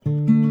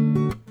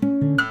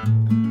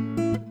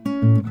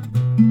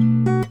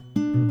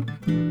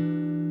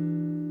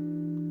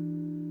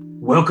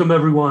Welcome,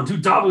 everyone, to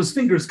Davos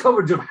Fingers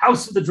coverage of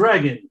House of the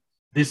Dragon.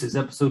 This is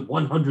episode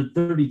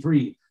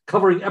 133,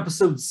 covering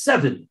episode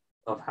 7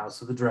 of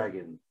House of the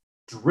Dragon,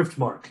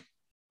 Driftmark.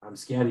 I'm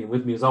Scatty, and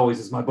with me, as always,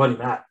 is my buddy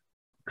Matt.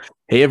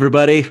 Hey,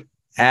 everybody.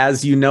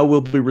 As you know,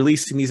 we'll be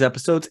releasing these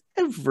episodes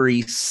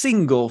every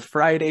single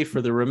Friday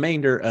for the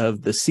remainder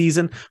of the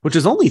season, which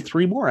is only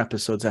 3 more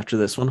episodes after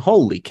this one.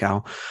 Holy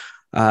cow.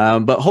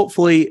 But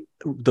hopefully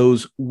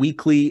those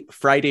weekly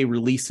Friday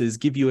releases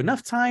give you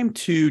enough time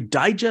to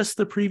digest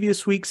the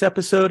previous week's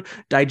episode,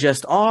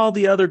 digest all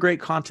the other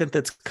great content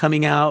that's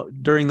coming out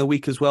during the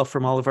week as well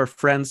from all of our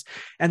friends,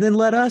 and then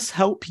let us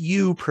help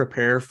you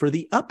prepare for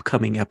the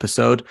upcoming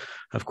episode,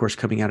 of course,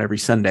 coming out every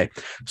Sunday.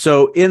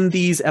 So in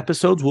these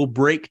episodes, we'll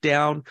break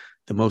down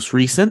the most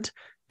recent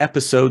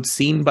episode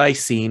scene by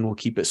scene. We'll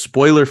keep it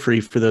spoiler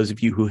free for those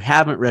of you who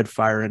haven't read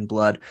Fire and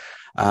Blood.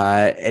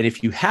 And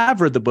if you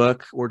have read the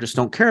book or just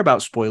don't care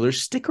about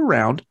spoilers, stick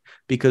around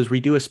because we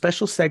do a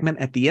special segment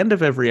at the end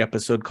of every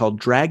episode called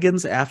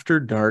Dragons After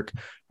Dark,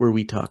 where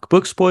we talk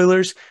book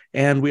spoilers.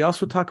 And we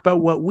also talk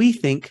about what we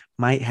think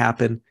might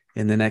happen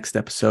in the next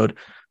episode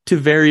to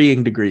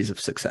varying degrees of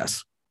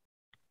success.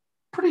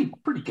 Pretty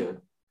good.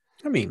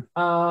 I mean,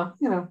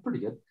 pretty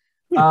good.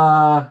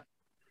 Yeah.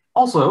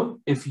 Also,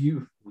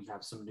 we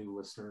have some new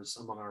listeners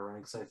among our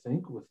ranks, I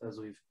think, as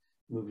we've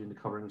moved into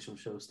covering some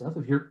show stuff.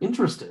 If you're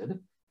interested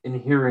in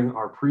hearing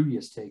our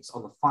previous takes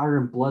on the Fire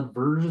and Blood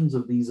versions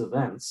of these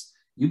events,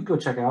 you can go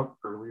check out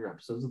earlier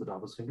episodes of the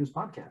Davos Fingers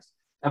podcast.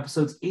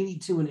 Episodes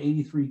 82 and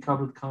 83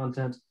 covered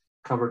content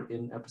covered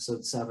in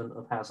episode 7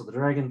 of House of the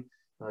Dragon.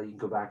 You can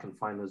go back and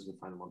find those. You can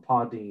find them on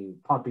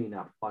Podbean,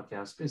 Apple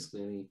Podcasts,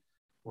 basically any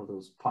one of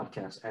those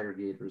podcast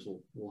aggregators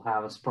will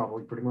have us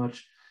probably pretty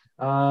much.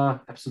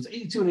 Episodes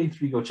 82 and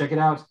 83, go check it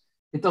out.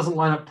 It doesn't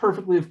line up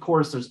perfectly, of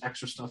course. There's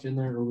extra stuff in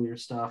there, earlier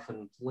stuff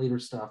and later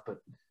stuff, but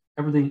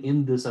everything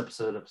in this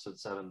episode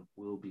 7,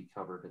 will be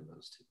covered in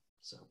those two.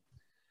 So,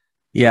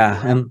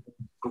 yeah, and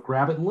go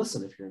grab it and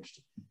listen if you're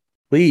interested.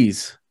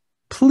 Please.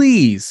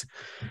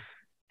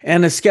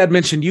 And as Scad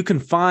mentioned, you can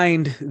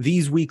find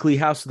these weekly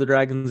House of the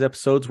Dragons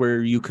episodes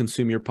where you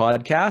consume your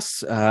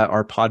podcasts,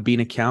 our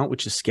Podbean account,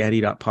 which is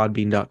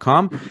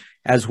scatty.podbean.com,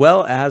 as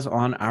well as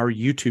on our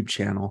YouTube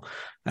channel.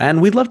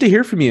 And we'd love to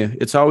hear from you.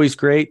 It's always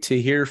great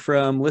to hear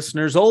from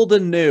listeners old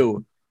and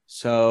new.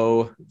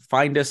 So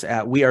find us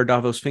at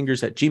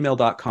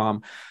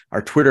wearedavosfingers@gmail.com.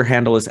 Our Twitter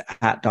handle is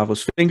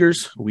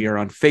 @davosfingers. We are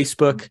on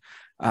Facebook.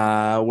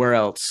 Where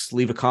else?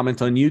 Leave a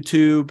comment on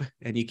YouTube,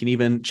 and you can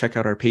even check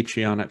out our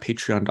Patreon at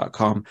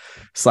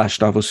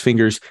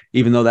patreon.com/davosfingers,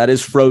 even though that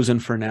is frozen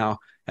for now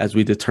as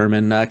we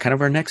determine kind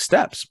of our next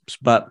steps.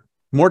 But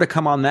more to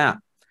come on that.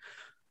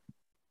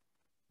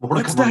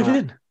 Let's dive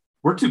in.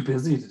 We're too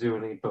busy to do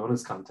any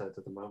bonus content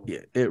at the moment.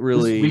 Yeah, it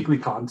really. This weekly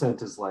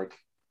content is like,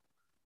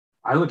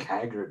 I look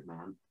haggard,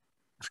 man.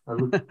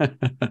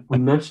 We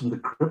mentioned the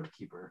Crypt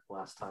Keeper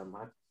last time.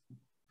 I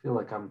feel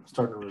like I'm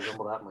starting to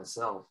resemble that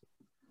myself.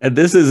 And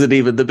this isn't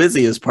even the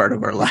busiest part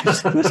of our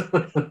lives.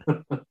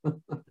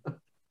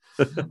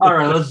 All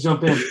right, let's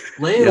jump in.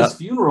 Leia's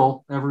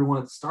funeral,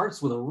 everyone. It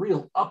starts with a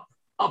real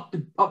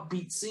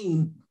upbeat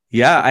scene.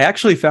 Yeah, I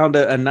actually found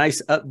a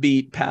nice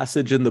upbeat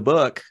passage in the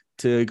book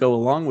to go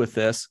along with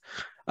this.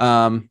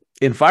 In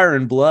Fire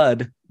and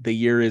Blood, the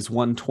year is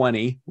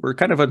 120. We're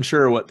kind of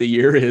unsure what the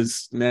year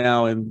is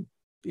now in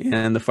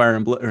the Fire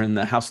and Blood or in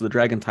the House of the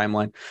Dragon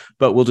timeline,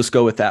 but we'll just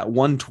go with that.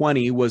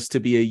 120 was to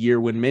be a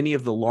year when many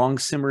of the long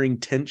simmering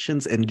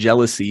tensions and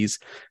jealousies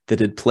that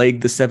had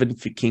plagued the Seven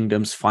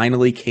Kingdoms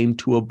finally came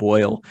to a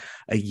boil.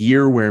 A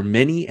year where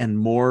many and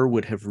more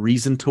would have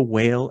reason to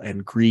wail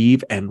and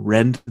grieve and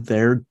rend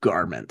their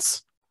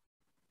garments.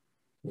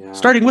 Yeah.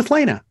 Starting with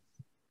Laena.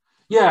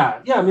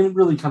 Yeah. I mean, it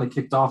really kind of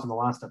kicked off in the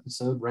last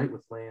episode, right?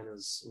 With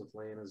Laena's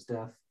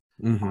death,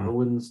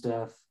 Arwen's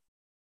death.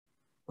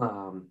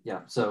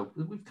 So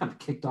we've kind of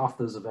kicked off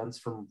those events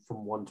from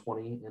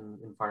 120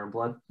 in Fire and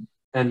Blood.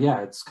 And yeah,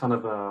 it's kind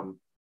of, I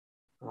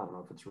don't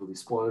know if it's really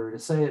spoilery to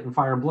say it in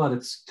Fire and Blood.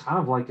 It's kind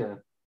of like a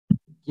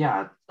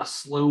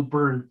slow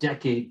burn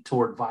decade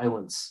toward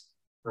violence,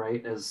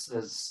 right?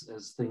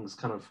 As things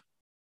kind of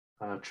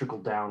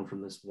trickle down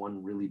from this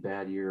one really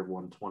bad year of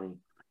 120.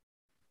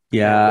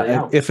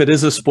 Yeah, if it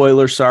is a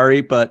spoiler, sorry,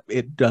 but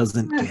it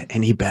doesn't get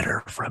any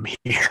better from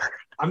here.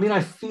 I mean,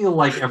 I feel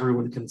like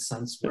everyone can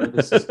sense where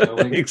this is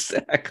going.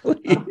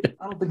 Exactly. I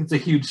don't think it's a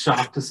huge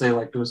shock to say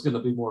like there's going to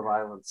be more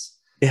violence.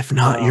 If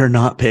not, you're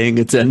not paying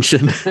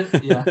attention.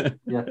 yeah,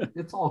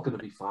 it's all going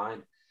to be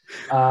fine.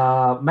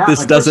 Matt,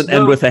 this doesn't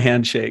end with a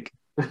handshake.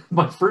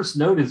 My first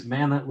note is,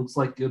 man, that looks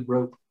like good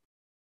rope.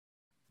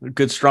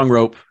 Good strong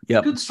rope.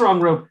 Yeah. Good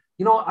strong rope.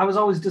 You know, I was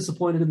always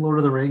disappointed in Lord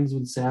of the Rings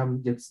when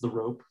Sam gets the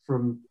rope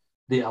from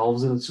the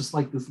elves, and it's just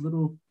like this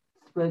little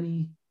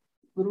thready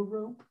little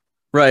rope.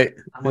 Right.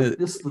 I'm like,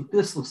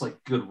 this looks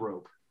like good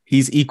rope.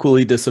 He's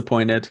equally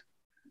disappointed,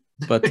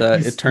 but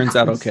it turns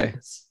out okay.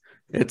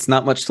 It's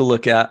not much to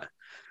look at.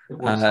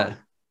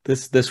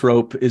 This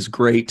rope is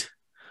great.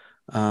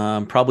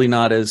 Probably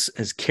not as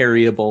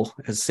carryable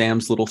as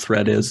Sam's little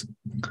thread is.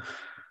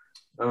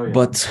 Oh, yeah.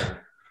 But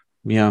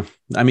Yeah.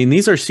 I mean,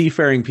 these are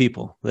seafaring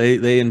people.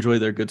 They enjoy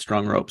their good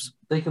strong ropes.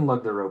 They can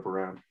lug their rope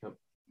around. Yep.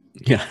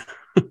 Yeah.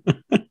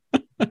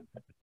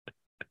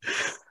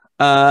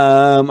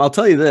 I'll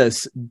tell you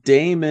this,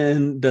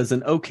 Damon does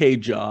an okay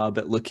job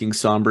at looking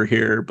somber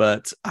here,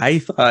 but I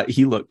thought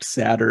he looked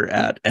sadder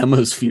at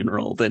Emma's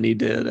funeral than he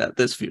did at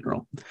this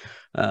funeral.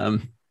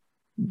 Um,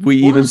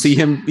 we Well, even see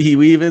him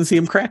we even see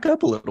him crack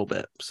up a little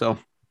bit. So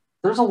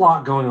there's a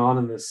lot going on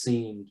in this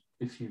scene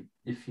if you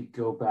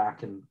go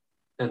back and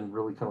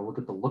really kind of look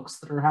at the looks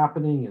that are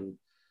happening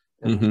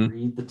and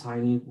read the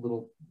tiny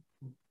little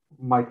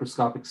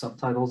microscopic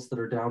subtitles that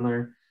are down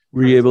there.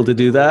 Were you able to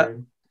do that?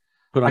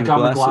 Put on I got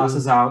my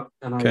glasses out,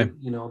 and okay.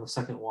 On the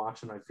second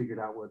watch, and I figured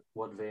out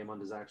what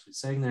Vaemond is actually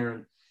saying there.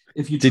 And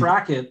if you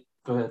track it,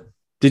 go ahead.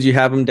 Did you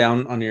have him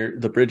down on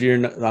the bridge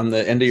of your on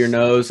the end of your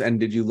nose, and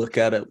did you look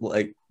at it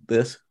like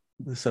this,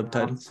 the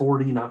subtitle?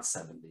 40, not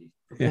 70.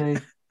 Okay.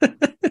 Yeah.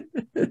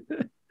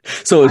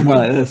 So it's more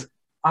like this.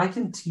 I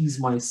can tease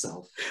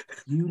myself.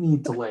 You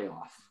need to lay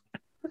off.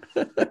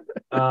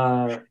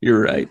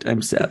 You're right.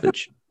 I'm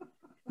savage.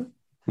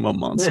 I'm a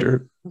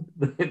monster.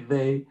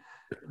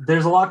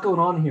 There's a lot going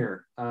on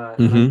here.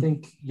 And I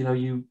think,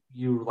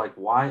 you were like,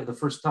 why? The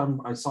first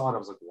time I saw it, I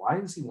was like, why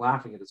is he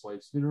laughing at his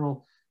wife's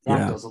funeral?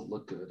 That doesn't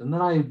look good. And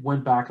then I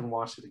went back and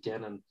watched it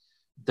again, and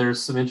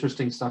there's some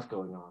interesting stuff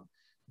going on.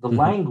 The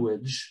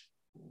language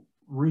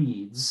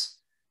reads,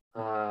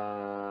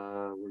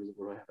 where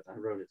do I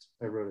have it?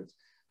 I wrote it.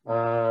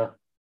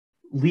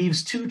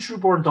 Leaves two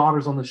trueborn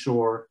daughters on the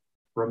shore,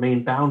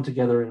 remain bound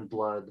together in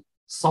blood.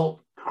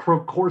 Salt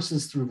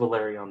courses through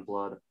Valerian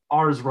blood.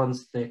 Ours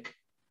runs thick.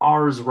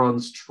 Ours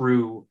runs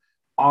true.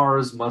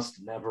 Ours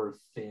must never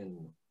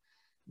thin.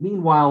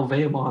 Meanwhile,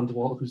 Vaemond,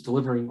 who's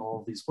delivering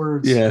all of these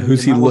words. Yeah,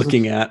 who's he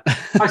looking at?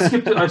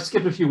 I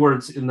skipped a few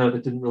words in there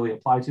that didn't really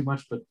apply too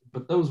much, but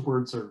those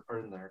words are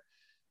in there.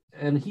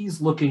 And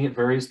he's looking at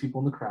various people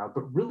in the crowd,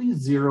 but really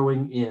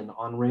zeroing in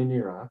on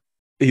Rhaenyra.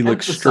 He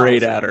looks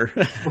straight at her.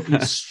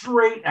 Looking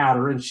straight at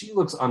her, and she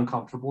looks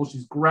uncomfortable.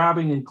 She's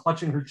grabbing and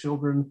clutching her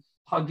children,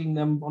 hugging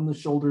them on the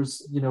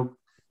shoulders,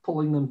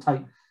 pulling them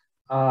tight,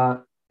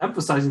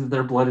 emphasizing that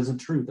their blood isn't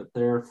true, that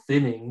they're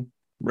thinning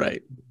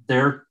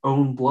their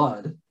own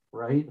blood,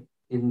 right,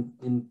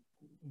 in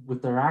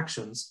with their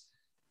actions.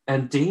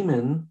 And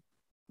Daemon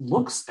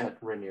looks at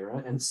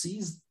Rhaenyra and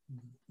sees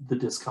the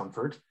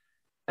discomfort,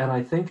 and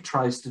I think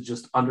tries to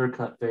just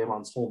undercut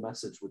Vaemond's whole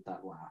message with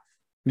that laugh.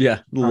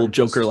 Yeah, the little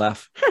Joker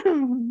laugh.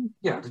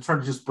 Yeah, to try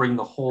to just bring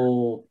the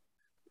whole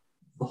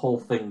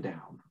thing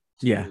down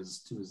to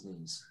his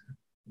knees.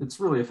 It's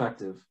really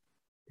effective.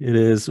 It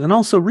is. And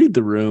also read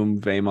the room,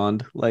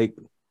 Vaemond. Like,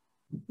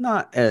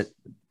 not at,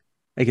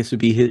 I guess it would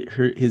be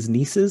his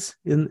nieces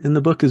in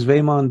the book. Is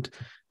Vaemond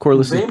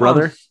Corlys's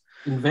brother?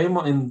 In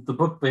the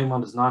book,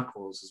 Vaemond is not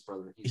Corlys's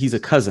brother. He's a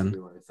cousin.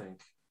 Nephew, I think.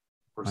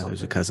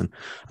 There's a cousin.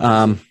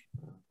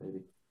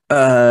 Maybe.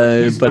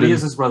 But he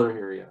is his brother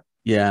here, yeah.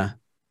 Yeah.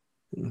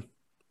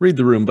 Read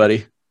the room,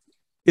 buddy.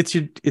 It's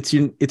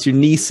your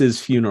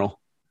niece's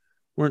funeral.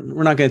 We're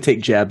not going to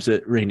take jabs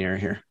at Rhaenyra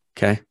here.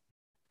 Okay,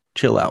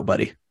 chill out,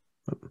 buddy.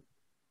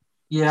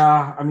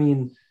 Yeah, I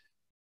mean,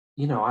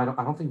 I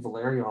don't think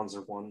Valerians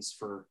are ones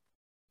for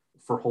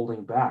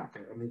holding back.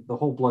 I mean, the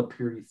whole blood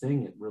purity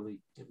thing, it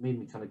made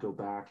me kind of go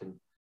back and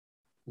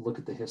look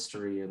at the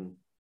history, and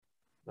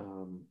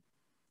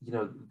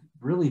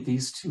really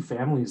these two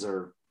families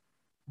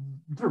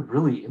they're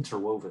really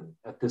interwoven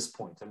at this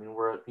point. I mean,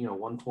 we're at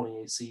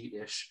 120 AC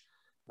ish.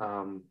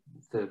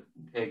 The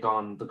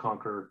Aegon the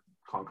Conqueror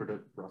conquered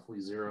at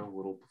roughly 0, a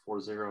little before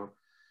 0.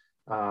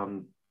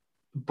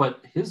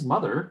 But his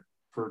mother,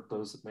 for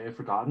those that may have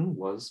forgotten,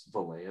 was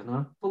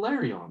Valeriana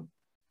Valerion.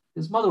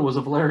 His mother was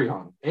a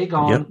Valerian.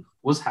 Aegon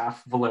was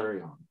half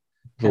Valerian.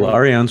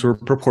 Valerians were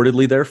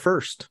purportedly there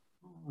first.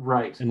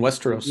 Right. In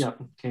Westeros. Yeah,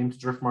 came to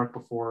Driftmark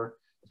before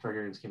the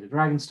Targaryens came to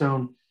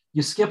Dragonstone.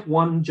 You skip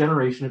one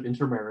generation of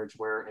intermarriage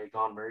where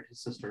Aegon married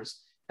his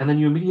sisters, and then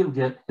you immediately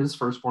get his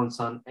firstborn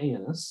son,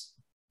 Aenys,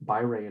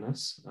 by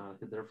Rhaenys,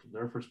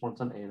 their firstborn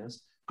son,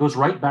 Aenys, goes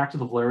right back to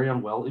the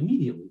Valerian well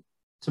immediately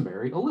to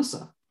marry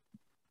Alyssa.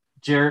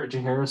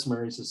 Jaehaerys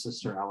marries his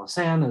sister,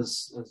 Alysanne,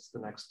 as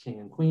the next king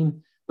and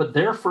queen, but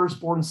their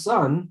firstborn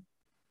son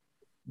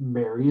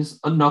marries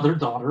another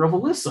daughter of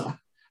Alyssa.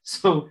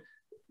 So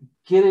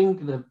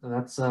getting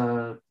that's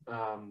Rhaenys'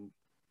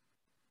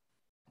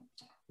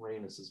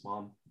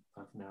 mom,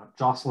 now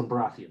Jocelyn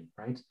Baratheon,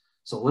 right?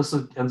 So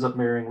Alyssa ends up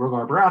marrying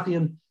Rhaegar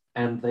Baratheon,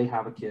 and they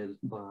have a kid,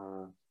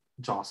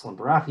 Jocelyn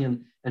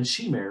Baratheon, and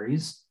she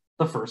marries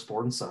the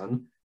firstborn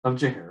son of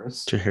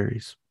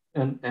Jaehaerys.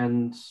 And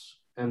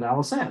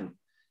Alysanne.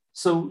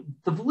 So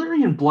the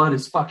Valyrian blood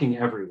is fucking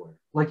everywhere.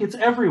 Like, it's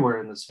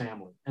everywhere in this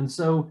family. And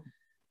so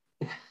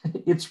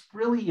it's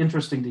really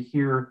interesting to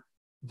hear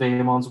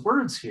Vaemond's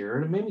words here.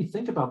 And it made me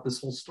think about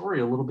this whole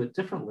story a little bit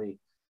differently.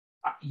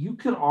 You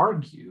could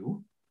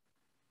argue,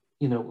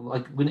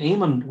 like when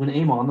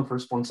Aemon, the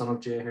firstborn son of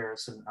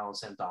Jaehaerys and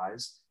Alysanne,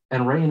 dies,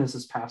 And Rhaenys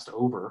is passed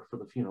over for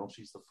the funeral.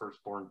 She's the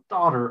firstborn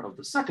daughter of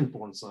the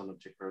second-born son of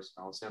Jacaerys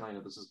and Alysanne. I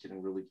know this is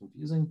getting really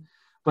confusing,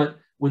 but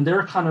when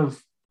they're kind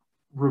of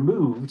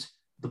removed,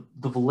 the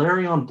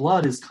Velaryon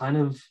blood is kind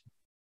of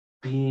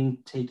being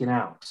taken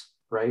out,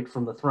 right,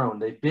 from the throne.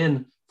 They've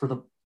been, for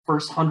the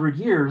first 100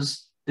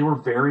 years, they were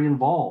very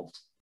involved,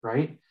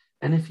 right?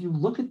 And if you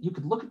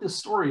could look at this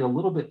story a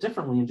little bit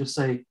differently and just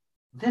say,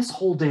 this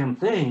whole damn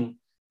thing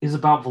is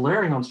about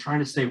Velaryons trying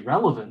to stay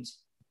relevant,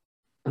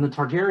 and the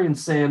Targaryens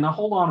saying, now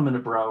hold on a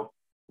minute, bro.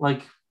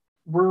 Like,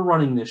 we're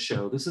running this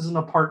show. This isn't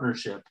a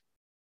partnership,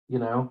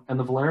 and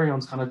the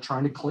Velaryons kind of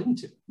trying to cling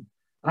to it.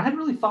 And I hadn't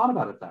really thought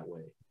about it that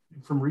way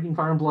from reading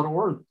Fire and Blood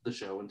or the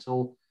show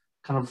until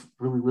kind of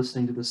really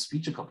listening to this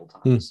speech a couple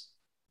times.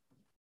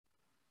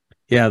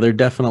 Yeah, they're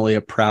definitely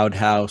a proud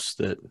house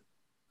that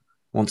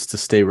wants to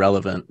stay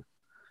relevant.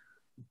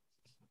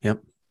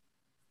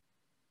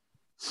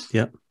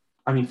 Yep.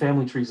 I mean,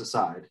 family trees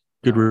aside.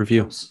 Good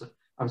review.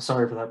 I'm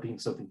sorry for that being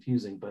so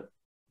confusing, but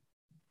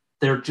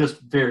they're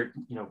just very,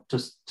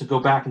 just to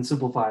go back and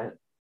simplify it,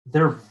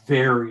 they're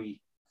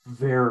very,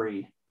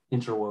 very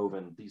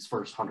interwoven these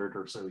first 100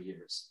 or so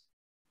years.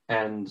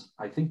 And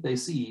I think they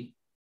see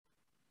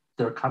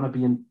they're kind of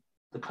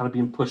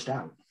being pushed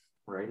out,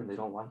 right? And they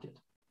don't like it.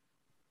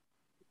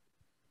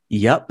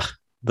 Yep.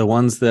 The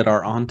ones that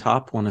are on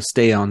top want to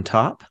stay on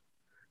top.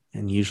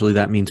 And usually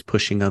that means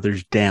pushing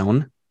others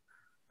down,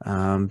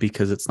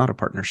 because it's not a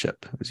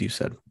partnership, as you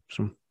said.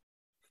 So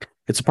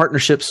it's a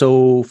partnership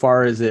so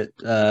far as it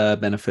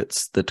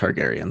benefits the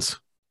Targaryens.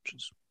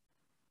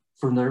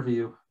 From their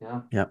view,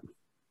 yeah.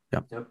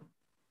 Yep.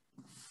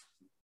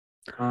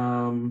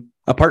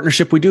 A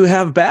partnership we do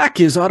have back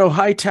is Otto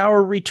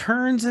Hightower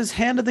returns as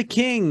Hand of the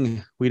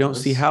King. We don't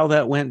see how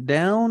that went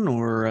down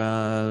or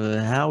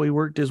how he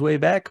worked his way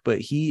back, but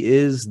he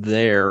is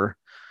there.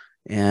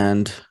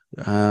 And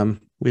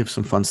we have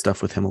some fun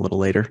stuff with him a little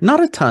later.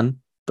 Not a ton,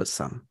 but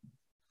some.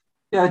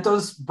 Yeah, it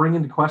does bring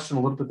into question a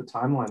little bit the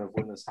timeline of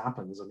when this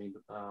happens. I mean,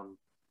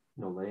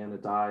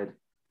 Lyanna died,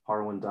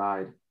 Harwin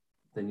died.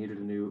 They needed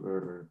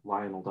or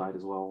Lionel died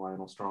as well,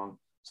 Lionel Strong.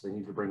 So they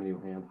needed to bring a new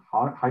hand.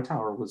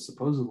 Hightower was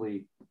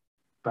supposedly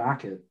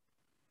back at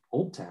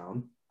Old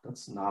Town.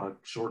 That's not a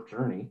short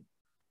journey.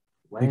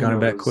 They got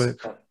him back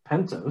quick. At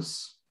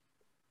Pentos,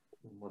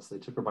 unless they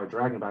took her by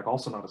Dragonback,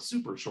 also not a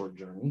super short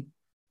journey.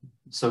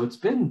 So it's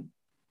been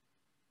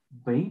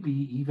maybe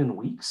even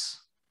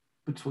weeks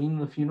between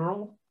the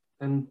funeral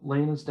and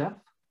Lyanna's death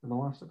in the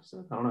last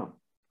episode. I don't know.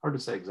 Hard to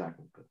say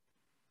exactly, but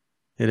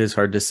it is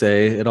hard to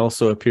say. It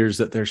also appears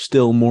that they're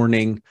still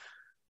mourning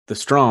the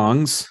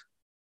Strongs.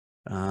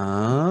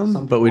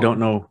 But we don't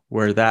know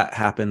where that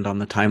happened on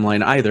the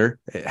timeline either.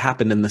 It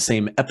happened in the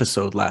same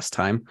episode last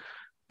time,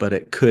 but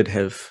it could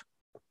have,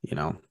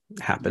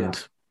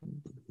 happened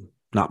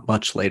not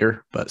much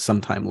later, but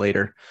sometime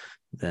later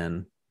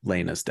than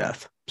Lyanna's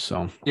death.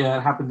 So yeah,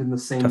 it happened in the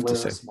same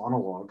Larys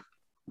monologue.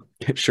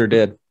 It sure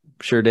did.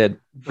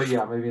 But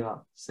yeah, maybe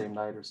not same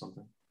night or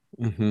something.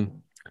 Mm-hmm.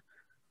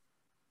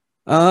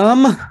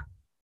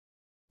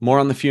 More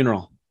on the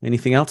funeral.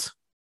 Anything else?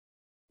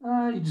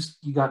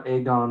 You got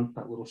Aegon,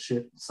 that little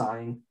shit,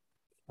 sighing,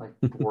 like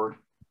bored.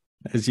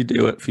 As you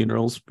do at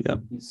funerals. Yeah.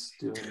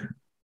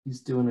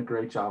 He's doing a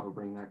great job of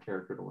bringing that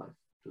character to life.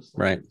 Just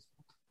like right.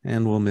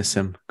 And we'll miss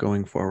him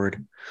going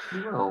forward.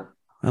 We will.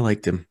 I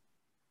liked him.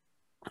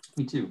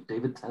 Me too.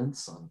 David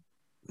Tennant's son.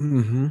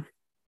 Mm-hmm.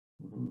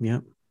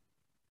 Yep.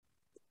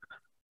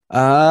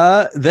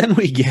 Then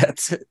we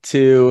get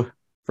to,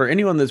 for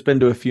anyone that's been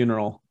to a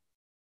funeral,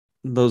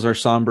 those are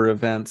somber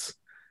events.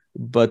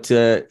 But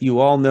you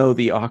all know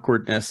the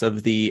awkwardness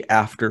of the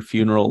after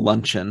funeral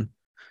luncheon,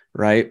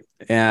 right?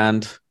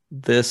 And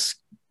this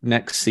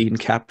next scene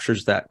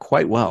captures that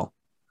quite well.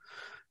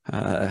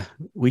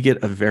 We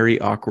get a very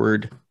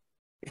awkward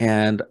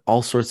and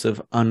all sorts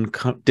of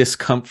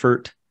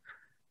discomfort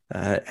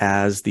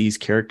as these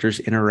characters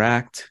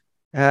interact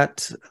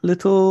at a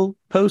little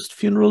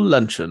post-funeral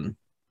luncheon.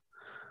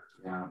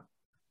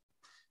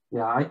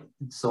 I've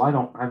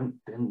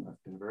been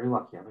very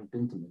lucky. I haven't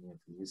been to many of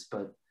these,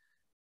 but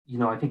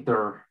I think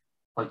they're,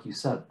 like you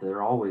said,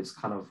 they're always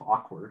kind of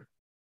awkward.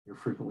 You're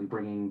frequently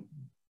bringing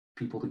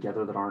people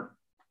together that aren't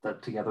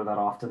together that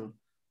often.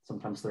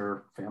 Sometimes there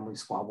are family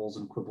squabbles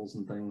and quibbles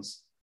and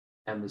things,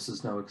 and this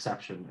is no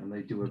exception. And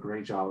they do a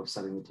great job of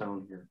setting the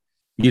tone here.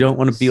 You don't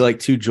want to be like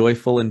too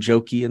joyful and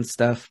jokey and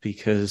stuff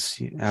because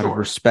out of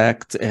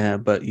respect,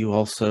 but you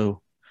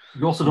also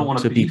don't want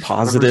to be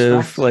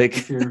positive,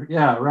 like you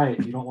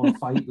don't want to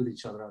fight with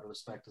each other out of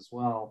respect as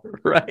well,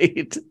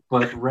 right?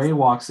 But Ray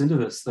walks into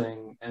this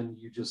thing and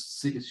you just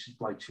see she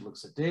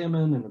looks at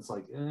Daemon and it's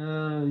like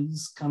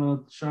he's kind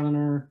of shunning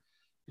her.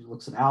 She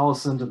looks at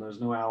Alicent and there's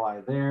no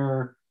ally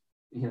there.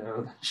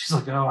 She's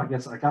like, oh, I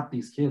guess I got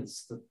these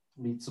kids that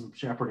need some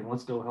shepherding,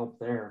 let's go help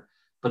there.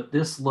 But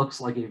this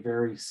looks like a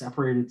very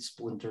separated,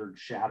 splintered,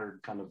 shattered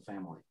kind of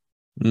family.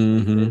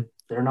 Mm-hmm.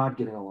 They're not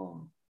getting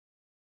along.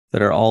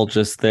 That are all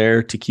just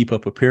there to keep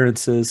up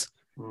appearances.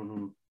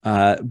 Mm-hmm.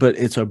 But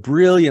it's a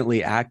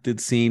brilliantly acted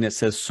scene. It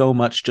says so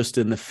much just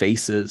in the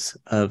faces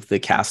of the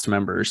cast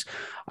members.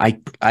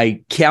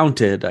 I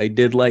counted, I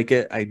did like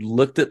it. I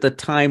looked at the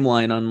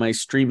timeline on my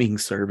streaming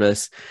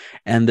service,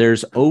 and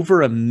there's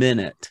over a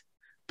minute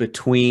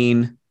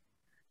between.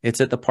 It's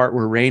at the part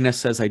where Rhaena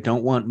says, "I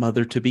don't want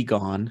Mother to be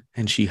gone,"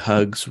 and she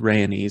hugs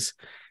Rhaenys.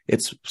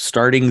 It's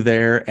starting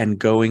there and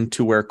going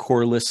to where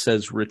Corlys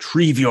says,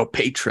 "Retrieve your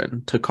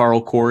patron" to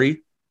Carl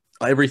Corey.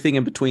 Everything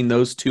in between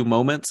those two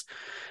moments,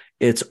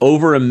 it's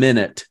over a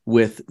minute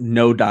with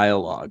no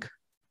dialogue.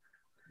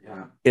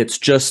 Yeah. It's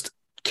just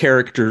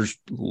characters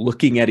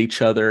looking at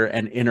each other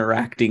and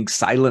interacting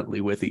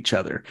silently with each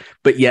other.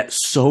 But yet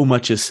so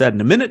much is said.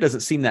 And a minute doesn't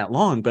seem that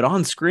long, but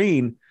on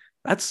screen,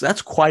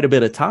 that's quite a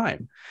bit of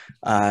time.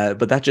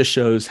 But that just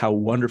shows how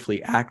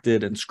wonderfully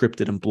acted and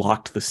scripted and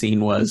blocked the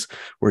scene was,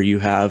 where you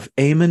have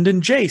Aemond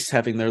and Jace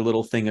having their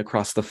little thing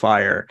across the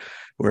fire,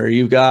 where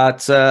you've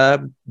got,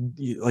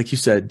 like you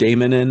said,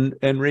 Daemon and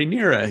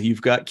Rhaenyra.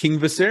 You've got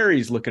King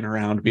Viserys looking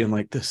around being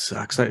like, this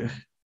sucks.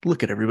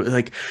 Look at everybody.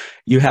 Like,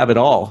 you have it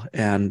all.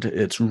 And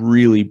it's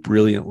really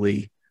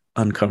brilliantly,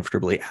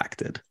 uncomfortably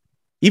acted.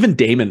 Even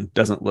Daemon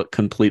doesn't look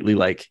completely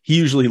like, he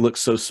usually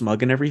looks so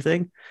smug and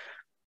everything.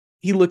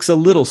 He looks a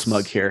little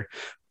smug here,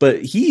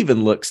 but he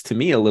even looks to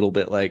me a little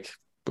bit like,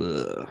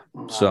 so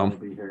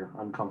be here,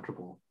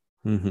 uncomfortable.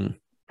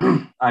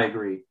 Mm-hmm. I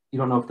agree. You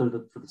don't know if they're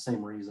for the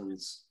same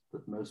reasons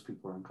that most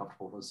people are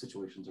uncomfortable. Those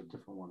situations are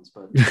different ones,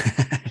 but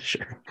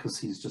sure, because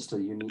he's just a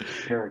unique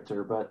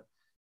character. But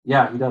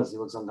yeah, he does. He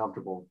looks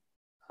uncomfortable.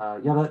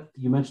 That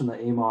you mentioned the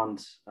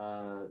Aemond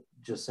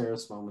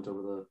Jacaerys moment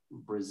over the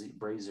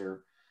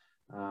brazier.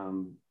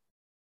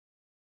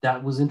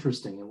 That was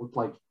interesting. It looked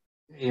like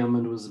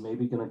Aemond was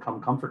maybe going to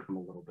come comfort him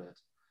a little bit.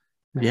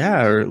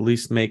 Yeah, or at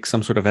least make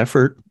some sort of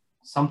effort.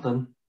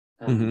 Something.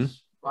 And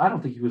I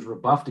don't think he was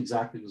rebuffed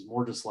exactly. It was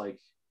more just like,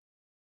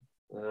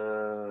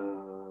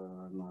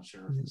 I'm not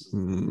sure if this is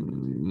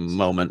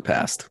moment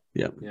passed.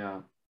 Yep.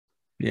 Yeah.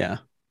 Yeah.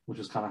 Which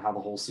is kind of how the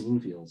whole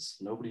scene feels.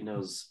 Nobody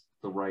knows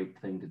the right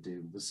thing to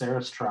do.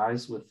 Viserys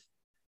tries with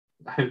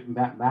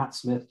Matt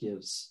Smith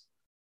gives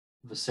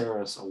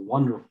Viserys a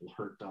wonderful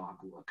hurt dog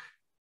look.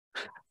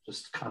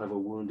 Just kind of a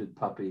wounded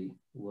puppy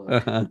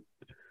look.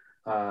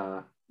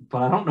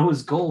 But I don't know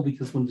his goal,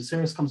 because when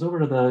Viserys comes over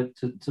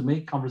to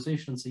make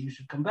conversation and say, you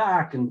should come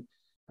back and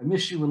I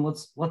miss you and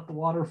let's let the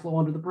water flow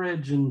under the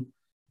bridge and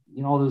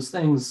all those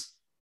things,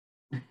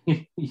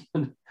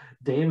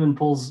 Daemon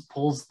pulls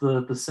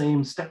the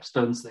same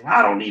stepstones thing.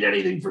 I don't need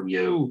anything from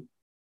you.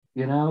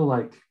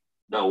 Like,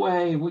 no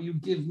way will you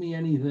give me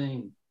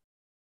anything.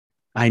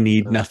 I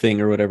need nothing,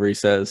 or whatever he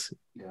says.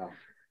 Yeah.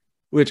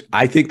 Which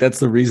I think that's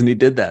the reason he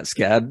did that,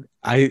 Scad.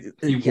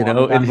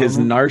 In his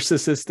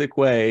narcissistic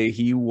way,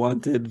 he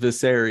wanted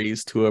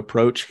Viserys to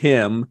approach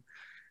him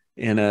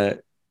in a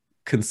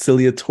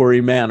conciliatory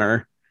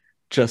manner,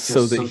 just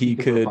so that he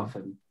could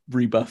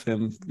rebuff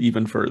him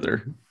even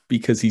further,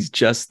 because he's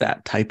just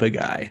that type of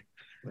guy.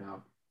 Yeah.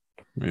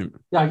 Right.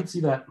 Yeah, I can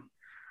see that.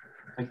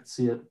 I can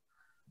see it.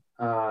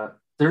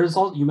 There is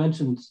all you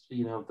mentioned,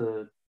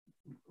 the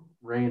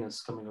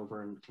Rhaenys coming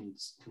over and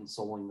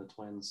consoling the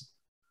twins,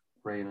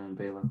 Rhaena and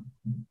Baela.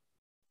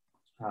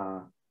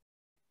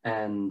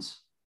 And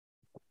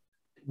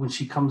when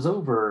she comes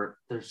over,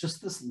 there's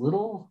just this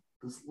little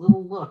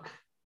look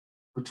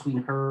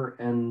between her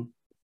and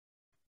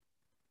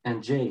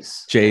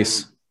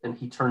Jace. And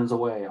he turns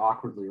away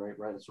awkwardly,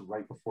 right? It's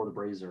right before the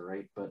brazier,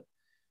 right? But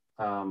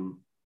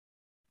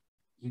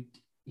you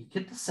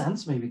get the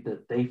sense maybe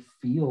that they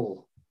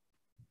feel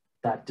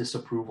that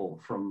disapproval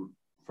from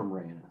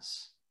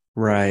Rhaenys.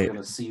 Right. We're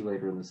going to see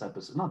later in this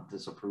episode, not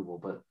disapproval,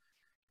 but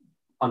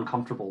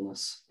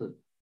uncomfortableness, that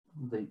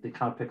they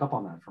kind of pick up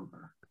on that from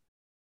her.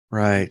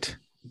 Right.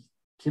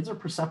 Kids are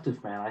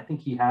perceptive, man. I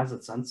think he has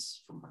a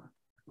sense from her,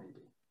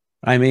 maybe.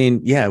 I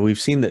mean, yeah, we've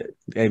seen that.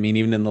 I mean,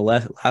 even in the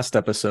last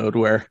episode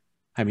where,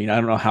 I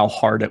don't know how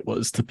hard it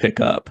was to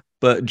pick up,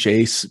 but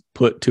Jace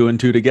put 2 and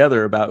 2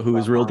 together about who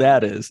his real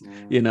dad is,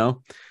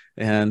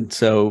 And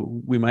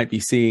so we might be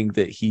seeing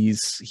that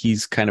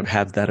he's kind of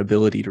had that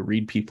ability to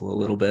read people a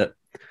little bit.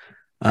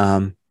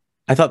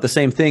 I thought the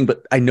same thing,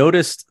 but I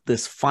noticed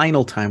this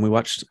final time we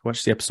watched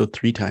the episode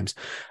 3 times,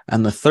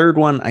 and the third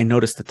one I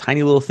noticed a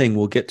tiny little thing.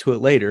 We'll get to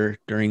it later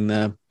during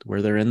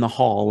where they're in the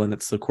hall, and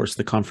it's of course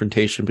the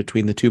confrontation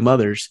between the two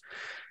mothers.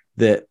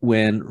 That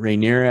when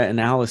Rhaenyra and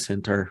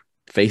Alicent are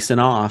facing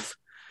off,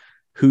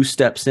 who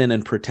steps in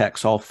and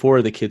protects all 4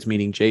 of the kids,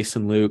 meaning Jace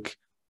and Luke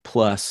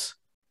plus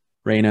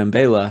Rhaena and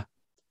Baela?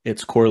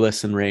 It's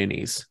Corlys and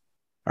Rhaenys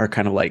are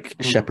kind of like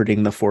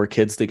shepherding the 4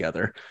 kids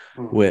together,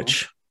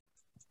 which.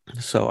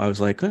 So I was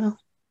like, well,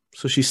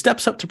 so she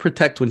steps up to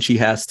protect when she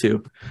has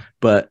to,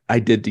 but I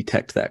did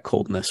detect that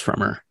coldness from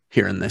her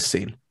here in this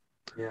scene.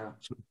 Yeah.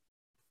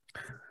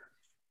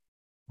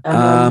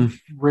 And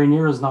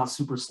Rhaenyra is not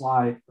super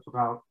sly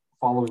about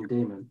following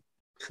Daemon.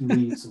 He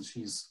leaves and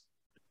she's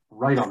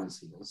right on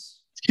his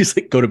heels. She's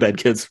like, go to bed,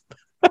 kids.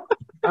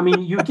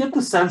 You get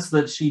the sense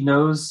that she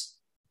knows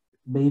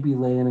maybe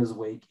Lyanna's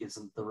wake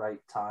isn't the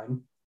right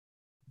time.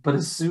 But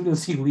as soon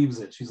as he leaves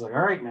it, she's like, all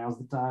right, now's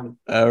the time.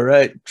 All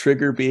right,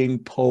 trigger being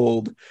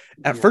pulled.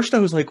 At Yeah. first, I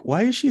was like,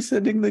 why is she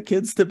sending the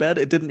kids to bed?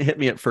 It didn't hit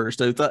me at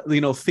first. I thought,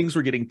 things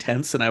were getting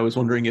tense, and I was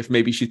wondering if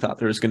maybe she thought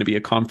there was going to be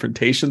a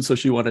confrontation, so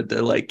she wanted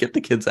to like get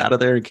the kids out of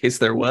there in case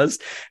there was.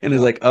 And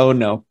it's like, oh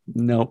no,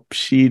 nope,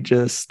 she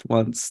just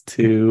wants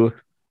to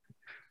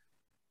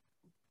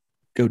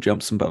go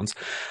jump some bones.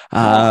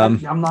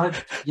 I'm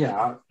not.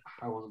 Yeah,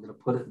 I wasn't going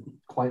to put it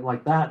quite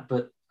like that,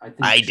 but I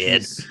think I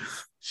did.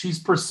 She's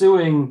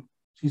pursuing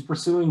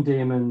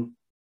Damon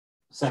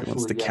sexually. She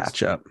wants to yes,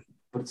 catch up,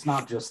 but it's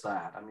not just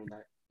that. I mean,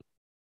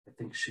 I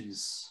think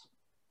she's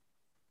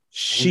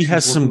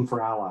has some looking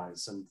for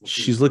allies, and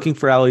she's looking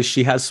for allies.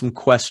 She has some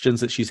questions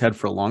that she's had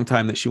for a long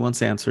time that she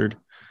wants answered,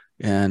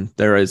 and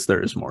there is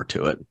more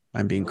to it.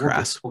 I'm being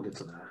crass. We'll get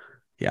to that.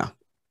 Yeah.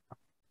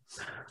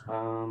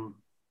 Do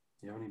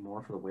you have any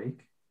more for the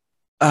wake?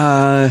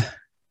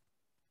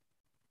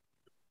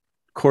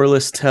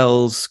 Corlys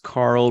tells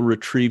Carl,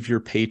 retrieve your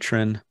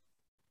patron.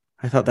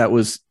 I thought that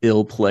was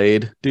ill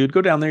played. Dude,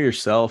 go down there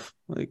yourself.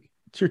 Like,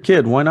 it's your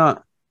kid. Why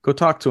not? Go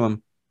talk to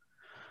him.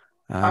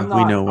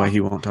 We know why he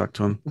won't talk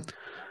to him.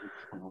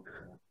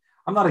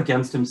 I'm not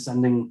against him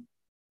sending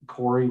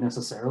Corey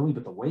necessarily,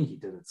 but the way he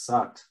did it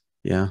sucked.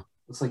 Yeah.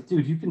 It's like,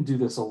 dude, you can do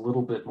this a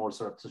little bit more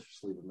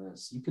surreptitiously than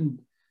this.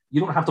 You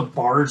don't have to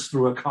barge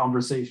through a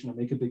conversation and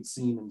make a big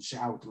scene and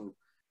shout and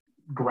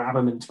grab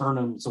him and turn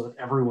him so that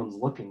everyone's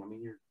looking. I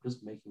mean, you're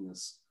just making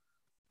this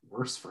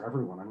worse for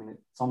everyone. I mean,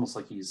 it's almost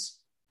like he's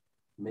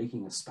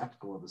making a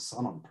spectacle of his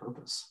son on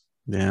purpose.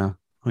 Yeah.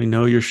 We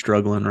know you're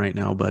struggling right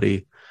now,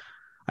 buddy.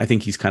 I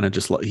think he's kind of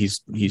just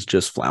he's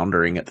just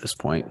floundering at this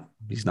point. Yeah.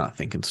 He's not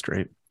thinking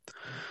straight.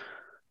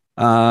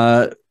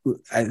 I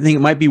think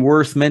it might be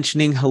worth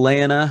mentioning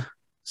Helena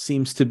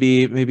seems to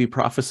be maybe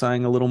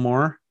prophesying a little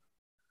more.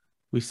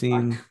 We've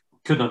seen. I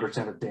couldn't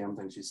understand a damn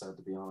thing she said,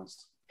 to be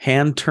honest.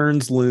 Hand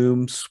turns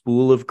loom,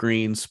 spool of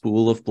green,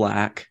 spool of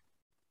black.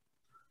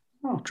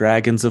 Oh.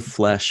 Dragons of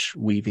flesh,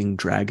 weaving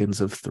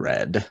dragons of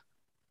thread.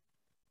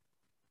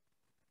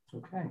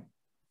 Okay.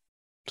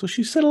 So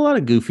she said a lot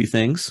of goofy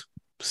things,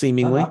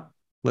 seemingly.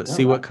 Let's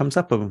see what comes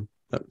up of them.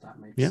 That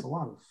makes a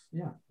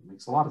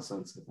lot of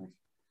sense, I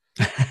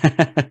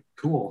think.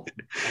 Cool.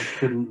 I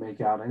couldn't make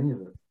out any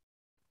of it.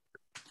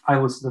 I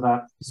listened to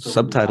that.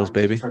 Subtitles,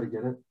 baby. Try to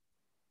get it.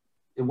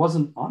 It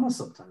wasn't on the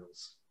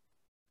subtitles.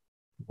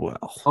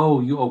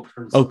 Well. You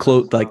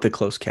opened. Like the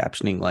closed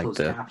captioning, like closed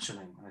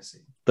captioning. I see.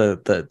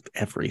 The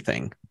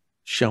everything,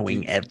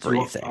 showing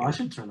everything. I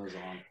should turn those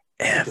on.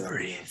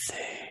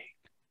 Everything.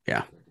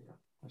 Yeah.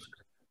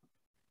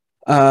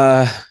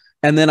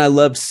 And then I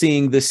love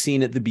seeing the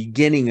scene at the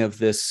beginning of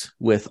this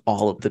with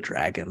all of the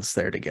dragons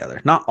there together.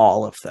 Not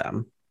all of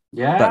them.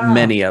 Yeah. But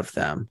many of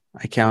them.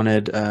 I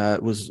counted,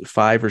 it was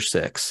 5 or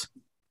 6.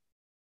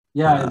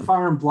 Yeah, in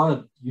Fire and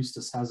Blood,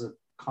 Eustace has a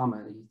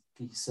comment.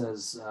 He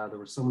says there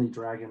were so many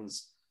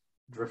dragons,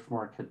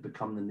 Driftmark had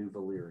become the new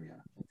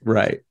Valyria.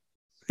 Right.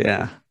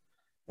 Yeah.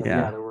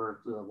 Yeah, there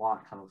were a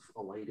lot kind of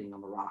alighting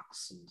on the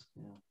rocks.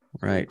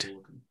 Right.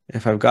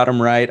 If I've got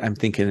them right, I'm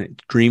thinking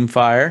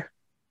Dreamfire,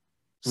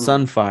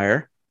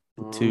 Sunfire,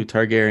 2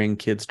 Targaryen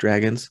kids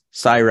dragons,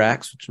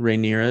 Syrax, which is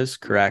Rhaenyra's,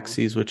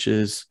 Caraxes, which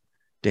is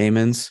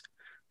Daemon's,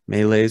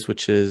 Meleys,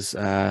 which is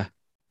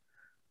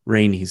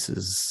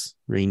Rhaenys's.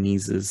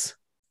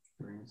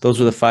 Those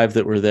were the 5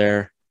 that were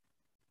there.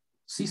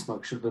 Sea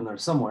Smoke should have been there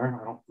somewhere.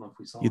 I don't know if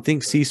we saw. You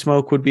think Sea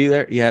Smoke would be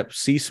there? Yeah,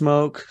 Sea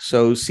Smoke.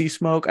 So Sea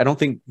Smoke. I don't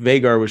think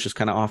Vhagar was just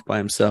kind of off by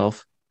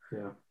himself.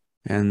 Yeah.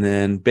 And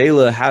then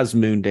Baela has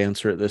Moon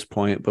Dancer at this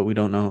point, but we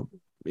don't know.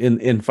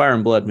 In Fire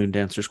and Blood, Moon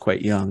Dancer's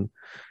quite young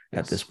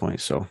at this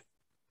point, so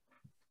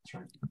that's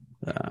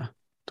right.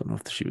 Don't know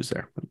if she was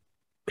there, but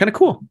kind of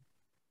cool.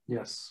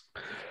 Yes,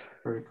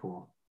 very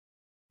cool.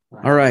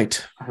 All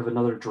right, I have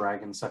another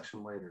dragon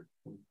section later.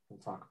 We'll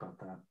talk about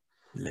that.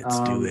 Let's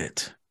do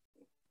it.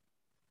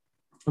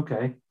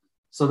 Okay,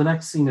 so the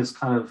next scene is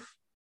kind of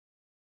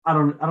I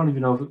don't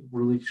even know if it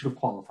really should have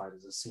qualified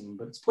as a scene,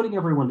 but it's putting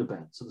everyone to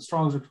bed. So the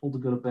Strongs are told to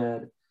go to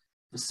bed.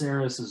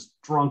 Viserys is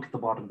drunk at the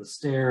bottom of the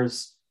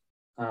stairs.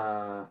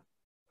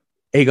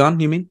 Aegon,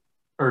 you mean?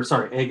 Or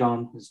sorry,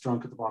 Aegon is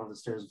drunk at the bottom of the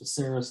stairs.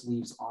 Viserys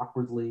leaves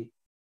awkwardly,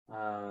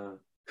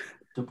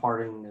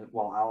 departing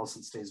while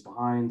Alicent stays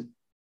behind.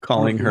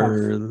 Calling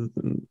her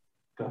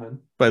go ahead.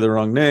 By the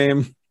wrong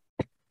name.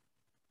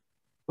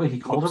 Wait, he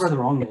called her by the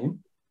wrong name?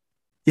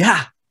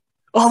 Yeah.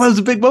 Oh, that was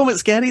a big moment,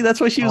 Scatty. That's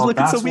why she was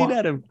looking so mean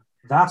at him.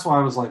 That's why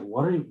I was like,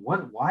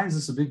 why is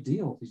this a big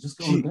deal? He's just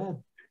going to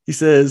bed. He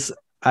says,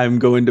 I'm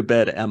going to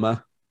bed,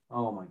 Emma.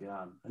 Oh my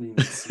God. I didn't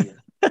even see it.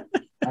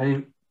 I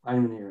didn't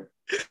even hear it.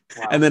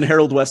 Wow. And then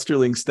Harold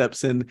Westerling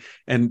steps in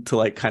and to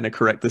like kind of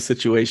correct the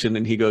situation.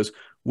 And he goes,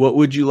 what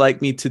would you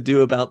like me to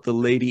do about the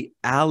Lady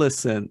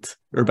Alicent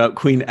or about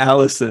Queen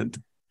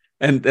Alicent?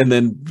 And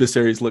then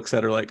Viserys looks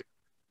at her like,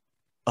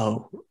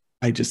 oh,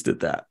 I just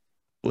did that.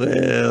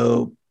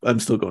 Well, I'm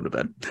still going to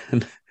bed.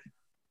 And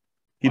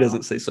he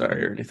doesn't say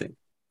sorry or anything.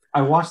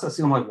 I watched that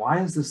scene. I'm like,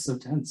 why is this so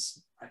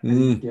tense? I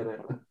didn't get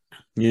it.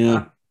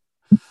 Yeah.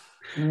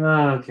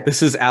 Okay.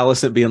 This is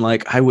Alicent being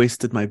like, I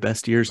wasted my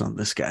best years on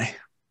this guy.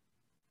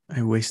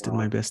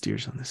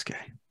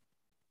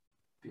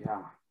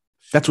 Yeah.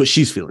 That's what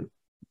she's feeling.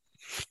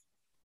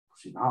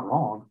 She's not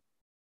wrong.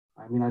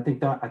 I mean, I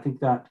think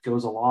that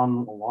goes a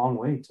long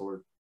way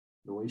toward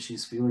the way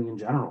she's feeling in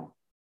general.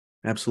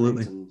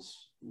 Absolutely. Right? And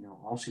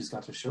all she's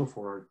got to show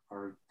for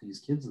are these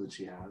kids that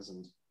she has,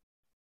 and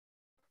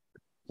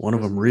one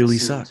of them really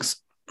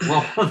sucks.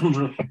 Well,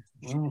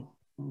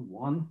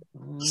 one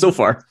so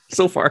far.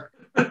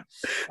 But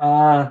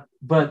I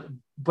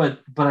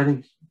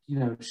think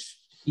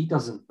he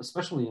doesn't,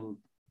 especially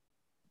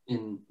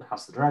in the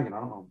House of the Dragon.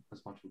 I don't know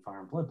as much in Fire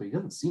and Blood, but he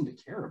doesn't seem to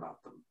care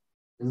about them.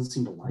 He doesn't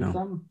seem to like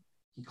them.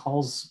 He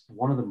calls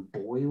one of them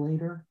boy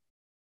later.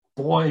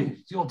 Boy,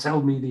 you'll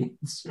tell me the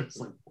answer. It's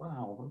like,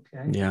 wow,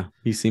 okay. Yeah,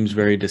 he seems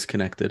very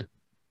disconnected.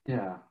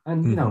 Yeah,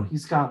 and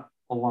he's got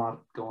a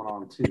lot going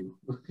on too.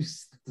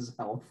 His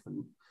health,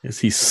 and as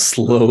he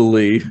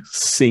slowly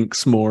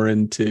sinks more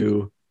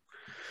into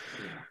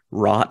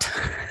rot.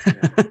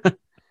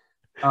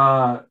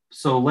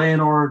 So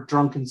Leonor,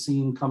 drunken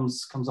scene,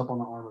 comes up on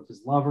the arm of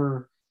his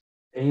lover.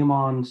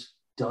 Aemond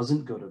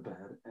doesn't go to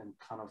bed and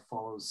kind of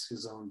follows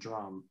his own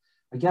drum.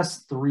 I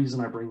guess the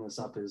reason I bring this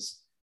up is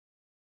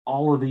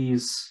all of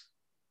these,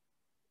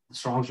 the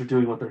Strongs are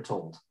doing what they're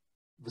told.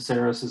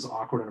 Viserys is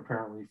awkward and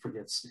apparently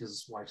forgets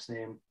his wife's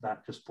name.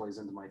 That just plays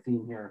into my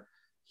theme here.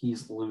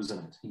 He's losing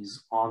it.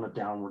 He's on a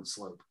downward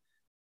slope.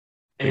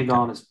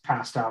 Aegon is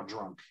passed out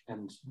drunk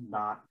and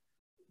not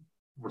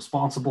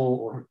responsible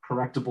or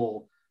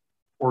correctable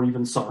or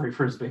even sorry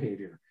for his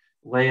behavior.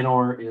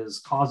 Leonor is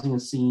causing a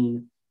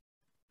scene,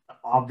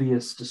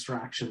 obvious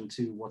distraction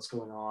to what's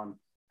going on,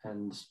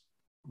 and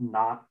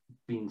not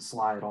being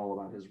sly at all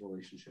about his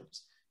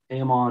relationships.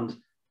 Aemond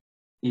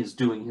is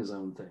doing his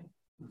own thing.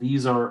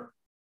 These are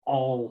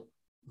all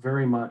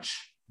very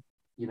much,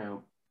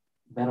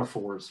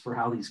 metaphors for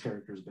how these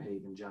characters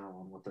behave in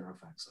general and what their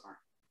effects are.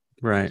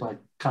 Right. So I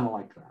kind of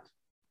like that.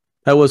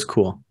 That was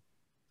cool.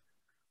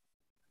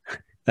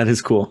 That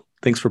is cool.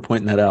 Thanks for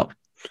pointing that out.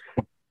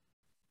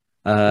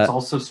 It's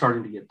also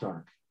starting to get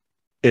dark.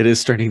 It is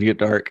starting to get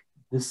dark.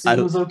 This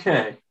scene was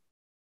okay,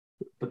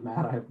 but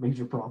Matt, I have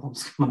major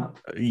problems coming up.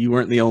 You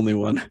weren't the only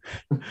one.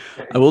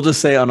 Okay. I will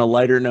just say on a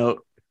lighter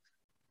note,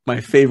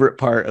 my favorite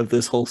part of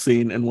this whole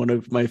scene and one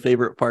of my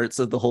favorite parts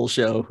of the whole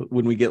show,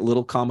 when we get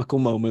little comical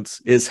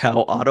moments, is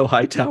how Otto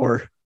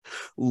Hightower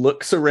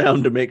looks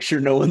around to make sure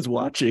no one's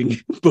watching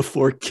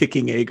before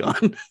kicking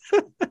Aegon.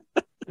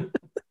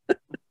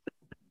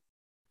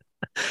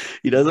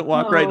 He doesn't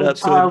walk right up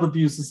to him. Child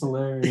abuse is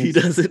hilarious. He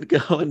doesn't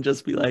go and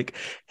just be like,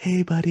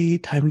 hey, buddy,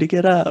 time to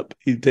get up.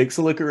 He takes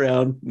a look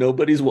around.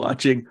 Nobody's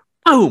watching.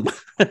 Boom.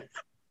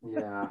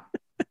 Yeah.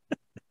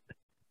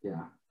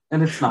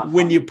 And it's not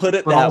when funny, you put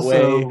it that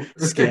way,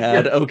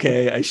 Scad,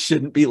 okay, I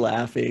shouldn't be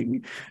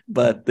laughing,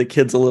 but the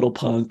kid's a little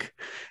punk.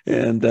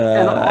 And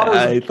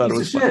I thought it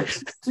was fun.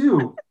 Shit,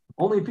 too.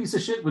 Only a piece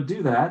of shit would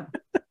do that.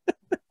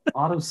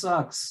 Otto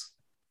sucks.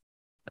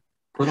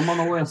 Put him on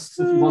the list.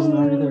 If he wasn't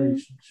already there,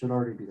 he should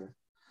already be there.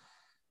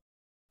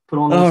 Put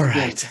him on the list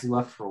again because he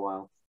left for a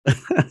while.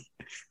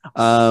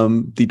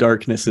 The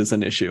darkness is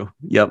an issue.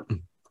 Yep.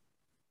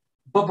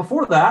 But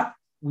before that,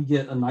 we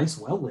get a nice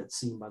well-lit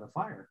scene by the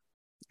fire.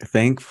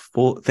 Thank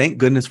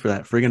goodness for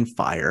that friggin'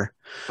 fire.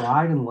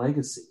 Pride and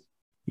legacy.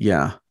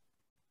 Yeah.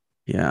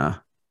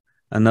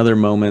 Another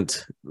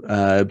moment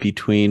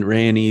between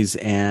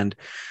Rhaenys and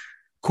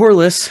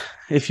Corlys.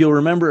 If you'll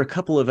remember a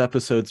couple of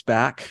episodes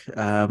back,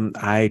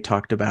 I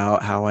talked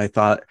about how I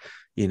thought,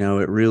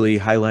 it really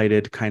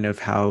highlighted kind of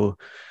how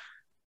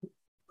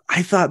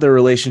I thought their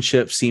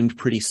relationship seemed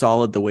pretty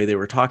solid. The way they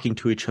were talking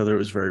to each other, it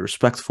was very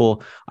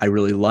respectful. I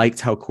really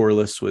liked how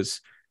Corlys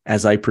was,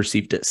 as I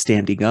perceived it,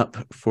 standing up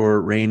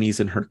for Rhaenys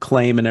and her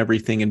claim and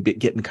everything and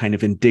getting kind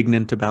of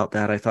indignant about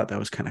that. I thought that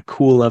was kind of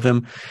cool of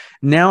him.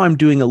 Now I'm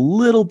doing a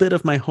little bit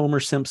of my Homer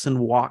Simpson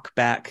walk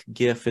back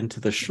gif into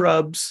the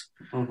shrubs.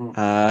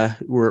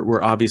 Mm-hmm.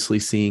 We're obviously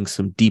seeing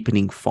some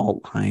deepening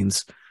fault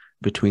lines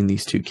between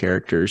these two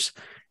characters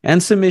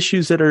and some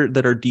issues that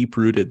are deep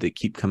rooted that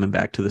keep coming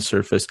back to the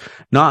surface.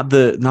 Not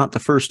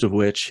the first of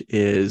which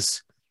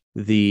is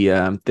the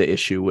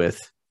issue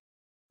with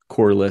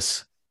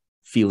Corlys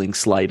feeling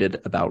slighted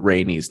about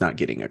Rhaenys not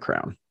getting a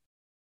crown.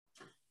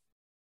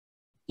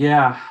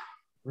 Yeah.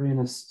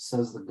 Rhaenys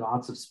says the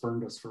gods have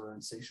spurned us for our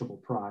insatiable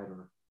pride,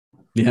 or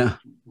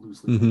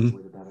loosely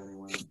translated that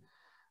anyway.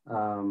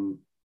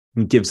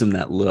 Gives him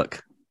that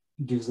look.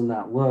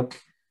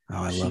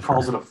 Oh, she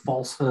calls it a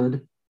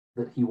falsehood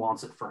that he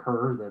wants it for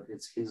her, that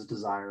it's his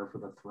desire for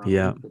the throne.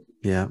 That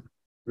he's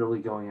really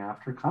going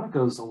after. Kind of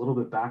goes a little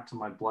bit back to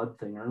my blood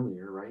thing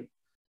earlier, right?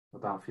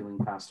 About feeling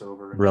passed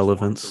over and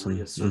relevance,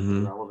 reassert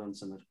the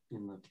relevance in the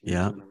kingdom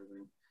and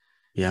everything.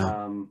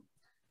 Yeah.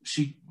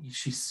 She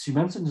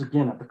mentions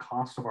again at the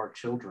cost of our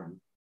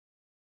children.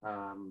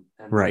 And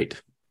right.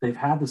 They've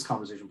had this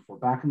conversation before,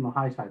 back in the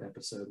High Tide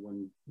episode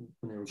when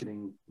they were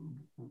getting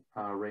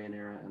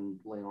Rhaenyra and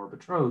Laenor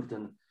betrothed,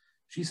 and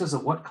she says,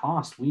 "At what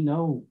cost? We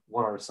know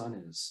what our son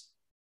is.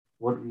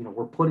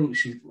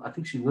 I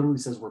think she literally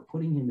says we're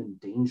putting him in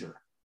danger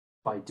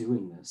by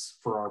doing this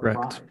for our Correct.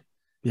 pride.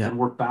 Yeah. And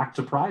we're back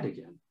to pride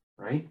again,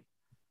 right?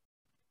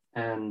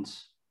 And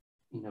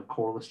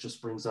Corlys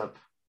just brings up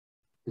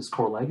his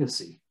core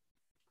legacy.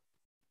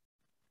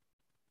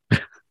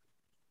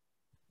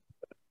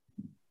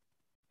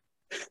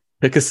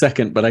 Took a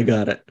second, but I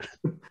got it.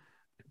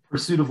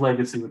 Pursuit of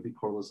Legacy would be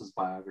Corlys's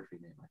biography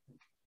name, I think.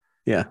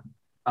 Yeah.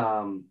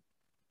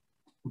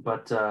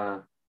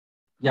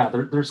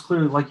 There's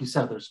clearly, like you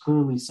said, there's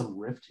clearly some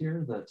rift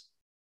here that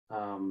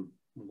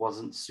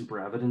wasn't super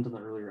evident in the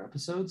earlier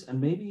episodes,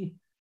 and maybe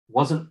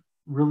wasn't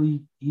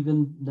really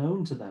even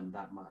known to them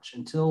that much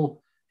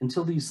until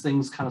these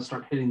things kind of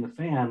start hitting the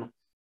fan.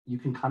 You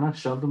can kind of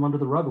shove them under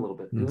the rug a little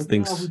bit. Like, we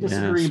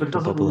disagree, but it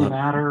doesn't really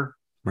matter.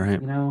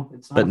 Right.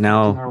 It's not. But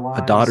now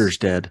a daughter's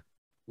dead.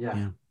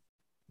 Yeah.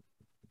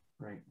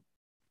 Right.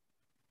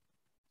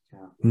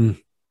 Yeah.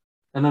 Mm.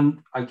 And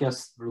then I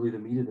guess really the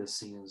meat of this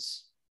scene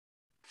is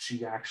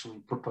she actually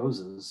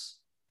proposes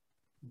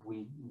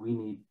we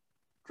need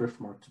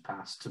Driftmark to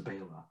pass to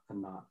Baela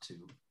and not to,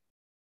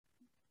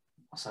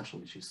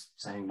 essentially she's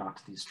saying not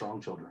to these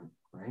strong children,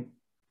 right?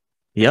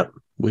 Yep,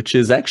 which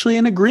is actually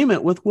in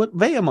agreement with what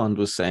Vaemond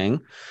was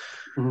saying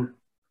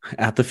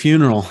at the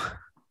funeral.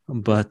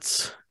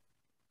 But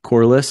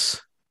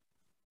Corlys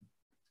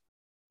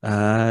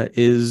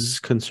is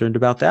concerned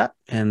about that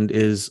and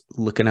is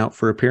looking out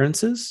for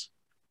appearances.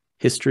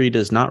 History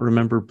does not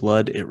remember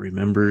blood, it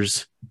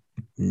remembers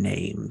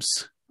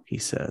names, he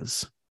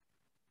says.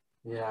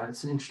 Yeah,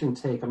 it's an interesting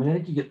take. I mean, I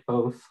think you get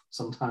both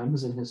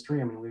sometimes in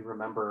history. I mean, we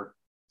remember...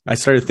 I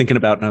started thinking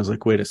about it and I was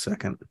like, wait a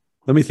second.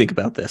 Let me think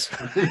about this.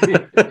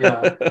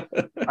 Yeah.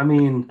 I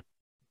mean,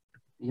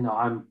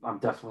 I'm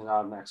definitely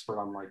not an expert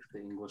on like the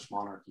English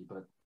monarchy,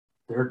 but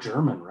they're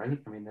German, right?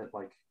 I mean, that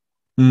like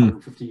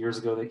 150 years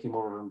ago, they came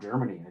over from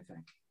Germany, I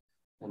think.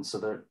 And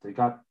so they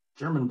got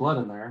German blood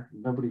in there.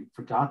 Nobody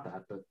forgot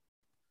that, but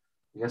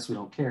I guess we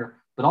don't care.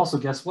 But also,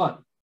 guess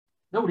what?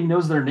 Nobody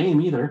knows their name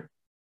either.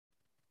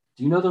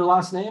 Do you know their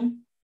last name?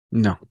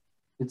 No.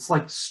 It's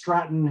like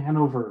Stratton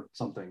Hanover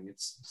something.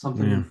 It's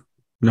something. Yeah.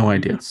 No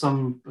idea. It's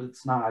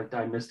not.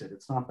 I missed it.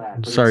 It's not that.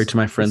 I'm sorry to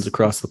my friends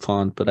across the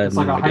pond, but I have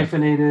no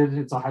idea.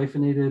 It's a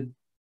hyphenated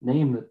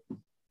name that.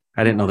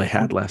 I didn't know they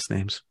had last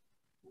names.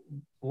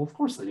 Well, of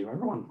course they do.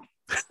 Everyone.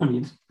 I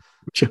mean,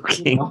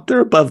 joking. They're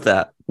above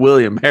that.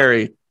 William,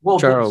 Harry,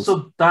 Charles.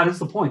 So that is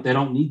the point. They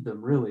don't need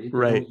them really. They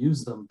right. don't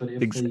use them. But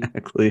if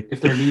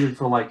if they're needed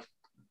for like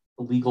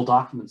legal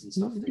documents and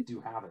stuff, they do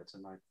have it.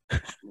 And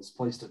I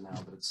misplaced it now,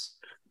 but it's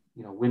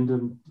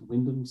Wyndham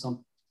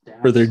some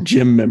for their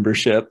gym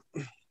membership.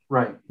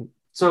 Right.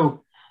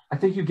 So I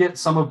think you get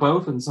some of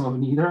both and some of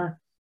neither.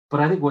 But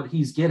I think what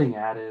he's getting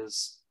at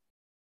is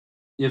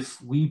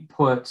if we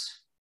put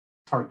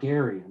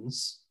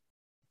Targaryens,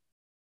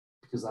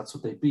 because that's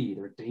what they'd be,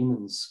 they're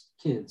Daemon's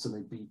kids and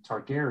they'd be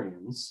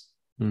Targaryens,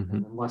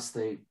 and unless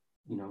they,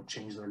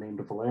 change their name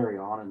to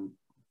Valerion and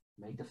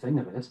make a thing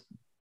of it,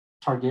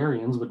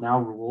 Targaryens would now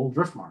rule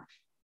Driftmark.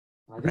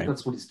 And I think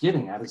that's what he's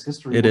getting at, is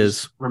history. It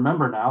is.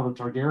 Remember now, the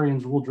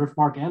Targaryens rule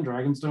Driftmark and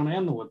Dragonstone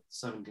and the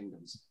Seven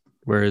Kingdoms.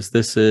 Whereas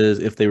this is,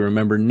 if they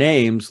remember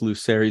names,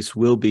 Lucerys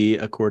will be,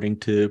 according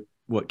to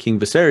what King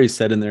Viserys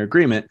said in their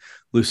agreement,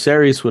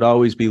 Lucerys would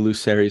always be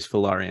Lucerys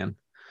Velaryon.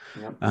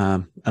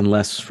 Yep.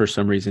 Unless for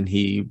some reason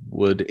he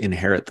would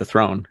inherit the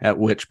throne, at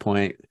which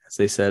point, as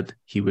they said,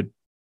 he would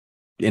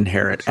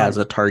inherit as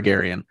a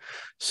Targaryen.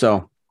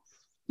 So,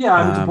 yeah,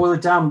 I mean, to boil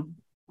it down,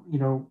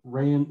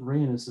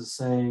 Rhaenys is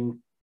saying,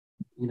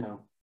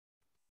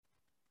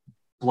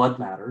 blood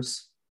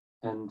matters,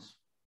 and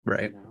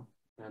right,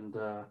 and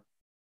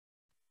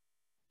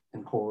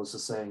Corlys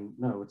is saying,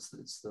 no, it's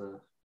the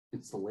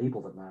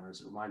label that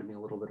matters. It reminded me a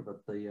little bit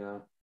about the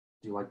do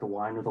you like the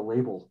wine or the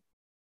label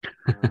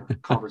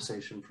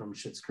conversation from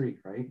Schitt's Creek,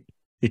 right?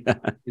 Yeah,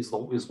 is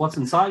what's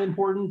inside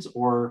important,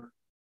 or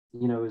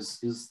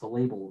is the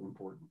label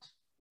important?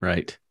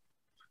 Right.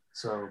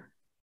 So,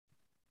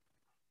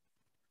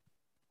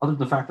 other than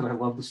the fact that I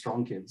love the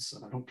strong kids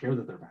and I don't care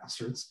that they're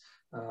bastards,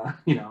 I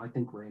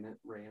think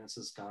Rhaenys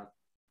has got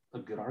a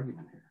good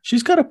argument here.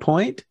 She's got a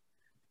point,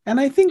 and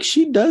I think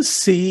she does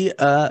see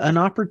an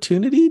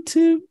opportunity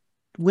to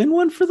win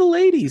one for the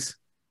ladies.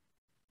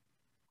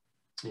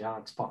 Yeah,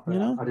 it's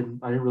possible. I didn't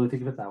really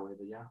think of it that way,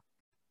 but yeah.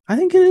 I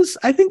think it is.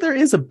 I think there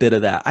is a bit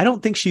of that. I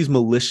don't think she's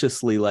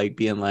maliciously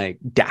being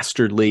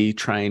dastardly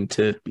trying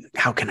to,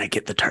 how can I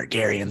get the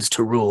Targaryens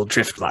to rule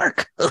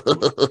Driftmark?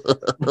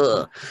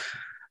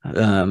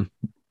 No.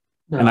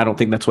 And I don't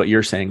think that's what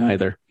you're saying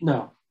either.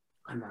 No,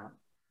 I'm not.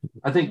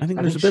 I think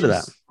there's a bit of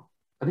that.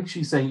 I think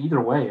she's saying either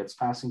way, it's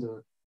passing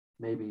to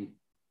maybe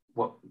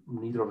what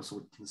neither of us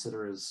would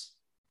consider as,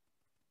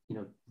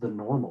 the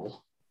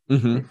normal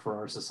right, for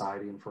our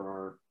society and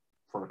for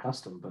our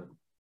custom, but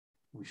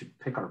we should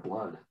pick our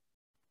blood.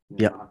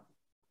 Yep.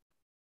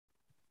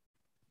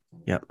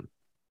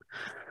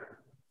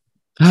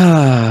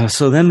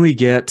 So then we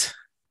get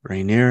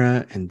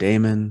Rhaenyra and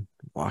Daemon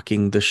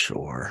walking the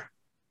shore.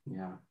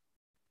 Yeah.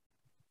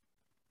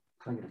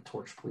 Can I get a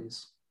torch,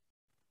 please?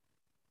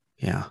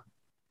 Yeah,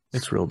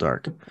 it's real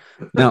dark.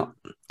 Now,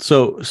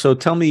 so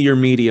tell me your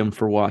medium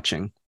for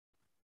watching.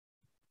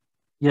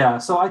 Yeah,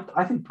 so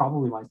I think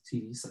probably my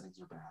TV settings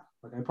are bad.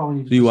 Like I probably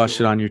need to Do you just watch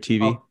it go on your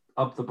TV?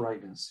 up the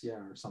brightness, yeah,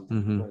 or something.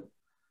 Mm-hmm. But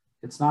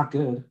it's not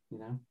good.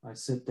 I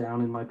sit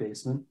down in my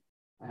basement.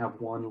 I have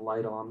one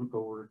light on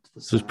over to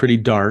the So it's side, pretty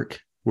dark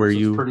where so it's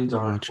you pretty are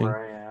dark watching.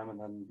 where I am, and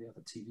then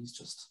the TV's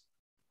just.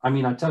 I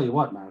mean, I tell you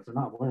what, man, if they're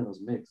not wearing those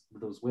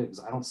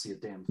wigs, I don't see a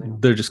damn thing.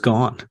 They're just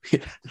gone.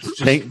 It's just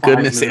Thank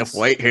goodness they have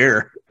white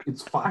hair.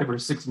 It's 5 or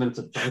 6 minutes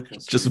of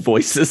darkness. Just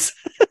voices.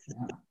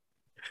 Yeah.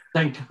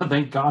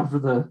 Thank God for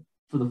the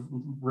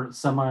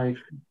semi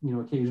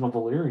occasional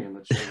Valyrian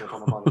that shows up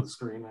on the bottom of the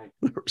screen.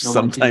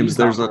 Sometimes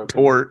there's a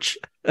torch.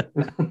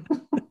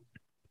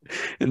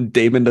 And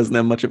Damon doesn't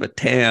have much of a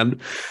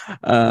tan.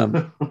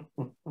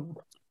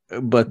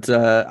 But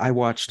I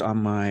watched on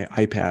my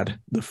iPad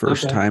the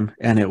first time,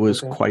 and it was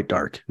quite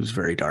dark. It was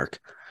very dark.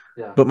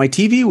 Yeah. But my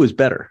TV was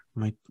better.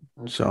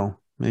 So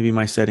maybe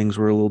my settings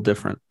were a little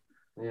different.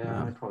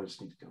 Yeah, I probably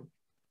just need to go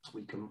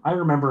tweak them. I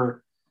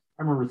remember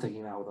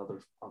thinking that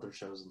with other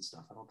shows and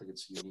stuff. I don't think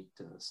it's unique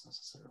to this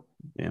necessarily.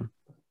 Yeah.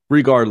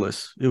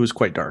 Regardless, it was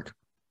quite dark.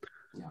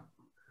 Yeah.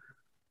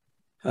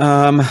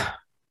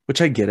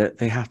 Which I get it.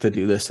 They have to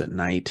do this at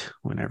night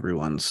when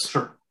everyone's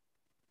sure.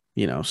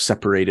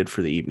 Separated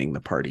for the evening.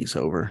 The party's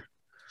over.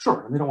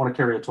 Sure, and they don't want to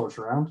carry a torch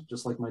around,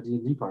 just like my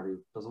D&D party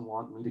doesn't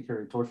want me to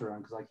carry a torch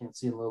around because I can't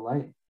see in low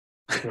light,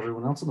 like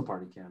everyone else in the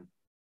party can.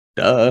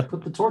 Duh.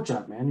 Put the torch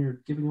out, man.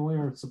 You're giving away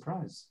our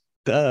surprise.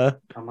 Duh.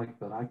 I'm like,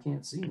 but I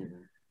can't see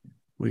anything.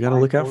 We got to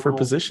look out for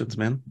positions,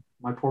 man.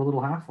 My poor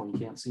little half one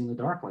can't see in the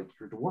dark like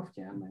your dwarf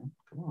can, man.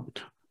 Come on.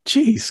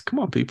 Jeez, come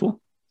on, people.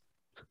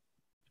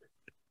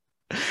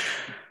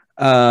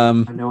 I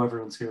know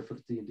everyone's here for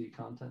the D&D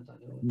content. I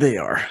know they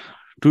are.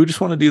 Do we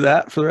just want to do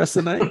that for the rest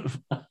of the night?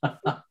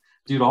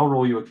 Dude, I'll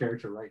roll you a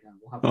character right now.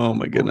 We'll have oh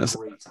my goodness.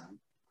 Great time.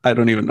 I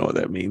don't even know what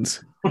that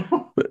means.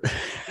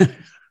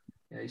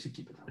 Yeah, you should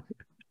keep it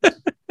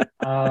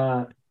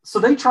that way. So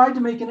they tried to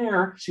make an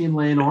error, she and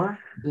Laenor.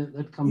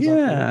 That comes up.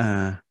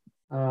 Yeah.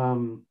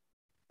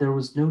 There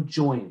was no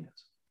joy in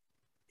it.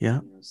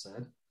 Yeah.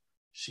 Said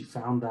she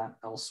found that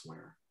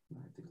elsewhere.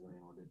 I think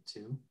Laenor did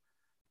too.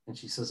 And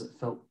she says it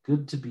felt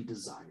good to be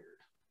desired.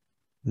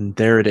 And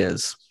there it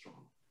is.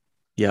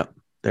 Yep.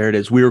 There it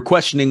is. We were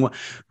questioning.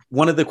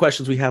 One of the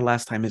questions we had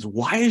last time is,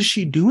 why is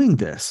she doing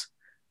this?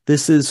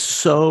 This is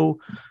so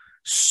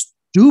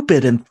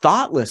stupid and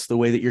thoughtless, the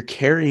way that you're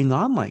carrying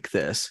on like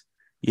this,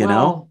 you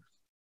know?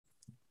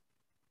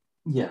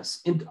 Yes.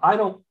 And I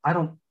don't,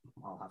 I'll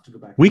have to go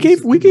back. We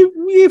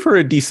gave her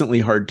a decently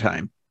hard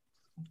time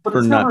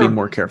for not being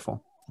more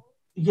careful.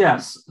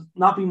 Yes.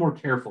 Not being more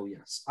careful.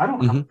 Yes. I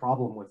don't have a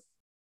problem with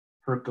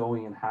her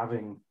going and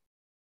having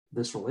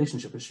this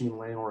relationship, as she and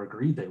Laenor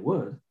agreed they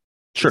would.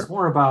 Sure. It's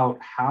more about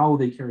how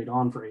they carried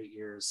on for 8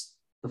 years.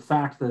 The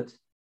fact that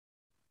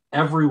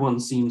everyone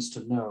seems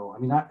to know. I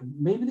mean,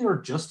 maybe they were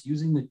just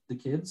using the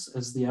kids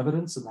as the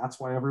evidence, and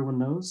that's why everyone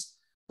knows.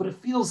 But it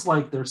feels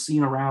like they're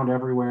seen around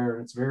everywhere,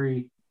 and it's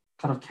very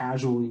kind of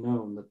casually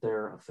known that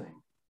they're a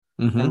thing.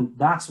 Mm-hmm. And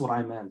that's what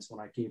I meant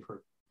when I gave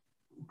her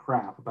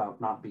crap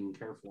about not being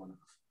careful enough.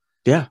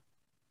 Yeah.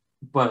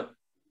 But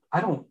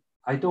I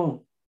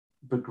don't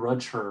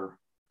begrudge her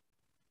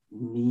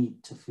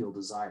need to feel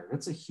desired.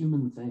 It's a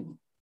human thing.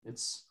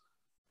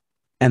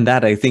 And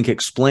that, I think,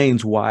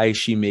 explains why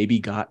she maybe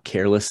got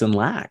careless and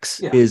lax.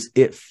 Yeah. Is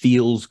it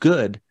feels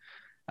good.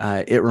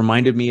 It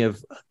reminded me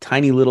of a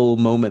tiny little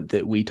moment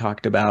that we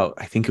talked about.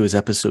 I think it was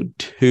episode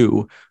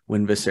 2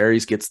 when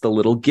Viserys gets the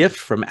little gift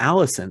from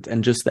Alicent,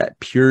 and just that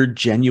pure,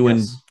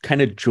 genuine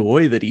kind of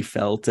joy that he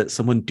felt at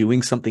someone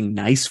doing something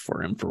nice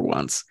for him for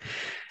once.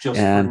 Just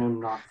for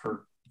him, not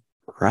for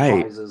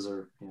prizes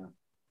or. Yeah.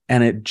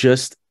 And it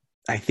just,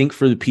 I think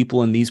for the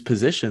people in these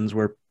positions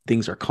where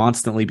things are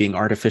constantly being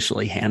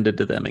artificially handed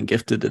to them and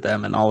gifted to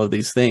them and all of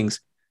these things,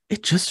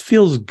 it just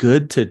feels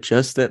good to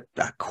just at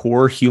a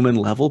core human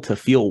level to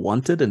feel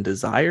wanted and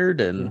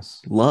desired and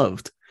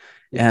loved.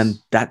 Yes. And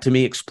that to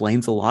me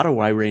explains a lot of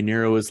why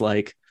Rhaenyra was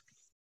like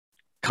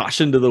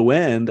caution to the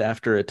wind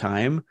after a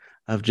time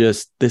of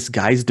just, this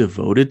guy's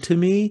devoted to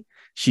me.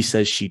 She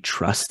says she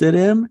trusted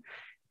him.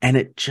 And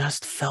it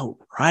just felt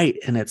right.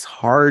 And it's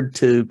hard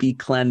to be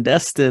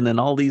clandestine and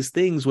all these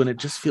things when it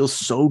just feels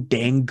so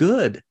dang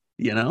good,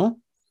 you know?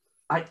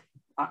 I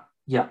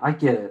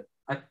get it.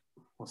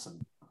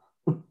 Listen,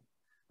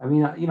 I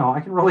mean, I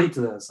can relate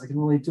to this. I can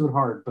relate to it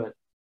hard, but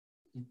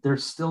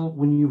there's still,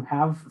 when you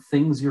have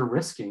things you're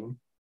risking,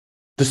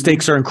 the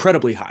stakes are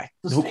incredibly high.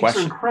 No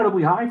question. Are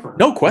incredibly high for her.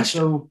 No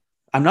question. So,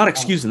 I'm not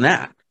excusing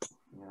that.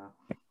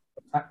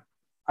 Yeah.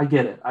 I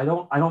get it. I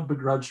don't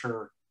begrudge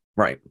her.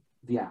 Right.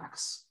 The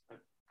acts,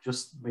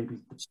 just maybe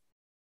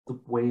the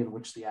way in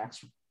which the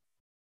acts are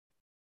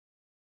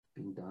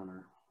being done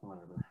or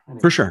whatever.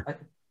 Anyway, for sure.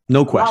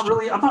 No question.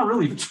 I'm not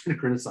really trying to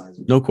criticize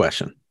her. No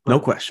question.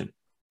 No question.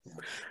 Yeah.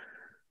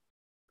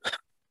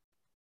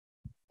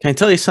 Can I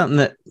tell you something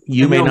that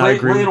you may not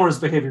agree with? Laenor's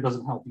behavior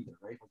doesn't help either,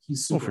 right? Like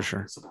he's super for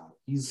sure about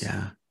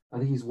it. I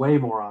think he's way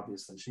more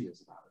obvious than she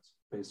is about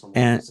it, based on what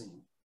we've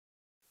seen.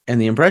 And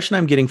the impression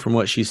I'm getting from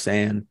what she's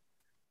saying,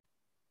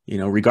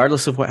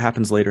 regardless of what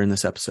happens later in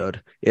this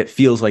episode, it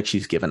feels like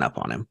she's given up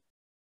on him.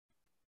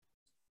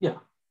 Yeah.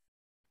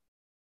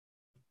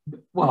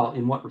 Well,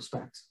 in what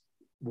respect?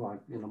 Well,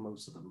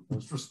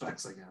 most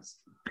respects, I guess.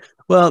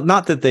 Well,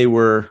 not that they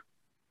were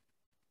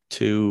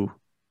that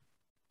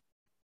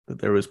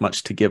there was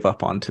much to give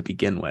up on to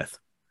begin with,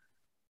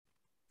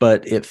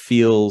 but it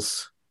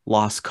feels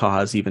lost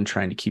cause even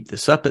trying to keep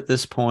this up at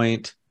this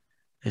point.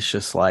 It's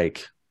just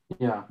like,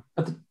 yeah,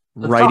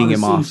 writing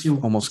him off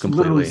almost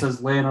completely. Literally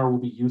says Leonard will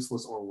be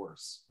useless or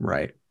worse.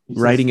 Right.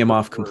 Writing him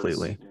off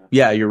completely.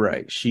 Yeah, you're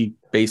right. She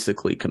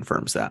basically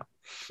confirms that.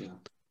 Yeah.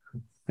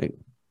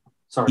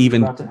 Sorry, you're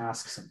about to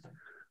ask something.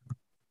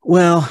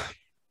 Well,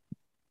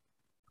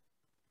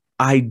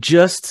 I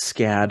just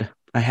scad.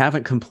 I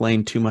haven't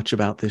complained too much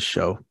about this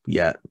show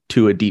yet,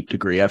 to a deep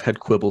degree. I've had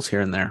quibbles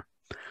here and there.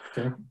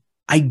 Okay.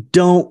 I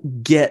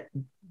don't get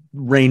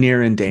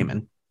Rhaenyra and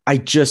Daemon. I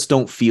just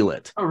don't feel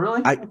it. Oh,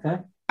 really? Okay.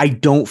 I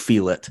don't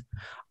feel it.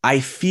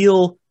 I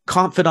feel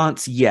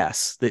confidence,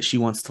 yes, that she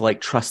wants to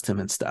trust him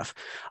and stuff.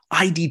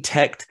 I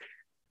detect,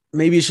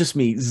 maybe it's just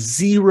me,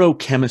 zero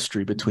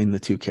chemistry between the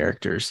two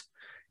characters.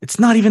 It's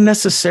not even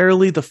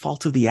necessarily the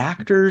fault of the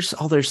actors.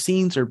 All their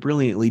scenes are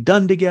brilliantly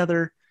done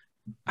together.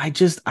 I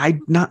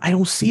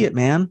don't see it,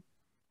 man.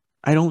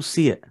 I don't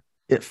see it.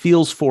 It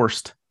feels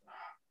forced.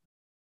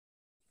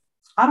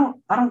 I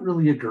don't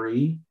really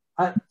agree.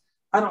 I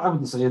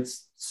wouldn't say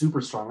it's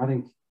super strong. I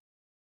think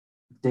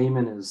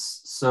Daemon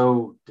is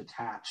so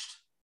detached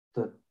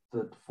that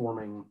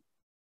forming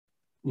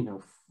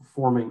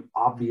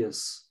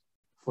obvious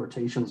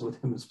flirtations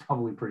with him is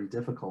probably pretty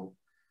difficult.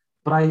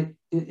 But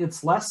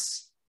it's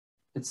less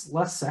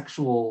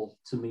sexual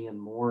to me and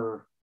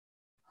more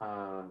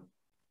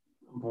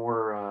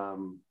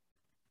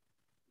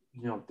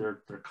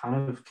they're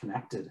kind of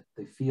connected.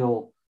 They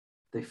feel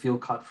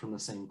cut from the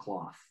same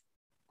cloth.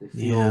 They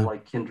feel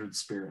like kindred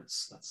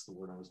spirits. That's the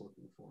word I was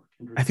looking for.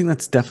 I think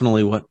that's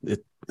definitely what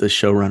the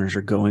showrunners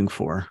are going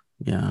for.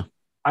 Yeah.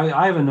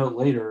 I have a note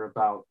later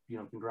about,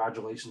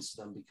 congratulations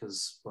to them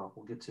because, well,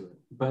 we'll get to it.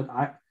 But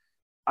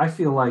I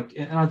feel like,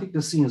 and I think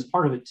this scene is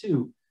part of it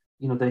too,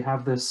 they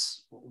have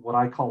this, what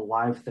I call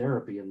live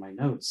therapy in my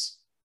notes,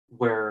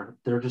 where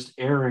they're just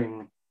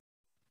airing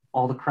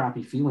all the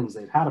crappy feelings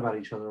they've had about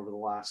each other over the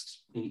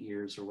last 8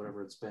 years or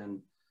whatever it's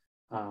been.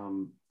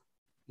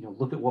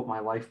 Look at what my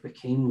life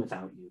became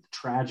without you, the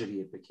tragedy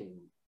it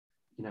became.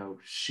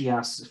 She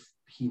asks if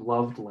he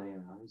loved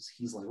Lana.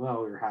 He's like,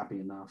 well, you're happy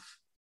enough.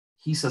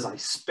 He says, I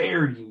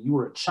spared you. You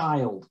were a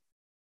child.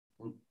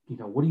 And,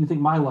 what do you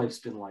think my life's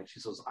been like? She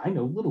says, I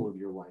know little of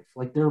your life.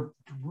 Like, they're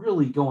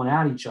really going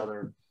at each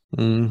other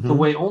the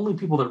way only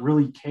people that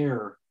really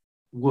care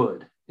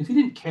would. If you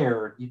didn't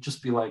care, you'd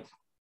just be like,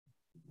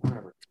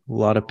 whatever. A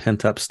lot of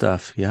pent up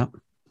stuff. Yeah.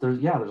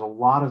 There's a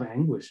lot of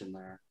anguish in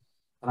there.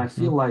 And I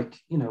feel like,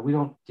 we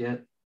don't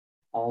get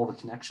all the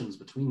connections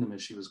between them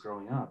as she was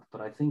growing up.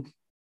 But I think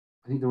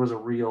there was a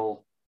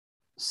real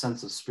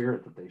sense of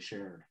spirit that they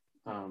shared.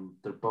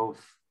 They're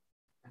both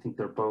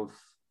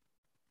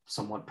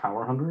somewhat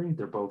power hungry.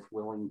 They're both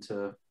willing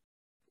to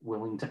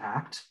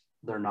act.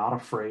 They're not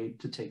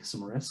afraid to take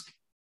some risk.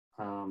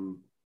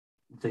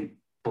 They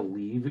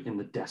believe in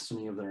the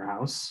destiny of their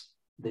house.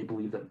 They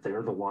believe that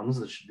they're the ones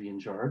that should be in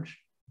charge.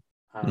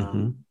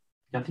 I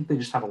think they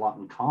just have a lot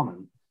in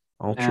common.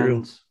 All true.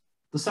 And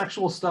the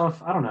sexual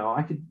stuff, I don't know.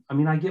 I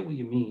get what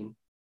you mean.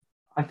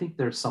 I think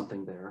there's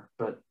something there,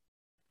 but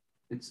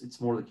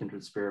it's more the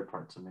kindred spirit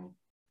part to me.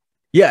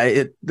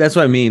 Yeah, that's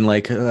what I mean.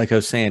 Like I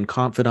was saying,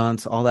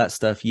 confidence, all that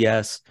stuff.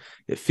 Yes,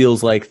 it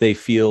feels like they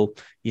feel,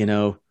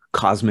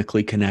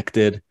 cosmically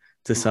connected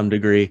to some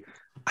degree.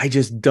 I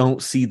just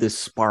don't see this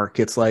spark.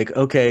 It's like,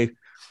 okay,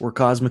 we're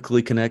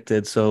cosmically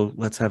connected, so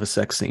let's have a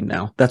sex scene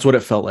now. That's what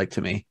it felt like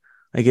to me.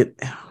 I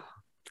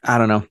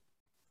don't know.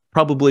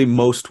 Probably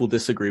most will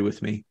disagree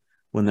with me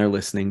when they're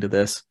listening to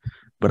this,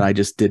 but I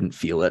just didn't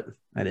feel it.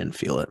 I didn't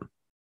feel it.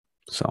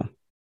 So,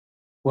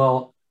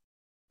 well,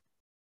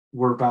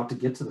 we're about to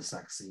get to the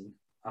sex scene.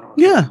 I don't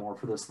know if more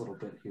for this little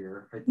bit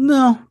here.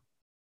 No.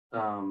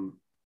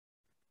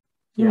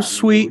 It was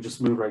sweet. We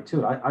just moved right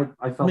to it.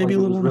 I felt maybe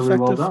like it was really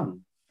effective. well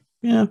done.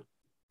 Yeah.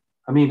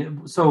 I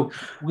mean, so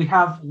we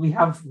have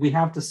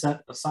to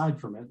set aside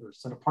from it or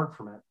set apart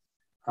from it.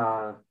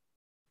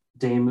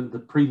 Daemon, the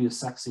previous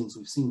sex scenes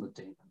we've seen with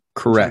Daemon.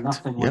 Correct.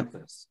 Nothing like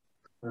this.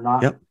 They're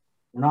not. They're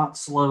not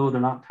slow.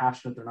 They're not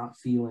passionate. They're not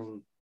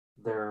feeling.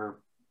 They're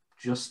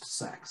just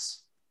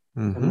sex.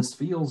 And this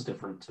feels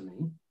different to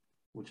me,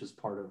 which is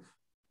part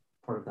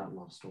of that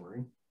love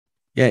story.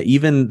 Yeah,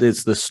 even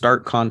it's the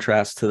stark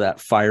contrast to that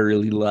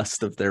fiery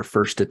lust of their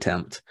first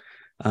attempt.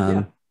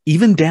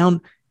 Even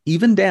down,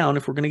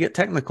 if we're going to get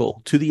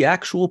technical, to the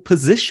actual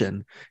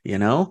position,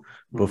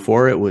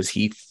 before it was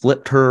he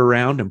flipped her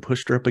around and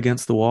pushed her up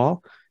against the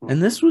wall.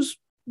 And this was,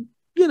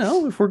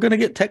 if we're going to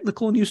get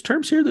technical and use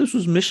terms here, this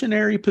was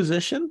missionary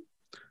position,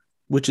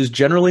 which is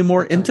generally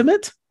more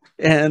intimate.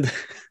 And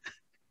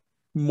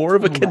more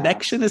of a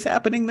connection is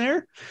happening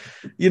there.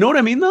 You know what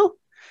I mean, though?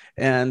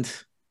 And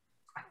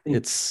I think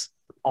it's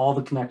all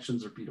the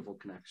connections are beautiful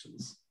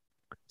connections.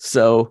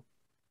 So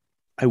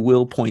I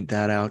will point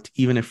that out,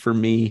 even if for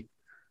me,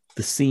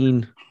 the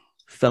scene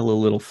fell a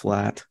little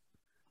flat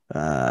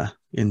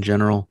in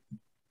general.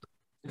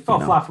 It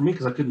fell flat for me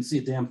because I couldn't see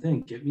a damn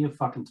thing. Get me a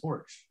fucking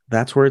torch.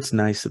 That's where it's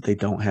nice that they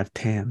don't have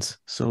tans.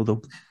 So the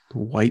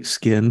white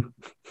skin,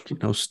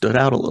 stood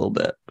out a little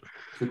bit.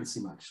 Couldn't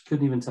see much.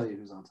 Couldn't even tell you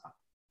who's on top.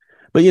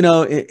 But,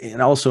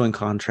 and also in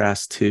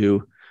contrast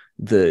to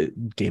the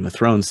Game of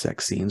Thrones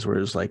sex scenes, where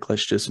it's like,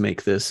 let's just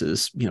make this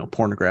as,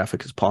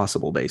 pornographic as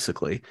possible,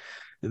 basically.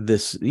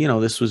 This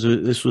was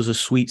a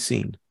sweet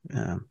scene.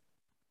 It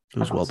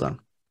was well done.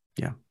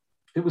 Yeah.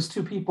 It was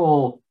two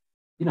people,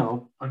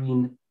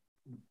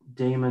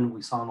 Daemon,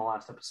 we saw in the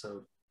last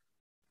episode,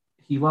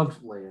 he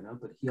loved Laena,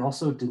 but he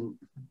also didn't.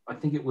 I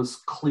think it was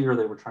clear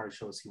they were trying to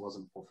show us he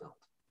wasn't fulfilled,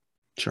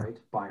 right,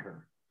 by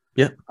her.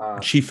 Yeah,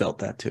 she felt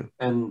that too.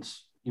 And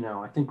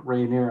I think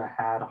Rhaenyra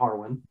had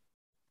Harwin,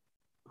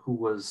 who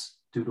was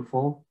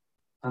dutiful,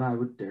 and I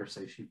would dare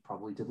say she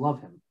probably did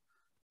love him,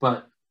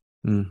 but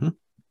I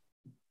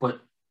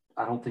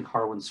don't think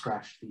Harwin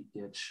scratched the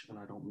itch, and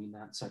I don't mean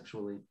that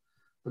sexually,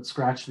 but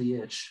scratched the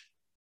itch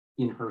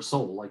in her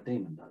soul like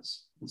Daemon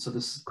does. And so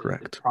this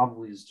correct. It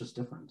probably is just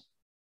different.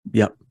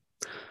 Yep.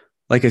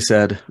 Like I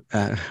said,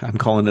 I'm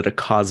calling it a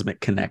cosmic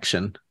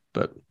connection,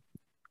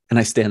 and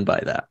I stand by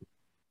that.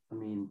 I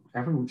mean,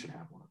 everyone should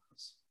have one of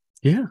those.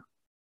 Yeah.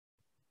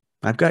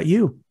 I've got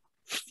you.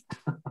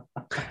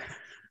 I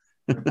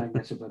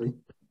got you,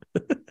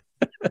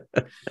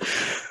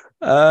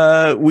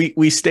 buddy.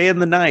 We stay in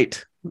the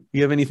night.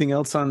 You have anything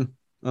else on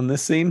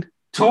this scene?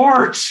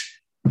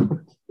 Torch.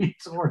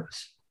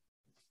 Torch.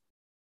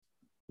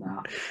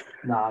 No,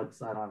 I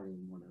don't have any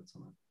more notes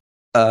on it.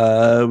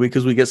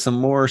 Because we get some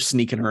more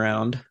sneaking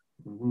around,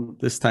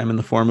 this time in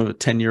the form of a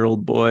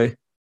 10-year-old boy.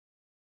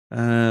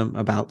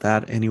 About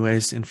that,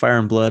 anyways. In Fire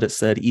and Blood, it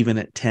said, even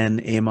at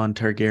 10, Aemon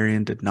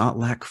Targaryen did not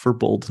lack for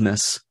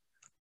boldness.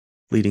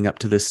 Leading up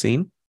to this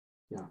scene.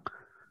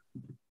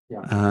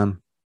 Yeah.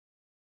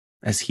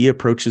 As he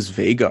approaches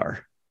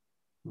Vhagar.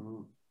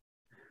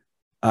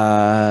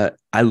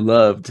 I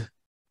loved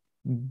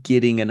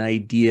getting an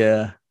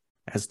idea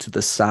as to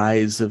the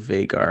size of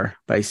Vhagar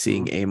by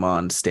seeing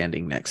Aemon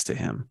standing next to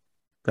him.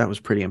 That was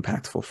pretty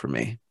impactful for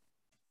me.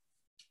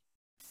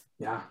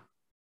 Yeah.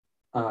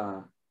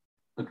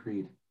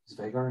 Agreed. Is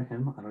Vhagar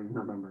him? I don't even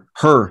remember.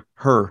 Her.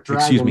 Dragons.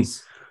 Excuse me.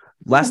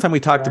 Last time we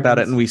talked about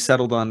it and we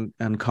settled on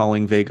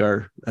calling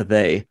Vhagar a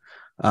they.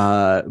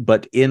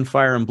 But in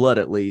Fire and Blood,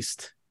 at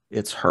least,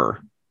 it's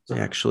her.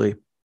 Actually,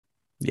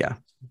 yeah.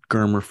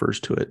 Gurm refers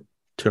to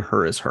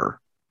her as her.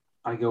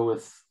 I go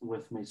with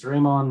Maester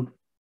Aemon.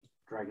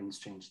 Dragons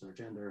change their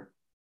gender.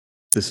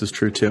 This is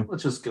true too.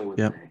 Let's just go with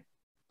they.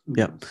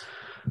 Yep.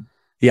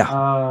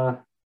 Yeah.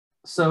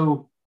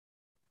 So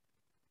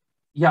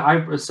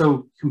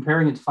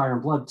comparing it to Fire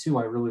and Blood too,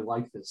 I really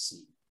like this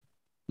scene.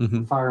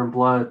 Fire and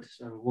Blood,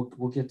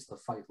 we'll get to the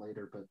fight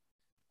later, but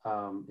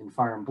in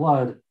Fire and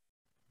Blood,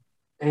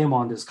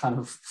 Aemon is kind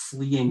of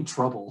fleeing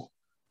trouble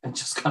and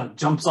just kind of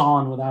jumps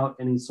on without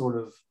any sort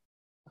of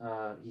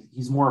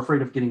he's more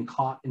afraid of getting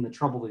caught in the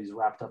trouble that he's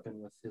wrapped up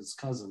in with his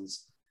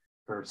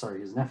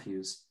his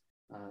nephews,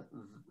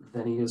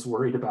 than he is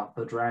worried about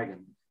the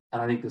dragon.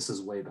 And I think this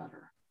is way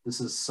better.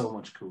 This is so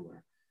much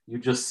cooler. You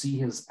just see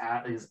his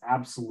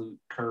absolute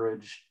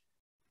courage,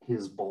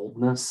 his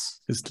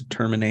boldness, his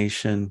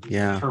determination,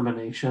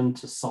 determination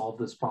to solve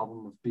this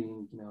problem of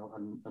being,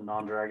 a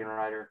non-dragon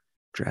rider.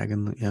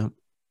 Dragon, yeah.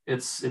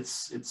 It's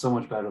so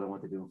much better than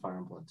what they do in Fire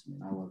and Blood to me.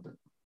 I loved it.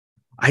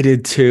 I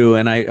did too,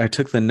 and I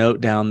took the note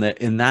down that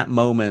in that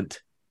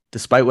moment,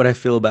 despite what I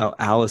feel about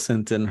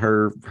Alicent and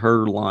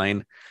her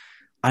line,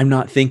 I'm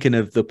not thinking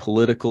of the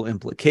political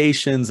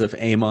implications of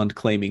Aemon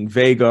claiming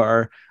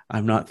Vhagar.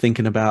 I'm not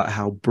thinking about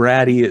how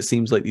bratty it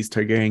seems like these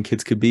Targaryen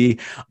kids could be.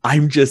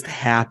 I'm just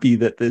happy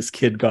that this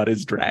kid got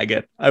his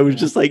dragon. I was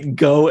just like,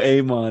 go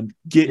Aemon,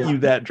 get you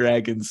that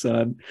dragon,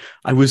 son.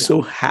 I was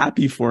so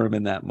happy for him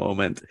in that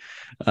moment.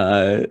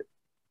 And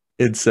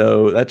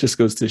so that just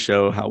goes to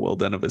show how well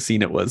done of a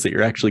scene it was that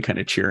you're actually kind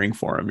of cheering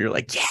for him. You're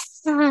like,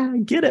 yes,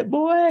 get it,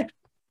 boy.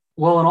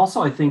 Well, and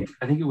also I think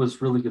it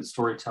was really good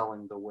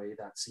storytelling the way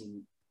that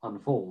scene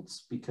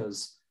unfolds,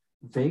 because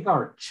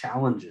Vhagar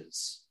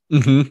challenges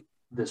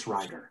this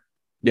rider.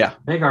 Yeah.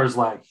 Vhagar's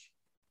like,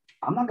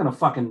 I'm not going to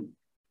fucking,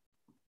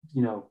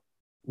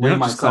 lay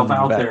myself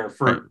out there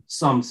for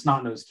some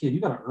snot-nosed kid.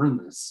 You got to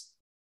earn this.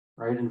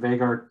 Right. And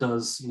Vhagar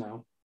does, I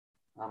don't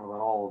know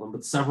about all of them,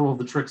 but several of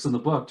the tricks in the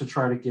book to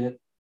try to get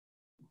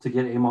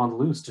Aemon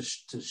loose,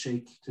 to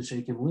shake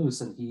him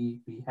loose. And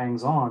he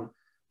hangs on.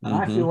 And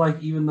I feel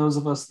like even those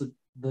of us that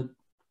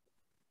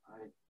I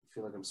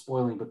feel like I'm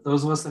spoiling, but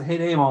those of us that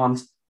hate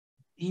Aemon,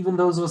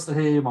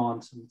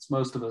 it's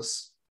most of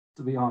us,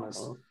 to be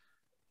honest.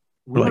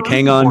 We're like,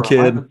 hang on,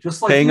 kid.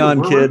 Just like hang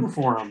on, kid.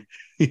 For him.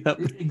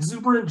 Yep.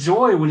 Exuberant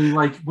joy when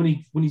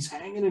he's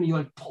hanging and he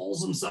like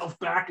pulls himself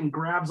back and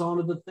grabs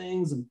onto the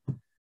things, and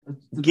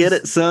Get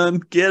it, son.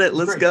 Get it.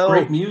 Let's go.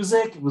 Great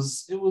music. It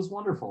was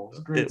wonderful. It was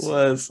a great.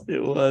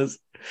 It was.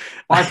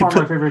 By far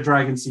my favorite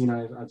dragon scene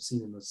I've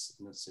seen in this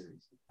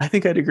series. I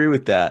think I'd agree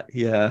with that.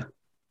 Yeah.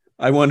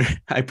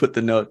 I put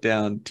the note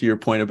down to your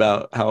point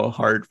about how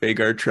hard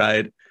Vhagar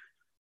tried.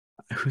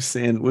 I was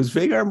saying, was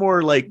Vhagar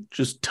more like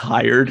just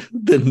tired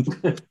than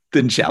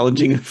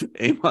challenging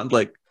Aemon?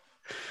 Like,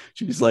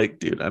 she was like,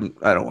 dude, I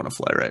don't want to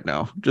fly right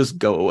now. Just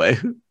go away.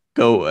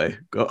 Go away.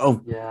 Go.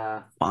 Oh,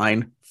 yeah.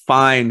 Fine.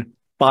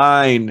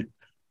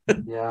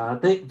 Yeah,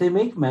 they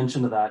make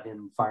mention of that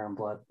in Fire and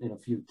Blood in a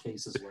few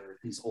cases where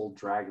these old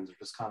dragons are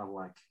just kind of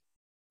like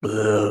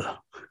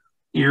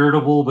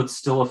irritable but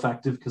still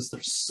effective because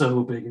they're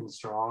so big and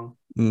strong.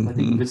 Mm-hmm. I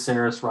think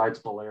Viserys rides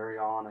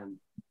Balerion, and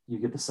you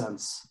get the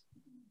sense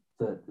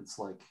that it's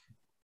like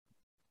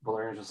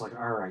Valerion's just like,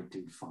 all right,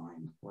 dude,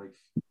 fine. Like,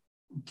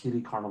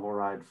 kiddie carnival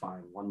ride,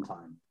 fine, one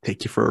time.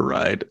 Take you for a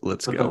ride.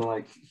 Let's but go. Then,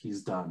 like,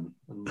 he's done.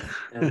 And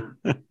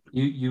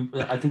you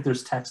I think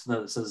there's text in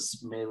that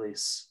says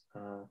Meleys,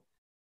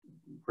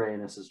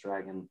 Rhaenys'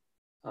 dragon,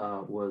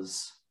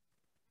 was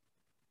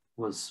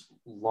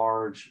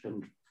large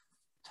and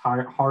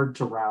hard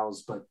to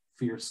rouse, but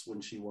fierce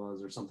when she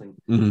was, or something.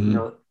 Mm-hmm. You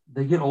know,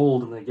 they get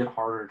old and they get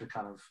harder to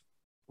kind of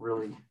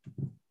really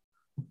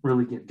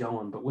get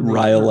going. But when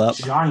they're up,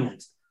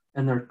 giant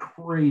and they're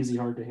crazy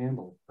hard to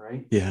handle,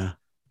 right? Yeah.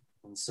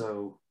 And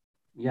so,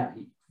 yeah,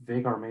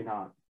 Vhagar may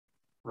not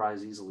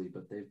rise easily,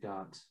 but they've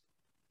got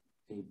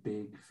a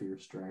big,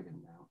 fierce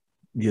dragon now.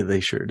 Yeah, they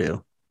sure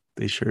do.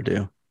 They sure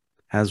do.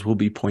 As will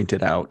be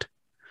pointed out.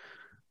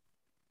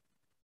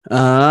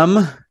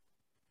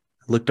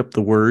 Looked up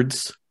the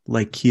words.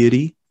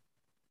 Lyciri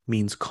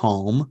means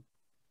calm.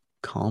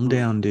 Calm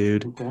down,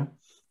 dude. Okay.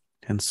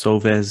 And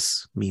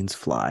Sovez means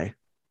fly.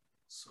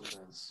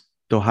 Sovez.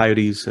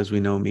 Dohaeris, as we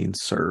know,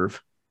 means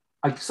serve.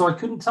 So I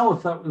couldn't tell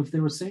if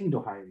they were saying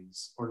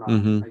Dohaeris or not.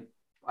 Mm-hmm.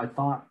 I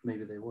thought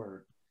maybe they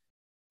were.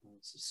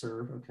 So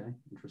serve. Okay.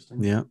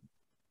 Interesting.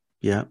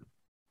 Yeah.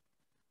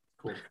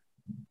 Cool.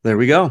 There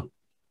we go.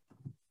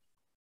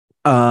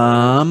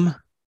 I,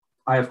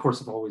 of course,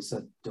 have always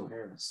said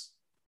Dohaeris.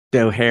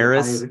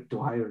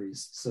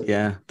 Dohaeris. So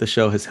yeah, the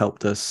show has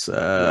helped us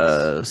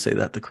say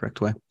that the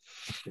correct way.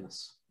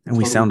 Yes. And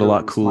we sound a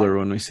lot cooler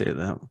when we say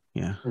that.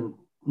 Yeah. And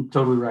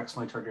totally wrecks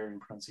my Targaryen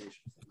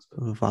pronunciation of things.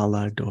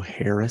 Valar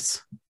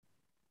Dohaeris.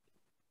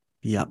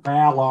 Yep.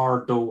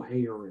 Valar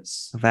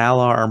Dohaeris.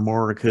 Valar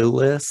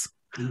Morghulis.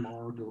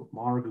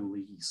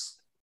 Margulies.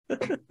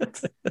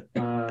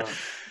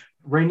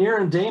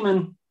 Rhaenyra and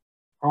Daemon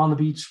are on the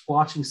beach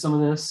watching some of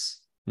this.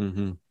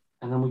 Mm-hmm.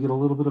 And then we get a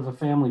little bit of a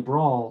family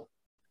brawl.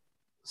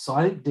 So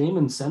I think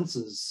Daemon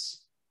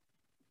senses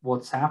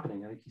what's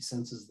happening. I think he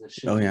senses the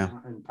shift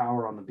in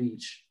power on the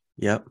beach.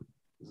 Yep.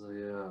 He's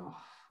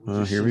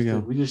like, here we go.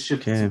 We just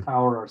shifted some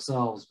power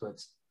ourselves,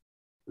 but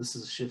this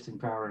is shifting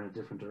power in a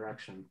different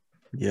direction.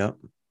 Yep.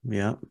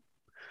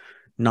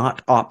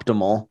 Not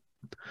optimal.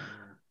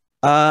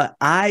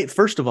 I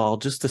first of all,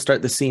 just to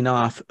start the scene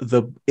off,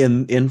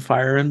 in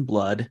Fire and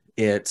Blood,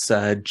 it's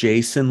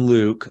Jason,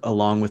 Luke,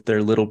 along with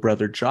their little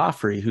brother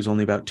Joffrey, who's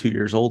only about 2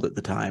 years old at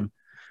the time,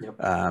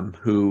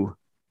 who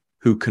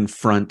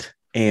confront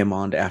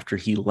Aemond after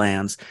he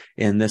lands.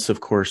 In this,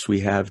 of course,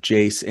 we have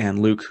Jace and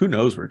Luke. Who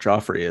knows where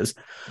Joffrey is?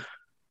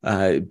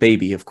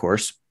 Baby, of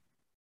course.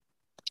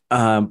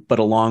 But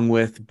along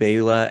with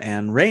Baela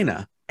and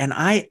Rhaena. And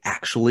I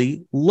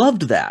actually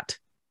loved that.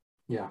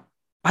 Yeah.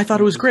 I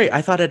thought it was great.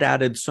 I thought it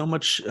added so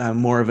much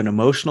more of an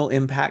emotional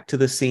impact to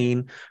the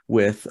scene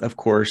with, of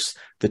course,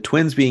 the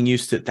twins being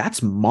used to,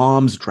 that's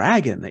Mom's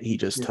dragon that he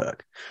just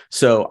took.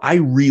 So I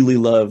really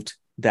loved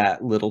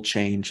that little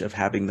change of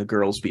having the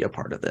girls be a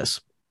part of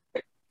this.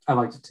 I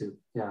liked it too.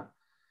 Yeah,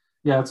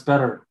 it's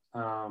better.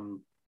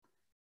 In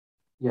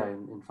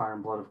Fire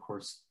and Blood, of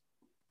course,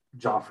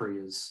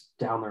 Joffrey is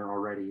down there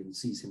already and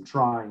sees him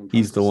trying.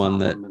 He's the one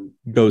that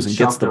goes and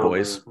gets the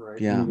boys. Right?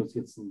 Yeah, and he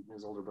gets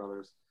his older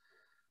brothers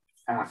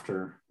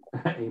after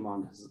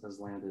Aemond has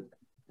landed,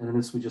 and then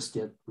we just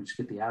get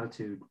the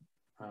attitude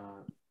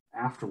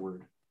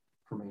afterward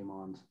from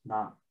Aemond,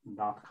 not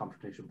the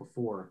confrontation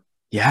before.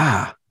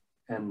 Yeah,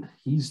 and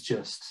he's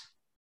just.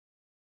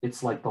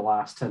 It's like the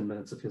last 10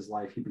 minutes of his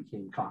life, he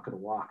became cock of the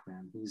walk,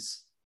 man.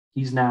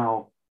 He's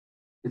now,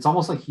 it's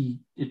almost like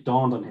it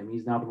dawned on him.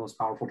 He's now the most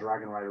powerful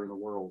dragon rider in the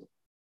world.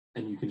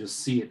 And you can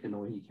just see it in the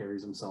way he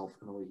carries himself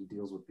and the way he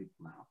deals with people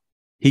now.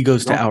 He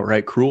goes to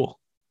outright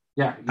cruel.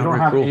 Yeah, you don't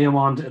have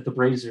Aemond at the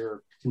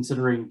brazier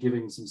considering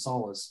giving some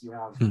solace. You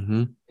have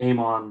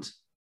Aemond,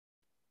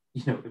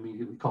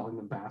 immediately calling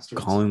them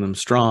bastards. Calling them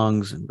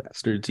strongs and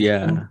bastards,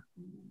 yeah. And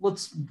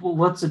let's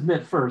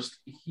admit first,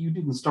 you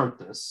didn't start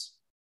this.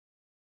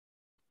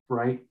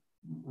 Right?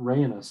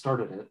 Rhaena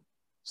started it.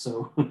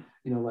 So,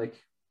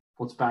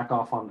 let's back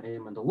off on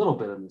Aemond a little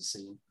bit in this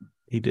scene.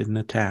 He didn't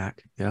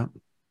attack. Yeah.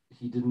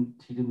 He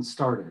didn't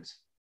start it.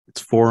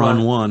 It's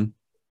 4-on-1.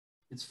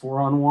 It's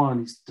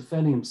 4-on-1. He's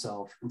defending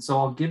himself. And so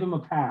I'll give him a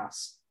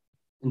pass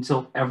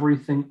until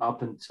everything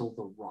up until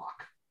the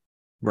rock.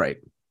 Right.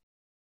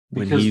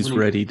 when because he's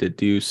ready to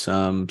do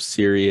some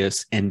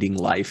serious ending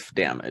life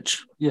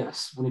damage.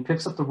 Yes, when he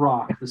picks up the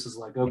rock, this is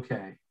like,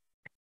 okay,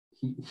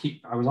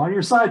 I was on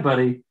your side,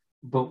 buddy,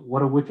 but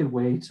what a wicked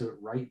way to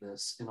write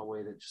this in a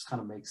way that just kind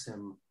of makes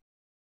him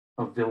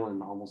a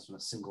villain almost in a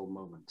single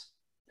moment.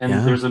 And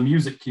there's a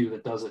music cue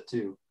that does it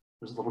too.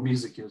 There's a little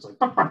music cue. It's like,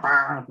 bah, bah,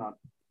 bah. Not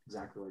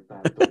exactly like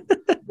that, but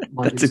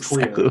like that's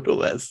exactly what it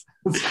was.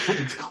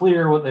 It's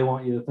clear what they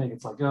want you to think.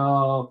 It's like,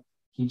 oh,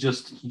 he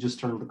just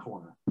turned the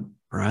corner.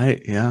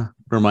 Right. Yeah.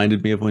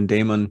 Reminded me of when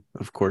Damon,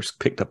 of course,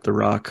 picked up the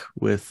rock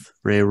with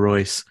Ray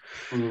Royce.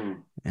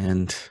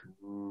 And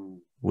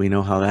we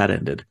know how that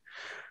ended.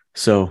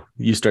 So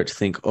you start to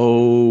think,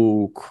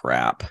 oh,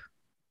 crap.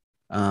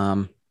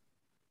 The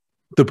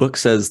book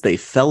says they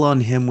fell on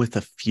him with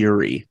a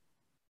fury.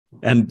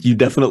 And you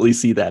definitely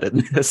see that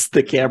in this,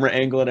 the camera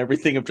angle and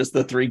everything of just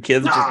the three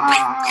kids.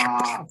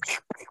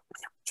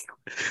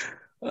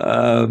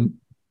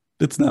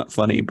 It's not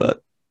funny,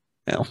 but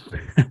you know,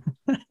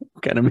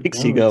 kind of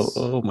makes you go,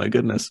 oh my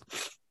goodness.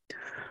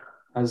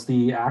 As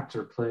the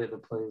actor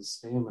that plays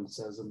Damon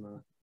says in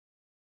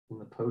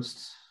the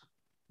post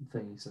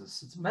thing, he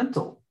says it's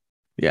mental.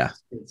 Yeah,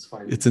 it's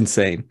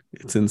insane.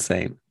 It's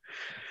insane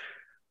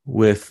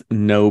with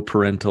no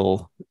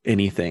parental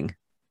anything.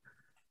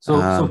 So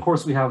of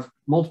course we have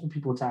multiple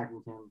people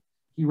attacking him.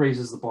 He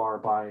raises the bar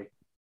by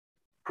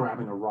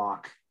grabbing a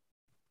rock.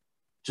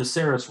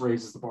 Jacaerys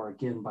raises the bar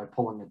again by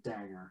pulling a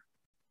dagger.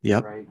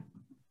 Yep. Right.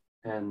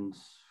 And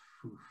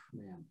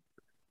man.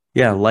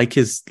 Yeah, like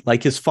his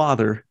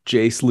father,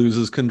 Jace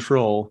loses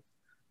control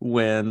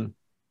when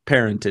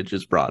parentage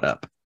is brought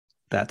up.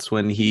 That's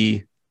when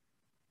he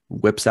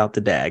whips out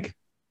the dag.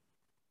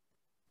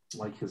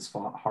 Like his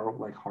father,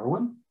 like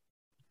Harwin?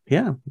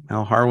 Yeah.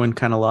 Now Harwin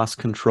kind of lost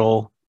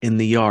control in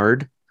the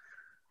yard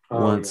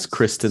once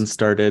Kristen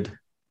started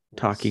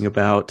talking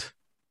about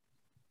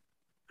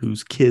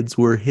whose kids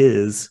were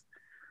his.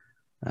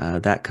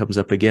 That comes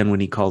up again when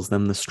he calls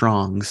them the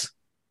Strongs,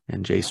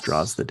 and Jace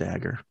draws the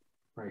dagger.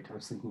 Right. I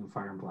was thinking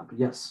Fire and Blood. But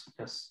yes,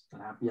 that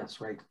happened. Yes,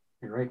 right.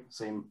 You're right.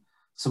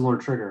 Similar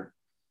trigger.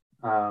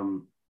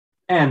 And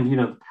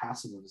the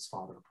passing of his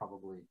father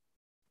probably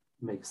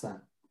makes that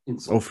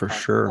insult for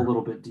sure a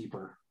little bit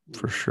deeper.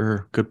 For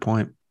sure. Good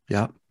point.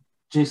 Yeah.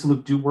 Jace and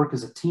Luke do work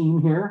as a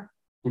team here.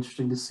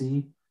 Interesting to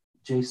see.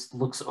 Jace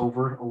looks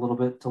over a little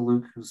bit to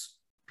Luke, whose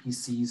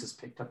PCs has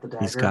picked up the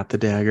dagger. He's got the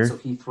dagger. So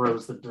he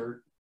throws the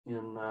dirt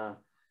in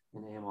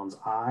Aemon's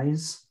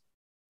eyes.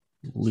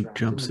 Luke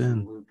jumps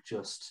in. Luke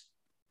just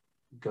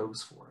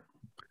goes for it.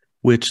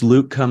 Which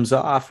Luke comes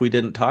off. We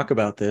didn't talk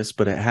about this,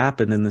 but it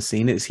happened in the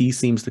scene. He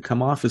seems to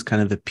come off as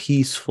kind of the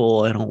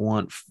peaceful, I don't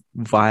want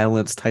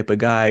violence type of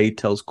guy. He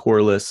tells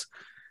Corlys,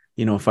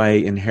 if I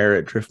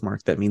inherit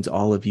Driftmark, that means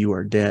all of you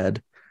are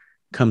dead.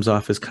 Comes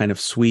off as kind of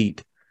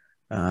sweet.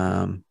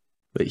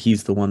 But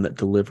he's the one that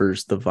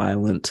delivers the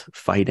violent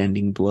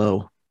fight-ending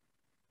blow.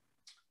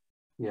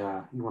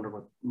 Yeah, you wonder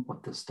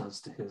what this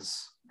does to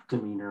his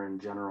demeanor in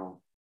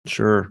general.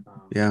 Sure.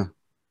 Yeah.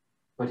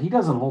 But he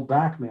doesn't hold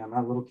back, man.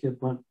 That little kid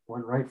went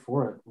right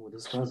for it with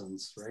his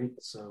cousins, right?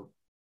 So,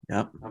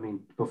 yeah. I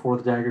mean, before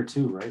the dagger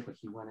too, right? Like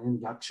he went in,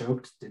 got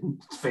choked,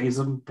 didn't phase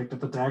him, picked up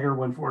the dagger,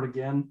 went for it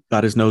again.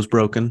 Got his nose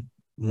broken.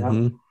 Yeah.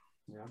 Mm-hmm.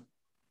 Yeah.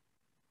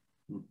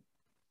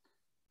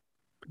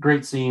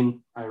 Great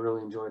scene. I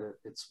really enjoyed it.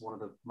 It's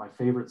one of my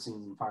favorite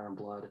scenes in Fire and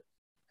Blood,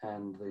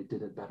 and they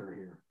did it better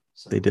here.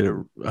 So. They did it,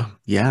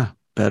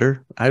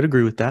 better. I'd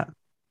agree with that.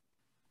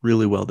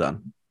 Really well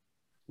done.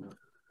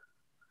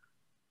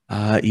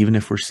 Even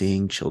if we're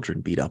seeing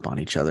children beat up on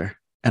each other.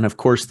 And of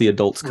course, the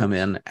adults come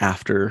in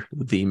after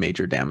the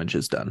major damage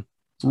is done.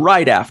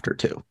 Right after,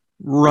 too.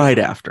 Right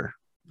after.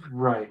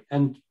 Right.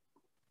 And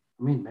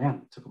I mean,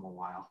 man, it took them a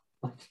while.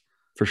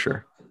 For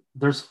sure.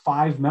 There's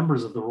 5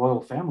 members of the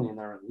royal family in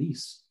there at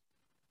least,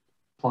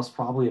 plus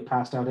probably a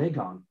passed out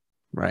Aegon.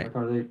 Right.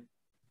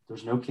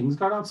 There's no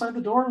Kingsguard outside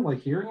the door,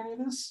 hearing any of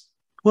this?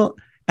 Well,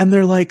 and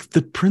they're like,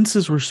 the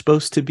princes were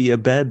supposed to be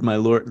abed, my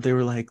lord. They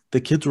were like, the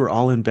kids were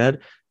all in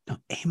bed. No,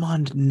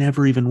 Aemon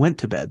never even went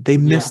to bed. They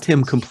missed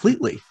him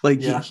completely.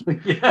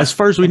 As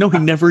far as we know, he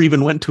never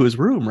even went to his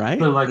room, right?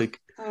 They're like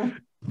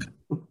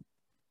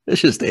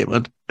it's just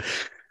Aemon.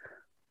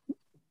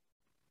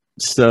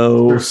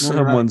 So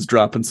someone's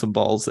dropping some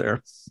balls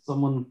there.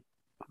 Aemon.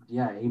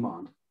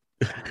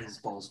 His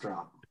balls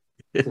drop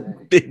today.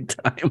 Big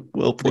time.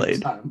 Well played.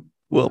 Big time.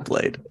 Well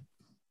played.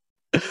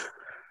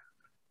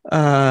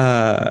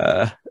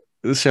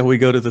 Shall we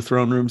go to the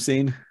throne room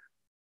scene?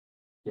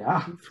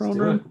 Yeah. Throne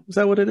room. Is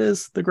that what it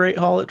is? The Great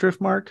Hall at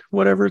Driftmark,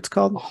 whatever it's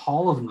called.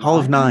 Hall of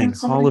Nine.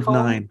 Hall of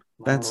Nine.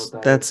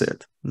 That's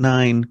it.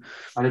 9.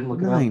 I didn't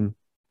look it up.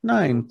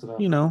 9.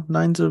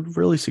 9's a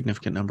really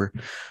significant number.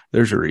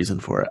 There's a reason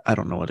for it. I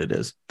don't know what it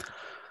is.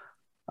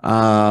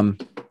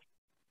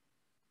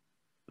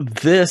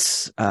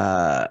 This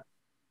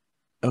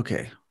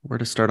okay, where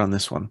to start on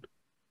this one?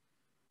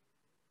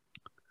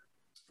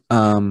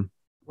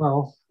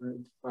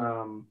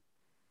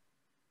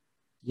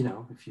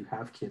 If you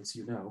have kids,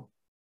 the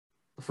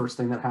the first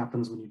thing that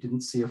happens when you didn't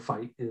see a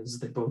fight is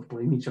they both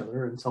blame each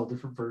other and tell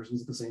different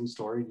versions of the same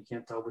story, and you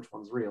can't tell which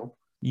one's real.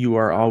 You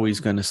are always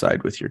going to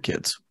side with your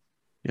kids.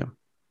 Yeah.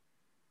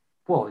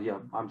 Well, yeah,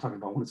 I'm talking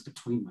about when it's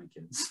between my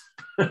kids.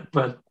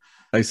 But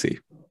I see.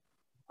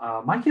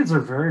 My kids are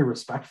very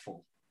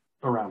respectful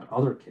around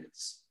other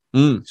kids.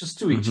 Mm. Just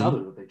to each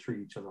other that they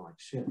treat each other like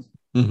shit.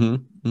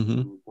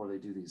 Before they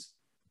do these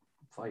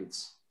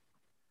fights.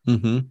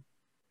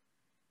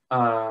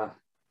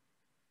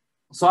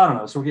 So I don't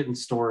know. So we're getting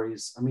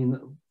stories. I mean,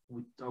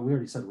 we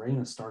already said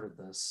Rhaena started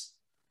this,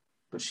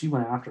 but she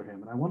went after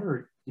him. And I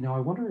wonder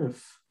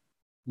if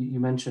you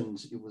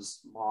mentioned it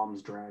was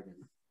Mom's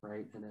dragon,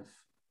 right? And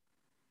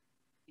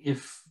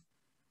if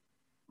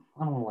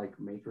I don't want to like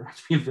make her have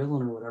to be a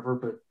villain or whatever,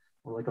 but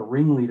or like a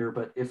ringleader,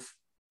 but if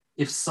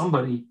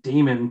somebody,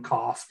 Damon,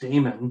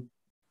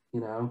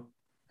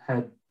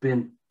 had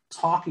been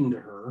talking to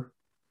her,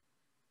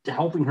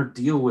 helping her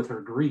deal with her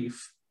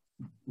grief,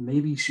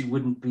 maybe she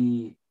wouldn't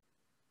be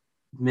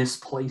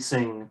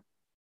misplacing,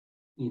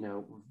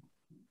 the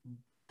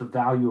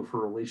value of her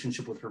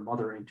relationship with her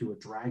mother into a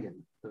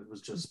dragon that was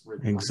just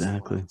ridden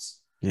exactly.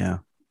 Yeah.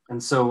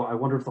 And so I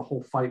wonder if the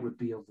whole fight would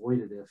be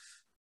avoided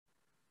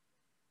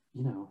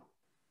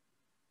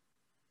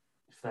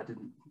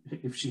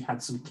if she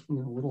had some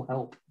little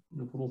help,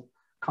 little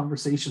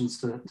conversations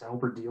to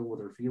help her deal with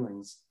her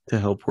feelings, to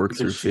help work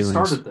through she feelings.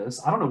 Started this.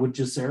 I don't know. Would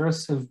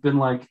Jacaerys have been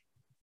like,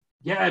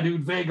 "Yeah,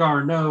 dude,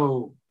 Vhagar,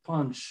 no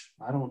punch"?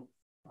 I don't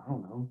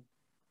know.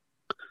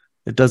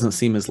 It doesn't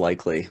seem as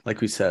likely.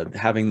 Like we said,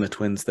 having the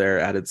twins there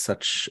added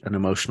such an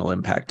emotional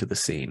impact to the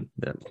scene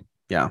that,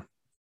 yeah,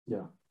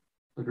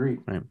 agreed.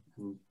 Right.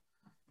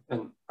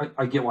 And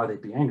I get why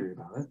they'd be angry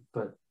about it,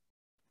 but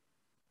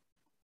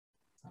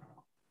I don't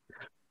know.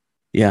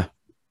 Yeah.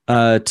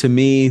 To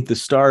me, the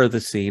star of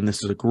the scene,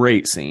 this is a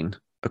great scene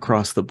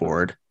across the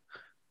board,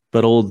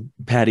 but old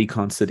Paddy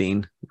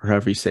Considine, or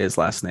however you say his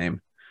last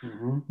name,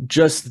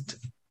 just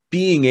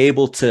being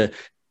able to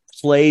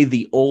play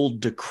the old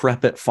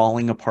decrepit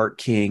falling apart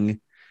king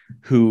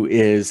who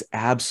is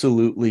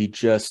absolutely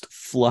just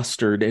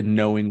flustered in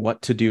knowing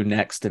what to do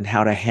next and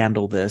how to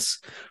handle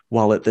this,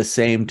 while at the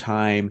same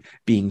time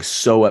being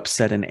so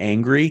upset and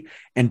angry,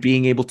 and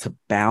being able to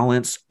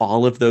balance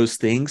all of those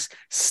things,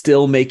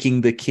 still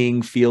making the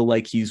king feel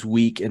like he's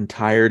weak and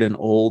tired and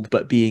old,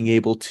 but being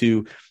able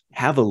to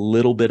have a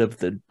little bit of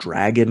the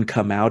dragon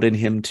come out in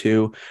him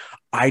too.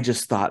 I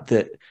just thought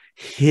that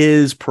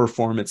his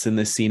performance in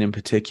this scene in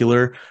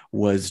particular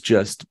was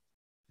just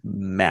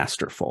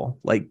masterful.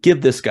 Like,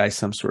 give this guy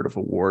some sort of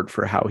award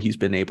for how he's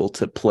been able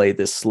to play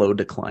this slow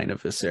decline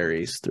of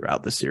Viserys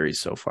throughout the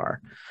series so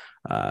far.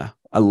 I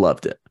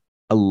loved it.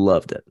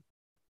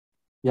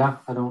 Yeah,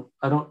 I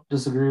don't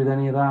disagree with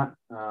any of that.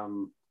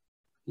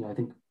 I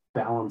think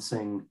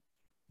balancing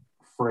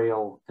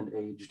frail and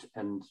aged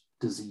and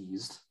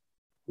diseased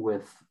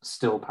with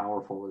still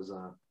powerful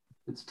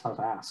it's a tough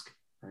ask,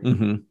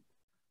 right?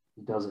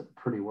 He does it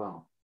pretty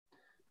well,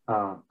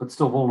 but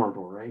still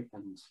vulnerable, right?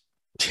 And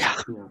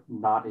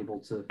not able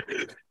to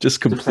just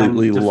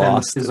completely defend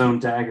lost his own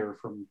dagger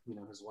from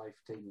his wife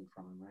taking it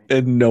from him, right?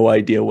 And no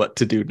idea what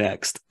to do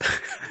next.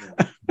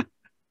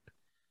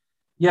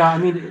 I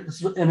mean,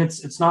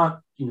 it's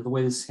not the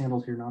way this is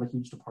handled here, not a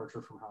huge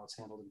departure from how it's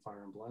handled in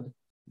Fire and Blood.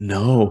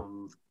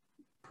 No,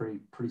 pretty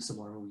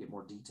similar. We get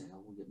more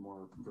detail, we get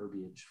more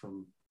verbiage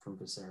from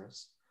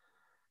Viserys.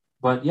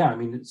 But I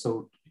mean,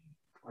 so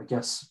I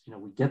guess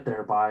we get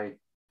there by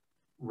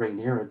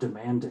Rhaenyra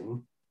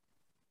demanding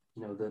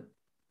that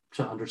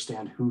to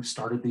understand who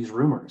started these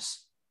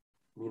rumors.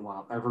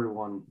 Meanwhile,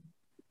 everyone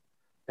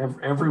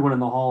in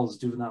the hall is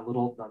doing that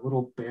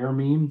little bear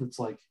meme that's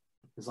like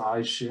his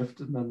eyes shift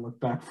and then look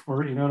back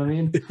for it. You know what I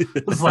mean?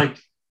 It's like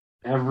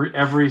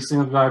every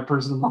single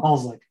person in the hall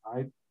is like,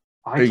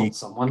 I told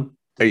someone.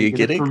 Are you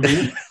kidding?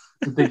 Did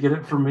they get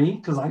it from me?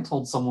 Because I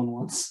told someone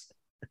once.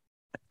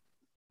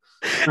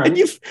 Right? And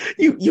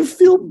you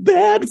feel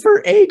bad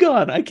for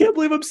Aegon. I can't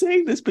believe I'm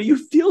saying this, but you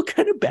feel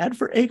kind of bad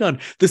for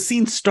Aegon. The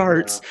scene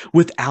starts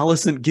with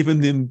Alicent giving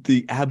them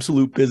the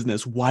absolute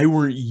business. Why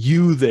weren't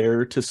you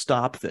there to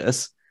stop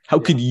this? How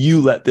could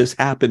you let this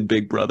happen,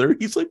 big brother?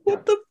 He's like,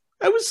 what the?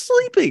 I was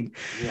sleeping.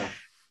 Yeah.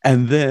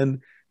 And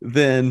then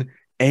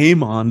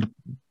Aemond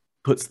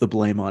puts the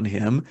blame on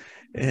him.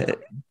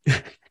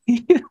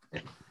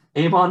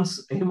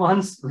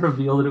 Aemon's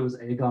reveal that it was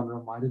Aegon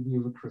reminded me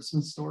of a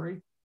Christmas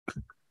Story.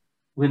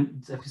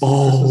 When he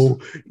swears,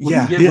 he's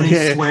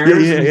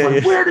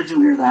like, where did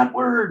you hear that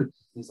word?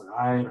 He's like,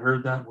 I had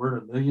heard that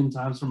word 1,000,000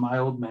 times from my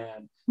old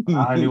man.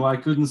 I knew I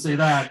couldn't say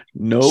that.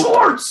 Nope.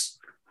 Schwartz!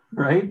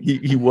 Right?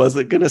 He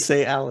wasn't gonna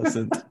say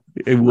Alicent.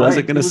 It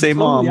wasn't gonna say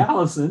totally mom.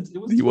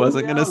 Alicent. He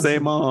wasn't gonna say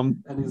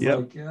mom. And he's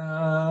like,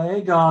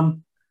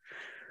 Aegon.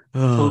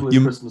 Totally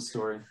Christmas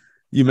Story.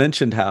 You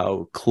mentioned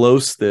how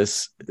close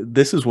this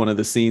is one of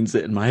the scenes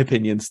that, in my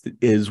opinion,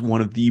 is one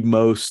of the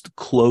most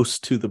close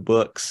to the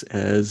books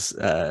as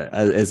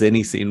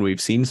any scene we've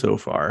seen so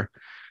far.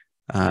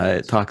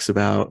 It talks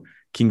about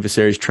King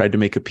Viserys tried to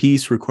make a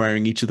peace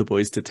requiring each of the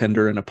boys to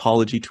tender an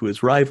apology to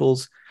his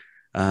rivals.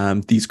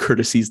 These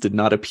courtesies did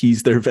not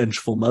appease their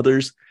vengeful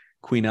mothers.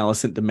 Queen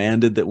Alicent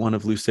demanded that one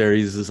of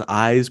Lucerys'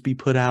 eyes be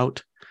put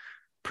out.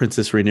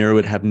 Princess Rhaenyra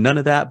would have none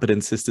of that, but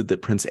insisted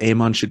that Prince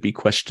Aemon should be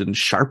questioned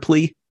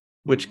sharply,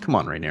 which, come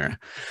on, Rhaenyra,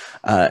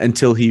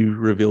 until he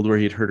revealed where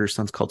he'd heard her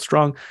sons called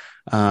strong.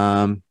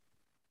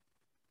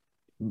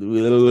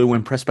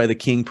 When pressed by the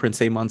king, Prince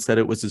Aemon said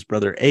it was his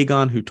brother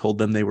Aegon who told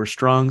them they were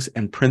strongs,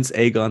 and Prince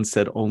Aegon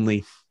said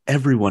only,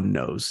 everyone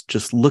knows,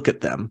 just look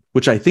at them,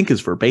 which I think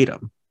is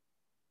verbatim.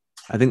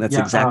 I think that's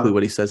exactly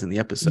what he says in the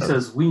episode. He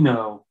says, we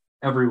know,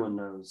 everyone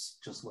knows,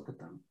 just look at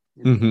them.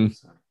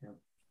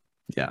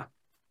 Yeah.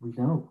 We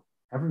know,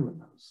 everyone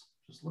knows,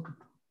 just look at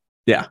them.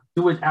 Yeah.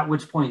 At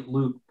which point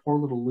Luke, poor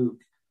little Luke,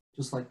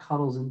 just like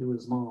cuddles into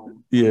his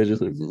mom. Yeah,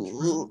 just like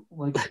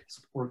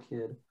this poor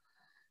kid.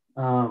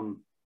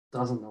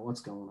 Doesn't know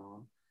what's going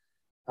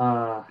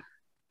on.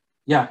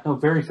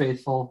 Very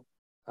faithful.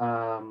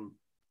 The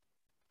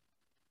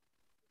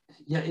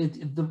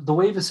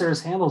way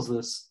Viserys handles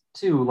this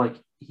too, like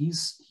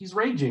he's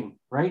raging,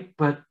 right?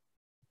 But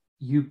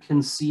you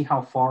can see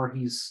how far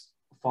he's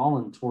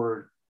fallen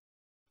toward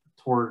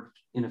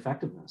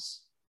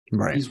ineffectiveness.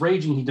 Right. He's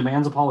raging. He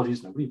demands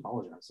apologies. Nobody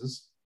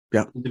apologizes.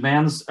 Yeah. He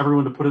demands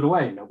everyone to put it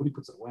away. Nobody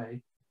puts it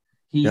away.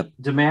 He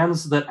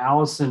demands that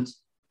Alicent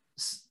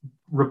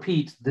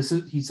repeat.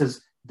 He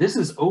says, this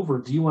is over.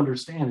 Do you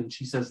understand? And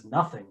she says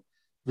nothing.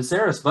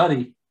 Viserys,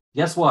 buddy,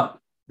 guess what?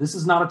 This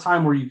is not a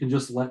time where you can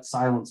just let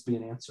silence be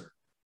an answer.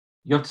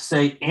 You have to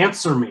say,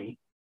 answer me.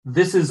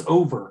 This is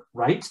over,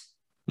 right?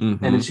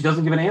 Mm-hmm. And if she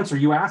doesn't give an answer,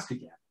 you ask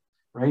again,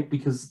 right?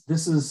 Because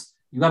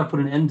you got to put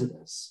an end to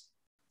this.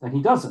 And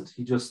he doesn't.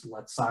 He just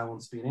lets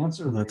silence be an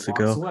answer and lets he it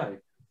walks go. away.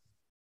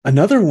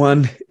 Another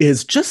one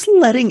is just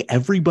letting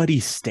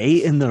everybody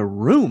stay in the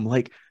room.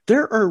 Like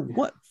there are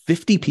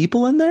 50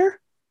 people in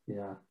there?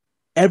 Yeah.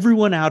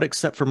 Everyone out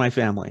except for my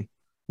family.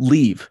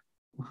 Leave.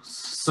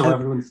 So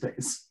everyone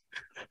stays.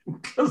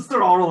 Because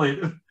they're all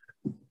related.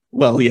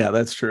 Well, yeah,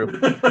 that's true.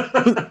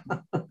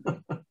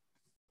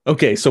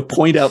 Okay, so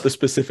point out the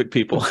specific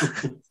people.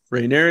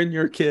 Rhaenyra and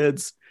your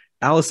kids,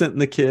 Alicent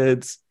and the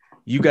kids,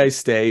 you guys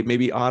stay.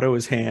 Maybe Otto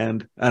is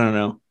hand. I don't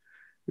know.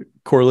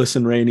 Corlys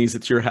and Rhaenys,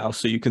 it's your house,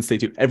 so you can stay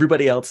too.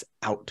 Everybody else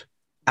out.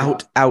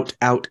 Out.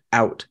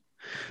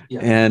 Yeah.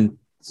 And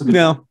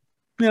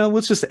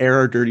let's just air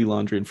our dirty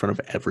laundry in front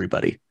of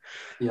everybody.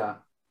 Yeah.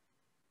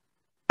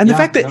 And the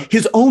fact that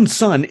his own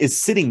son is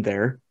sitting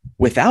there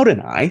without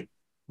an eye.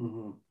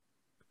 Mm-hmm.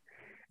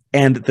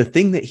 And the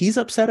thing that he's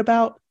upset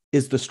about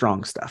is the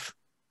strong stuff.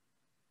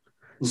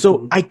 Mm-hmm.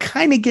 So I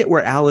kind of get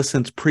where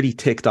Alicent's pretty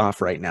ticked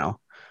off right now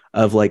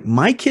of like,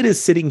 my kid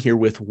is sitting here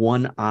with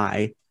one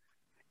eye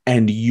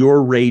and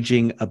you're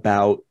raging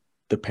about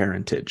the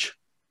parentage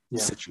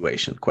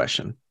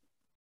question.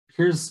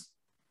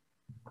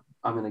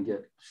 I'm going to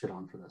get shit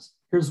on for this.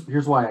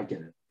 Here's why I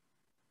get it.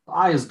 The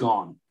eye is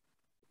gone.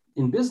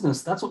 In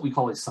business, that's what we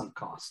call a sunk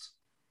cost.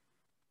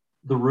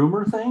 The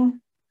rumor thing,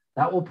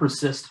 that will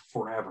persist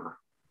forever.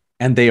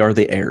 And they are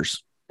the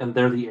heirs. And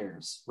they're the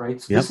heirs,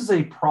 right? So this is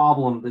a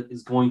problem that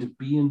is going to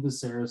be in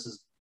Viserys'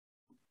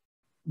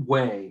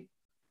 way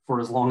for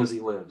as long as he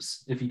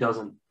lives, if he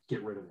doesn't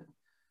get rid of it.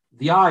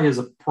 The eye is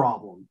a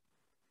problem,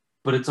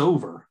 but it's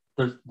over.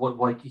 There's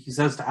like he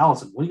says to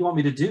Alicent, what do you want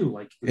me to do?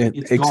 Like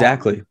it's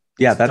exactly. Gone.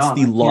 Yeah, that's done.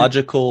 The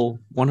logical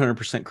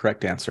 100%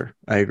 correct answer.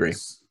 I agree.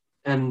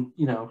 And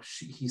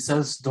he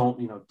says,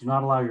 do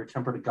not allow your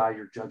temper to guide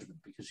your judgment,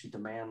 because she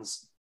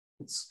demands.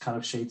 It's kind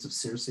of shades of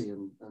Cersei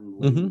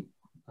and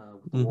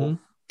Wolf.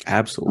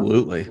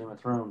 Absolutely. Game of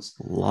Thrones.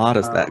 A lot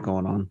of that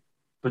going on.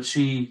 But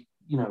she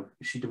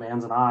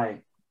demands an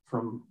eye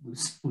from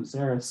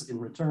Lucerys in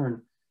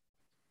return.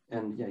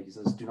 And he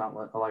says, do not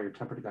allow your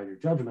temper to guide your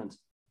judgment.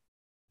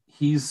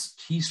 He's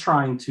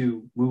trying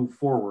to move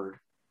forward,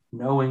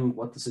 knowing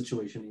what the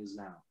situation is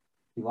now.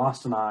 He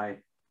lost an eye.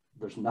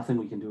 There's nothing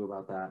we can do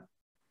about that.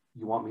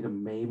 You want me to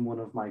maim one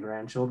of my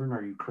grandchildren?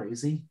 Are you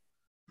crazy?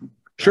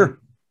 Sure.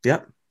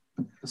 Yep.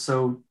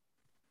 So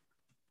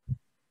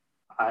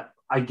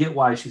I get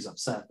why she's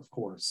upset, of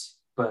course,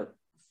 but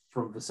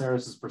from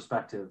Viserys'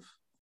 perspective,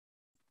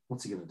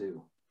 what's he going to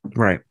do?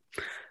 Right.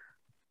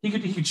 He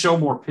could show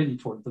more pity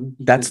toward them.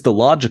 That's the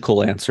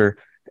logical answer.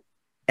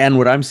 And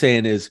what I'm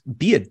saying is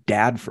be a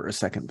dad for a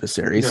second,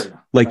 Viserys. Yeah.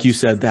 Like you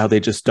said, how they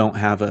just don't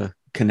have a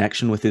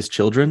connection with his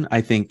children.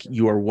 I think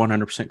you are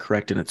 100%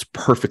 correct, and it's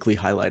perfectly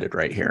highlighted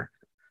right here.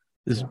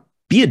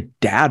 Be a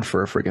dad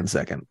for a friggin'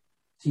 second.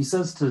 He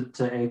says to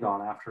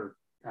Aegon after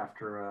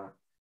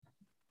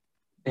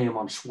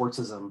Aemon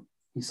Schwartzes him,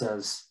 he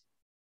says,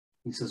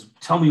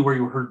 tell me where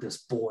you heard this,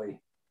 boy.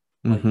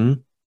 Like,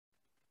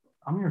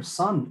 I'm your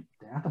son,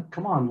 Dad.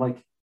 Come on, like,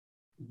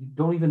 you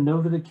don't even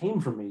know that it came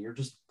from me. You're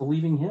just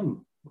believing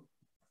him.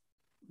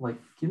 Like,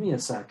 give me a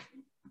sec.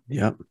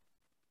 Yep,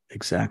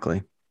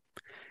 exactly.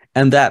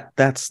 And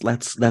that's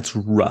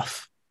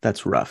rough.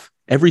 That's rough.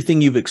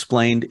 Everything you've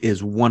explained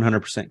is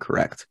 100%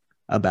 correct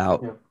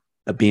about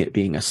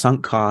being a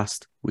sunk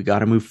cost. We got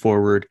to move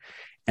forward.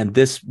 And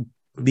this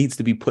needs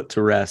to be put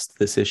to rest,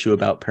 this issue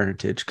about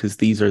parentage, because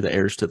these are the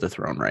heirs to the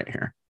throne right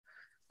here.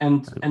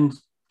 And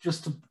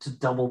just to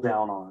double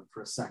down on it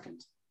for a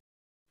second,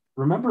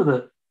 remember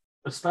that,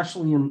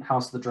 especially in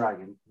House of the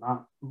Dragon,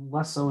 not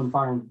less so in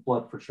Fire and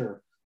Blood for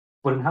sure,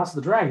 but in House of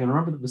the Dragon,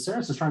 remember that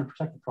Viserys is trying to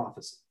protect the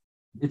prophecy.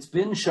 It's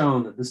been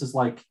shown that this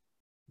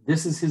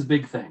is his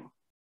big thing.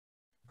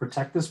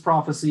 Protect this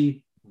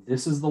prophecy.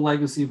 This is the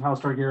legacy of House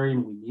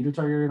Targaryen. We need a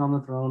Targaryen on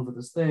the throne for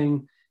this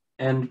thing.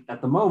 And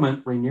at the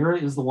moment,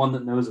 Rhaenyra is the one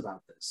that knows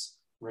about this.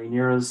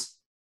 Rhaenyra's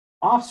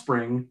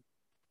offspring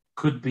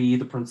could be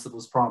the prince that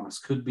was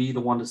promised, could be the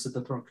one to sit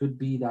the throne, could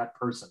be that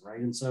person, right?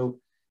 And so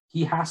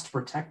he has to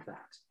protect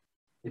that.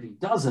 If he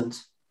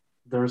doesn't,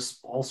 there's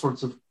all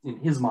sorts of, in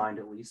his mind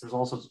at least, there's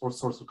all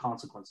sorts of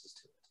consequences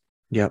to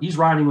it. Yeah, he's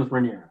riding with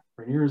Rhaenyra.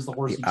 Rhaenyra is the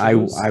horse he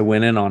chose. I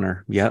went in on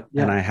her. Yep.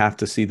 Yeah. And I have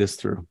to see this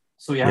through.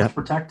 So he has to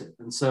protect it.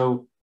 And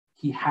so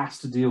he has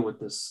to deal with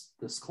this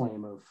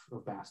claim of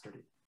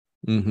bastardy.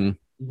 Mm-hmm.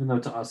 Even though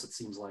to us it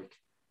seems like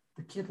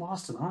the kid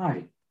lost an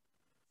eye.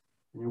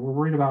 And we're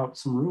worried about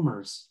some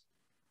rumors,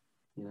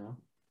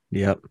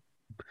 Yep.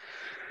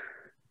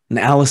 And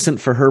Alicent,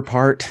 for her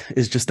part,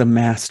 is just a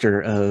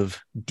master of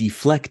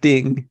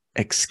deflecting,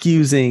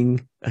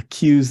 excusing,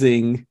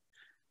 accusing,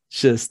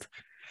 just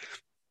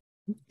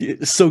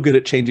so good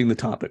at changing the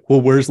topic.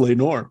 Well, where's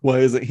Laenor? Why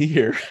isn't he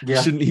here?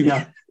 Yeah, Shouldn't he be?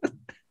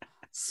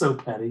 So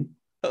petty.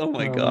 Oh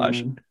my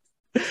gosh.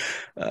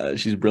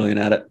 She's brilliant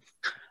at it.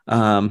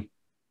 And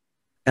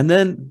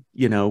then,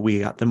 we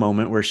got the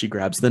moment where she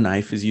grabs the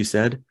knife, as you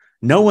said.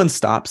 No one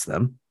stops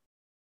them.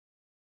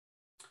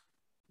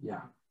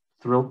 Yeah.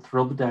 Thrilled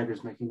the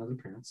daggers making another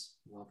appearance.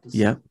 Love to see.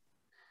 Yeah.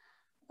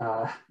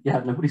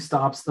 Nobody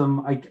stops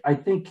them. I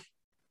think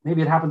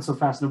maybe it happened so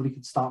fast nobody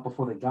could stop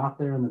before they got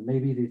there, and then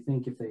maybe they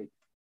think if they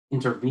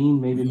intervene,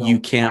 maybe you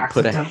can't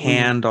put a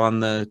hand on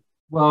the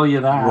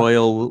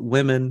royal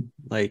women.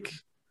 Like,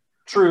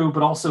 true,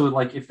 but also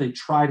like if they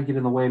try to get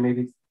in the way,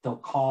 maybe they'll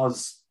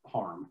cause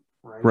harm.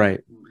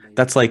 Right.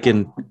 That's like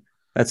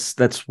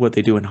that's what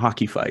they do in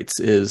hockey fights,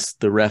 is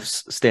the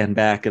refs stand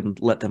back and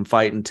let them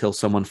fight until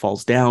someone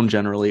falls down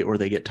generally, or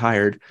they get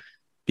tired,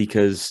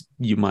 because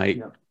you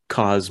might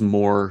cause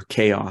more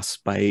chaos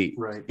by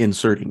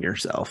inserting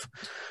yourself.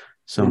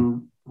 So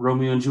in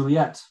Romeo and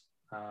Juliet,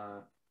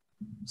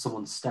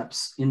 someone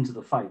steps into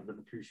the fight that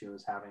Mercutio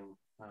is having,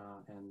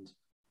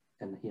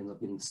 and he ends up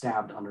getting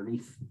stabbed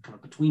underneath, kind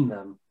of between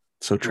them.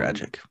 So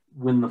tragic.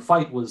 When the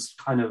fight was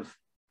kind of,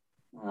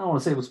 I don't want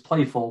to say it was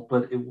playful,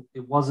 but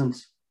it wasn't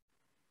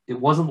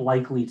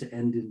likely to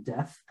end in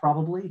death,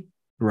 probably.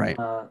 Right.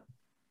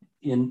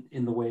 In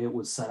the way it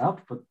was set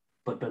up, but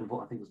I think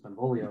it was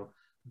Benvolio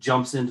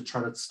jumps in to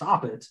try to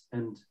stop it,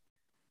 and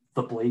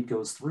the blade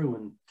goes through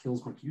and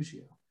kills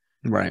Mercutio.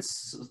 Right.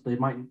 They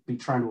might be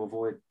trying to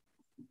avoid,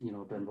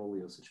 a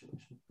Benvolio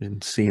situation.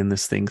 And seeing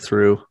this thing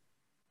through.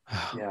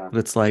 Yeah. But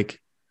it's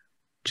like,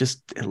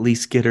 just at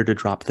least get her to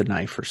drop the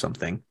knife or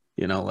something,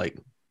 like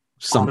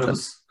something.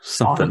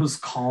 Otto's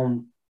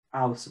calm.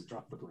 Alicent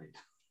dropped the blade.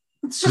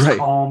 It's just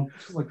calm.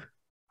 Just like,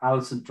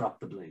 Alicent dropped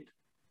the blade.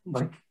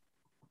 Like,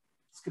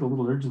 let's get a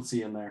little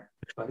urgency in there.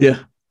 Buddy.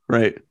 Yeah.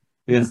 Right.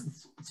 Yeah.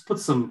 Let's put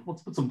some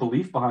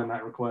belief behind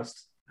that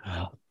request.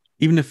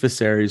 Even if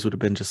Viserys would have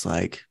been just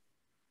like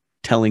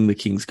telling the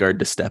Kingsguard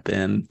to step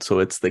in, so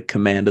it's the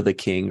command of the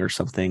king or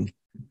something.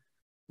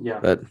 Yeah.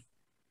 But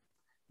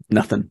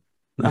nothing.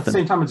 At the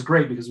same time, it's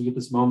great because we get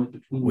this moment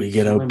between. We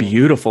get a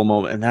beautiful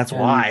moment, and that's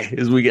why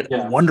we get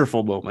a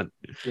wonderful moment.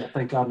 Yeah,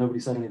 thank God nobody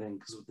said anything,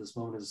 because this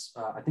moment is,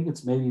 I think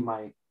it's maybe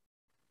my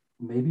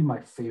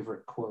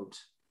favorite quote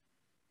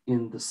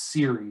in the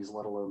series,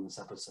 let alone this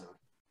episode.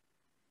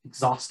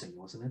 Exhausting,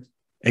 wasn't it?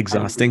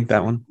 Exhausting,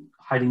 that one.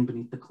 Hiding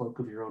beneath the cloak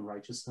of your own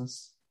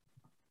righteousness.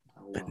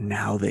 But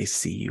now they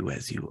see you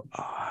as you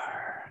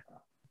are.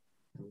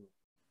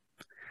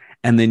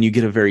 And then you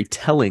get a very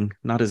telling,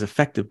 not as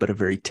effective, but a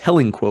very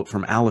telling quote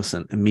from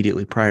Alicent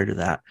immediately prior to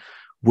that.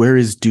 Where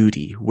is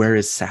duty? Where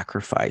is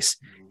sacrifice?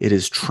 It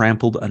is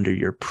trampled under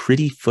your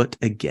pretty foot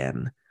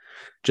again.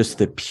 Just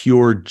the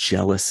pure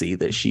jealousy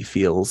that she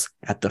feels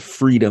at the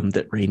freedom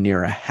that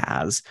Rhaenyra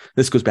has.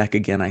 This goes back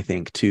again, I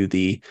think, to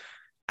the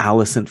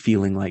Alicent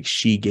feeling like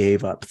she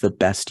gave up the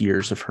best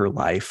years of her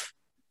life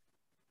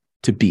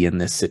to be in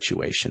this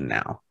situation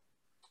now,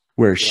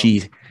 where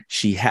she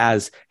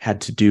has had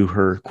to do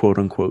her quote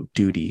unquote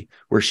duty,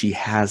 where she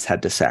has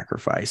had to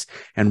sacrifice.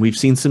 And we've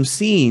seen some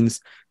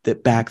scenes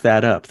that back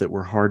that up that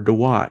were hard to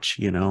watch,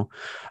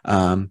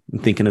 I'm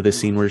thinking of the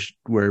scene where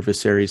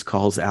Viserys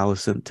calls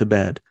Alicent to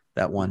bed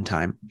that one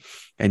time.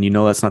 And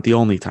that's not the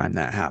only time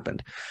that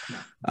happened.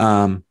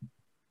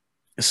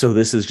 So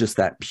this is just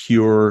that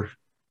pure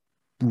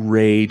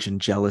rage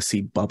and jealousy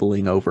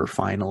bubbling over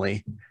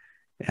finally.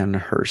 And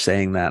her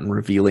saying that and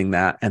revealing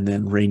that. And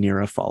then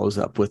Rhaenyra follows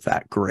up with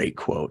that great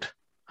quote,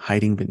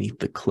 hiding beneath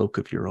the cloak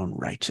of your own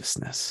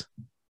righteousness.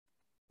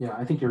 Yeah,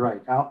 I think you're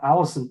right.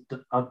 Alicent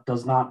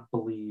does not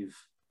believe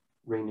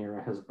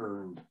Rhaenyra has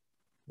earned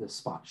this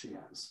spot she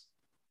has.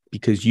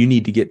 Because you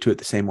need to get to it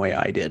the same way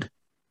I did.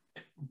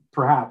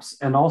 Perhaps.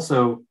 And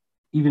also,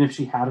 even if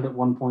she had it at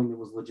one point that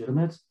was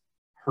legitimate,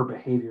 her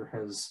behavior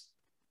has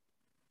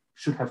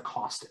should have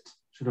cost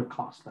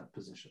that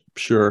position.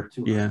 Sure.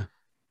 To her. Yeah.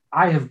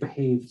 I have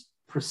behaved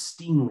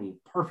pristinely,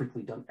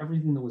 perfectly, done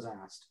everything that was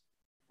asked,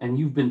 and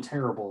you've been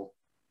terrible.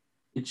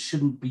 It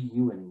shouldn't be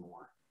you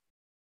anymore.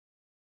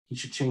 He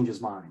should change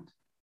his mind.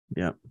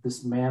 Yeah.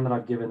 This man that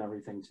I've given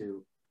everything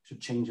to should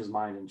change his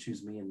mind and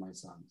choose me and my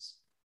sons.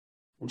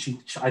 And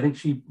I think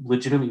she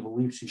legitimately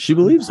believes she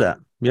believes that.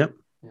 Yep.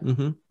 Yeah.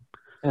 Mm-hmm.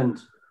 And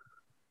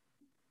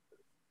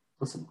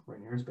listen,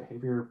 Rhaenyra's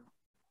behavior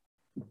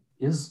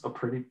is a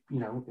pretty,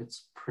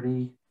 it's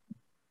pretty.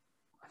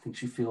 I think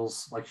she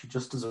feels like she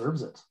just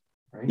deserves it,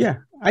 right? Yeah,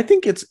 I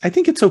think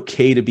it's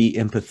okay to be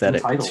empathetic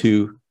Entitled.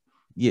 to.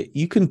 Yeah,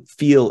 you can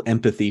feel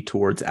empathy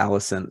towards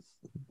Alicent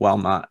while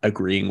not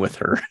agreeing with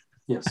her.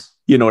 Yes.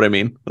 You know what I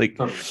mean? Like,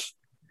 totally.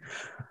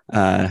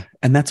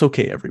 And that's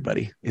okay,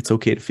 everybody. It's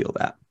okay to feel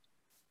that.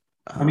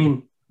 I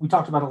mean, we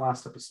talked about it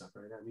last episode,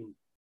 right? I mean,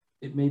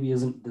 it maybe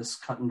isn't this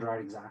cut and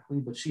dried exactly,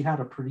 but she had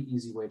a pretty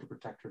easy way to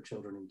protect her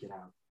children and get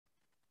out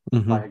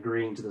by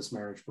agreeing to this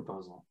marriage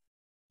proposal.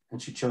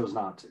 And she chose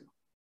not to.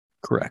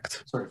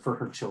 Correct. Sorry, for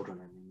her children,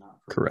 I mean, not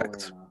for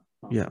correct. Olenna,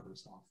 not Yeah. for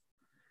herself.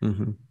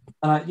 Mm-hmm.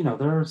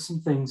 There are some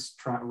things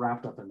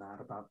wrapped up in that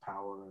about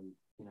power and,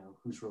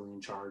 who's really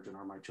in charge and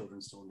are my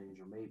children still in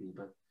danger? Maybe,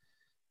 but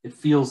it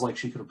feels like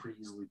she could have pretty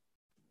easily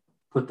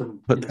put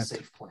them in a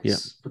safe place. Yeah.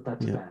 Put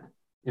that to bed,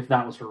 if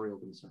that was her real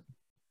concern.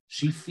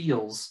 She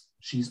feels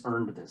she's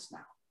earned this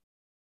now.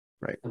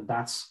 Right. And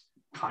that's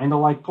kind of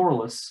like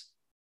Corlys.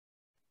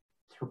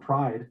 Her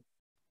pride,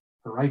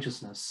 her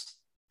righteousness,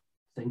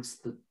 thinks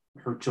that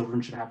her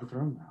children should have the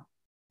throne now.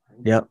 Right?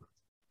 Yep.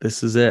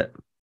 This is it.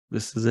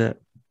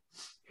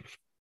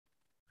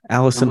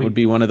 Alicent would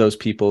be one of those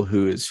people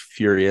who is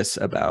furious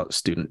about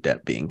student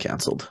debt being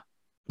canceled.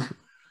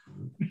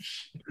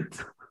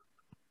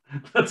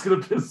 That's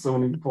going to piss so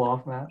many people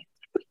off, Matt.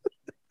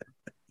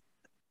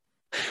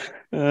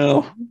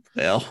 Oh,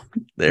 well,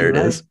 there it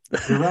is.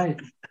 You're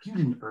right. You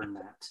didn't earn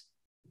that.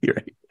 You're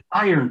right.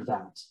 I earned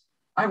that.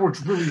 I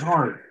worked really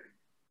hard.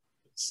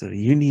 So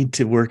you need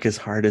to work as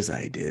hard as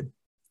I did.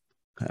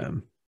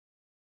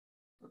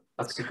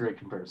 That's a great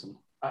comparison.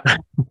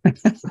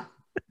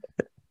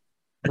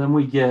 Then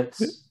we get,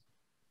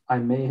 I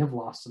may have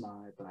lost an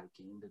eye, but I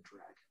gained a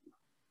dragon.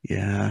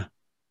 Yeah.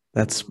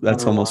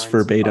 That's almost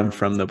verbatim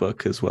from the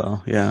book as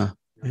well. Yeah.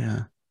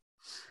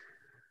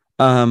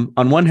 On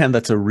one hand,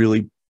 that's a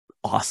really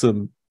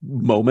awesome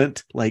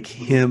moment. Like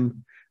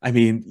him, I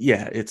mean,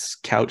 yeah, it's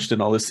couched in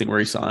all this thing where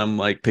he saw him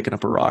like picking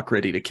up a rock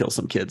ready to kill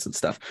some kids and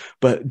stuff.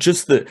 But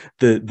just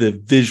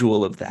the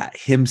visual of that,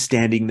 him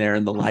standing there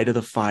in the light of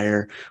the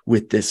fire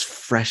with this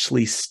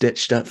freshly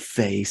stitched up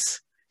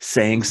face,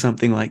 saying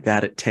something like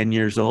that at 10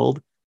 years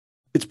old,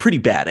 it's pretty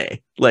bad, eh?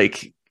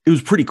 Like, it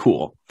was pretty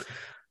cool.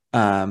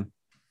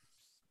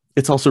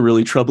 It's also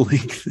really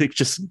troubling. It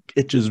just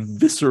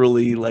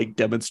viscerally like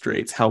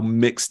demonstrates how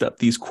mixed up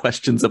these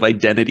questions of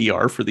identity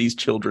are for these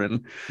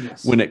children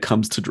when it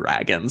comes to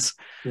dragons.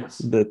 Yes.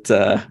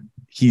 That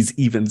he's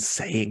even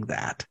saying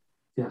that.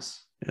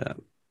 Yes. Yeah.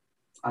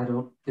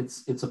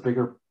 It's a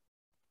bigger,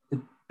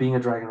 being a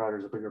dragon rider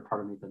is a bigger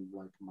part of me than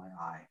like my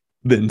eye.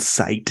 Than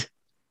sight.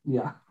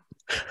 Yeah.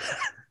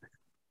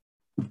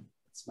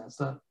 It's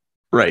messed up.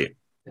 Right.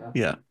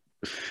 Yeah.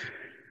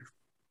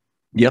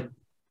 Yep.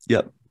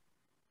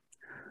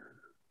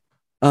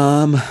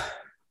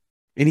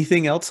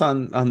 Anything else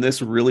on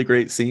this really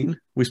great scene?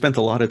 We spent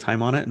a lot of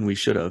time on it, and we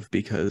should have,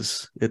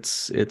 because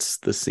it's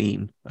the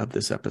scene of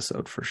this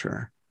episode for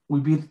sure. We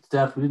beat it to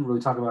death. We didn't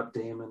really talk about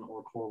Daemon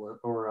or Corlys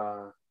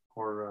or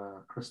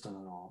Kristen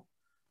at all.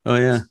 Oh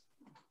yeah.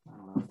 I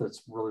don't know if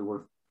that's really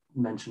worth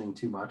mentioning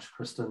too much.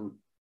 Kristen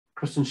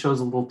shows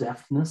a little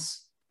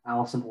deftness.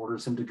 Alicent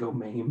orders him to go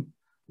maim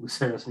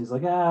Lucerys, and he's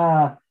like,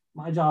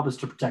 my job is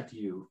to protect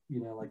you,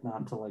 like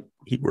not to like.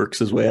 He works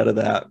his way out of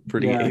that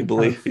pretty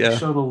ably. He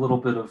showed a little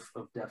bit of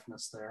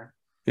deftness there.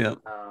 Yeah.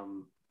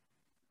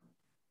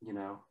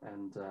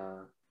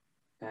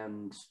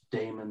 And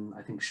Daemon,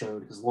 I think,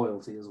 showed his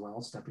loyalty as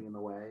well, stepping in the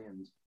way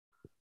and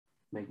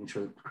making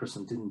sure that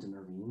Kristen didn't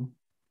intervene.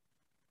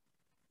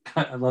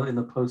 I love in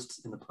the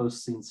post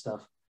scene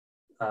stuff.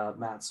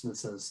 Matt Smith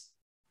says,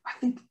 I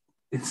think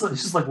it's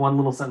just like one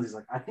little sentence. He's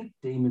like, I think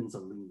Daemon's a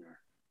leaner.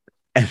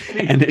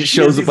 And it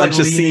shows a bunch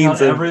of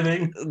scenes of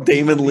everything.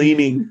 Damon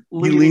leaning.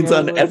 He leans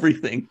on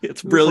everything.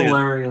 It's brilliant.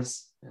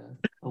 Hilarious. Yeah,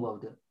 I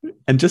loved it.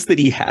 And just that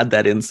he had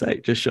that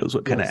insight just shows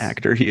what kind of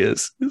actor he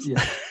is.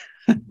 Yeah,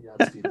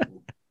 it's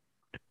beautiful.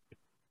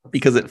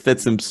 Because it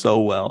fits him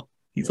so well.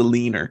 He's a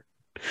leaner.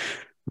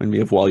 Remind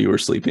me of While You Were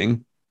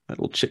Sleeping, that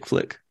little chick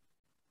flick.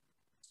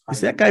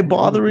 Is that guy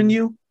bothering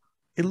you?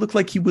 It looked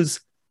like he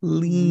was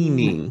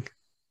leaning.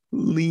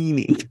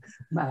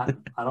 Matt,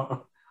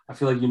 I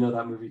feel like you know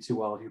that movie too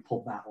well if you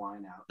pulled that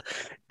line out.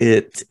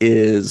 It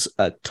is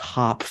a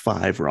top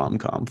 5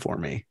 rom-com for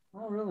me.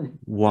 Oh, really?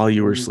 While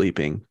You Were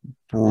Sleeping.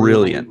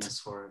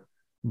 Brilliant.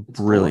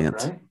 Brilliant.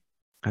 Gold, right?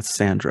 That's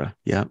Sandra.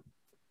 Yeah.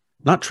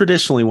 Not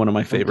traditionally one of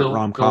my favorite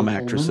rom-com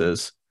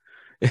actresses.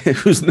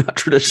 Who's not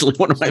traditionally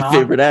one of my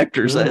favorite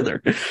actors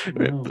either.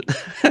 No.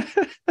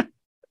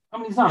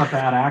 mean, he's not a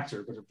bad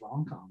actor, but a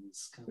rom-com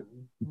is kind of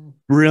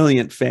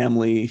Brilliant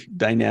family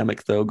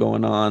dynamic though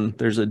going on.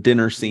 There's a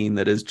dinner scene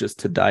that is just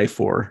to die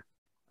for.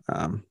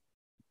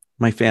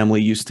 My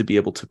family used to be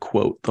able to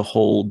quote the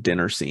whole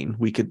dinner scene.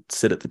 We could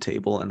sit at the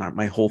table and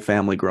my whole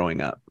family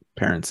growing up,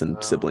 parents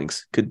and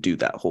siblings, could do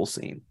that whole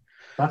scene.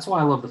 That's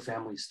why I love the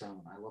Family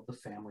Stone. I love the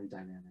family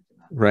dynamic in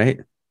that. Right?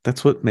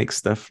 That's what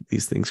makes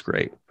these things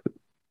great.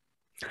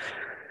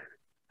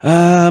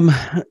 Do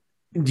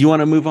you want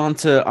to move on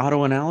to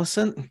Otto and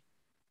Alicent?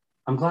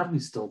 I'm glad we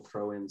still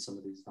throw in some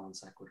of these non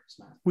sequiturs,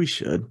 Matt. We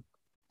should.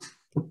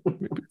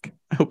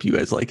 I hope you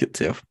guys like it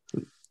too.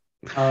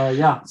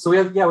 So we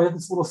have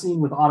this little scene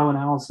with Otto and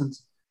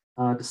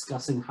Alicent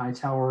discussing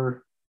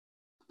Hightower,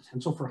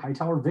 potential for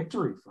Hightower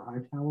victory, for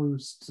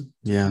Hightower's to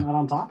come out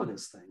on top of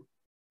this thing.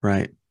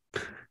 Right.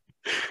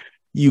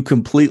 You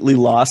completely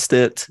lost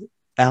it.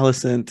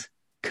 Alicent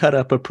cut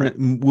up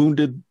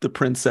wounded the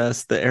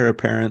princess, the heir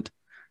apparent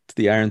to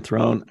the Iron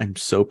Throne. I'm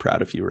so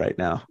proud of you right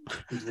now.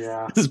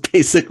 Yeah. This is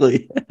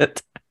basically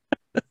it.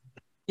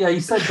 Yeah, he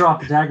said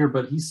drop the dagger,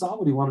 but he saw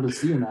what he wanted to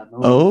see in that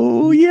moment.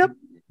 Oh, yep.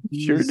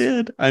 Sure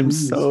did. I'm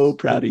so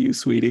proud of you,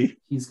 sweetie.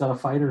 He's got a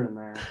fighter in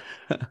there.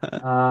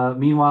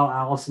 Meanwhile,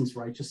 Alicent's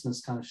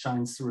righteousness kind of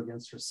shines through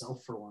against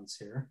herself for once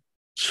here.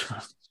 She's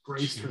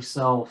disgraced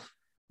herself.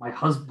 My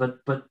husband,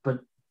 but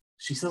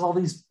she says all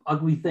these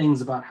ugly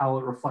things about how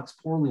it reflects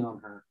poorly on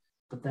her.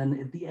 But then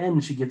at the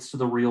end, she gets to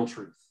the real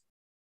truth.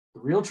 The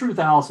real truth,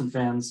 Alicent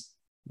fans,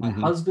 my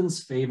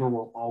husband's favor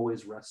will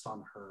always rest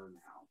on her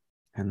now.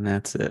 And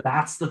that's it.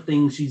 That's the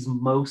thing she's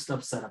most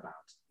upset about.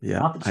 Yeah,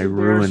 not that she I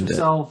ruined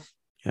herself,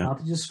 it. Yeah. Not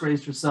that she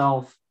disgraced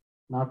herself,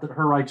 not that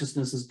her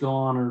righteousness is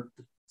gone or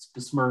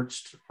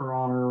besmirched her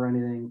honor or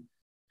anything.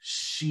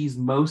 She's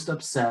most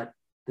upset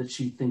that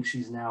she thinks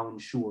she's now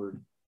ensured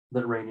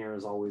that Rhaenyra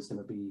is always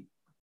going to be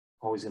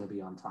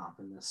on top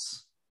in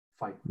this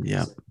fight.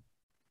 Yeah.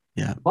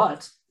 Yeah.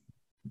 But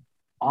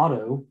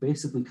Otto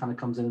basically kind of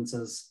comes in and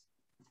says,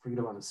 forget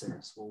about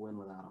Viserys. We'll win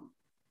without him.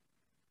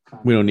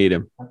 We don't need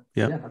him.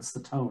 Yeah, that's the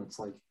tone. It's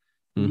like,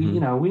 we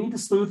need to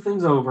smooth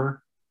things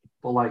over,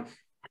 but like,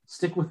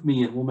 stick with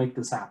me and we'll make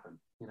this happen,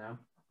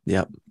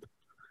 Yep.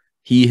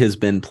 He has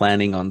been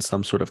planning on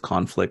some sort of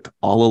conflict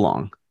all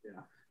along.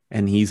 Yeah.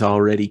 And he's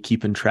already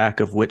keeping track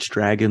of which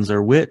dragons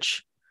are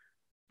which.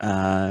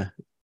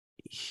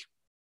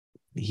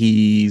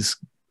 He's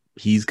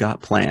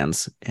got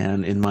plans,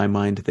 and in my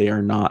mind, they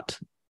are not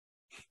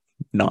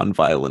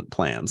non-violent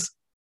plans.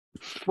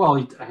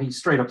 Well, he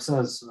straight up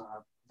says,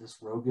 this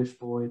roguish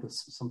boy,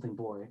 this something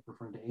boy,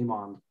 referring to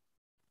Aemond.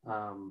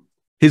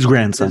 His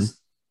grandson. His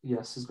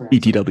grandson.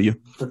 BTW.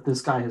 That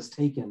this guy has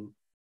taken,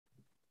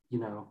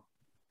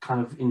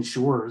 kind of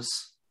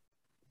ensures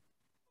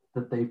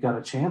that they've got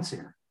a chance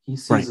here. He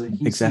sees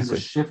sees a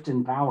shift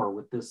in power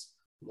with this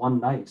one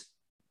night,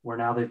 where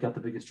now they've got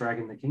the biggest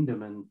dragon in the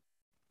kingdom,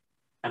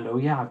 and oh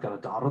yeah, I've got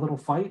a daughter that'll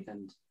fight,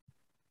 and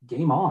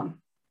game on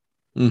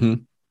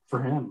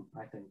for him.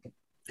 I think.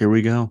 Here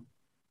we go.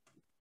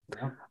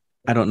 Yeah.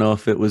 I don't know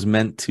if it was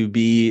meant to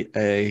be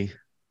a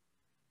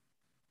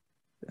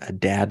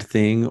dad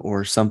thing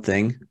or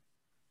something,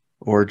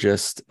 or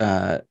just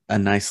a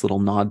nice little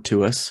nod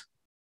to us.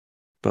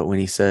 But when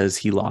he says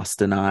he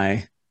lost an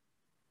eye,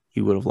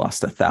 he would have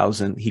lost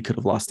 1,000. He could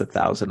have lost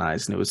 1,000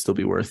 eyes and it would still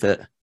be worth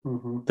it.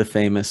 The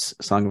famous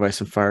Song of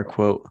Ice and Fire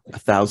quote,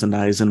 1,000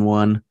 eyes in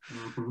one.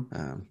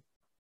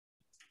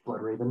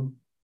 Blood Raven.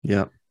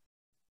 Yep.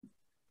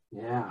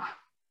 Yeah.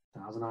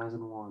 1,000 eyes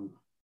in one.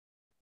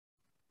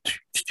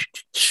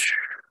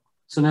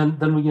 So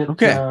then we get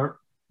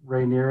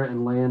Rhaenyra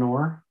and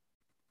Laenor.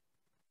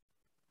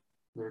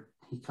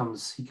 He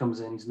comes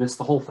in. He's missed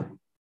the whole thing.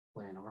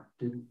 Laenor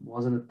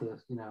wasn't at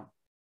the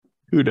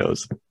Who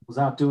knows? Was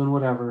out doing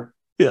whatever.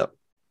 Yeah.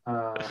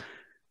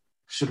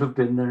 Should have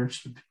been there.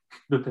 Could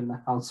have been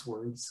the house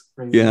words.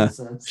 Rhaenyra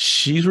says.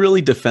 She's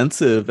really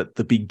defensive at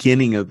the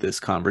beginning of this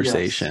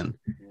conversation.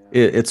 Yes.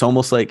 Yeah. It's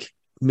almost like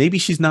maybe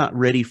she's not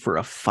ready for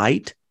a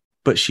fight,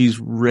 but she's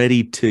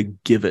ready to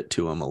give it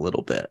to him a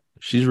little bit.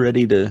 She's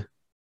ready to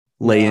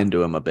lay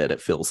into him a bit, it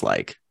feels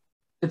like.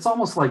 It's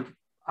almost like,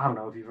 I don't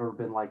know if you've ever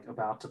been like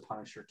about to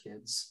punish your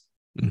kids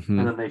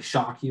and then they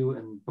shock you,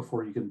 and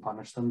before you can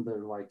punish them, they're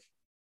like,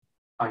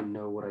 I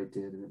know what I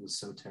did and it was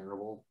so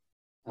terrible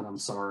and I'm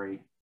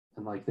sorry.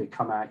 And like they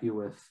come at you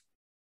with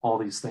all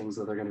these things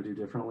that they're going to do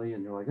differently,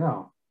 and you're like,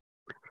 oh,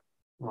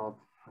 well,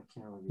 I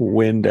can't really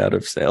wind out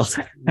of sails.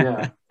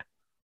 Yeah.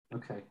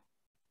 Okay.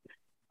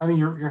 I mean,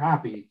 you're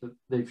happy that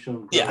they've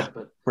shown growth,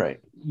 but right.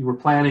 You were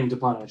planning to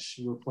punish.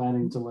 You were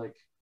planning to like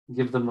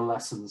give them the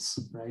lessons,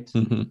 right?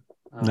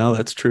 No,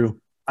 that's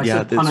true. I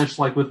said punish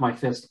like with my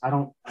fist. That's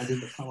not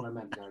what I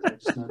meant, guys. I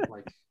just meant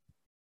like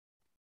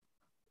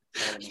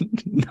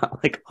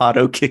not like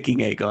Otto kicking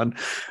Aegon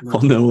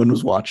while no one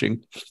was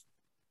watching.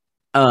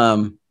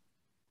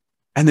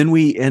 And then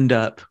we end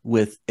up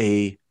with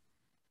a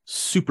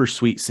super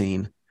sweet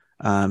scene.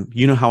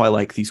 You know how I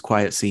like these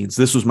quiet scenes.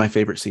 This was my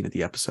favorite scene of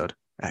the episode,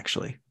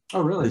 actually.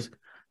 Oh, really?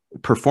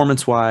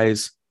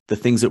 Performance-wise, the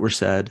things that were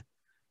said,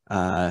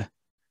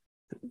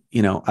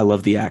 I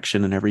love the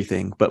action and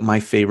everything, but my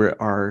favorite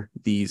are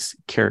these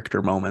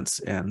character moments.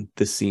 And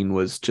this scene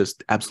was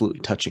just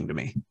absolutely touching to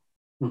me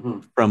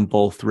from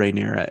both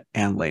Rhaenyra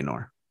and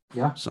Laenor.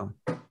 Yeah. So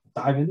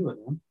dive into it,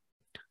 man.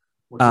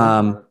 What you like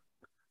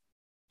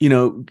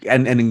about it?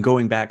 And in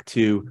going back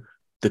to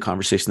the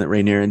conversation that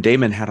Rhaenyra and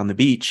Daemon had on the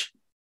beach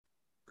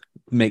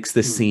makes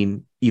this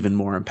scene even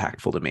more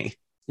impactful to me.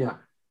 Yeah.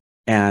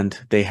 And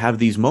they have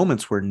these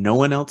moments where no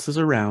one else is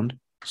around,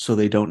 so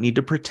they don't need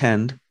to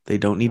pretend. They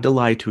don't need to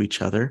lie to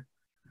each other.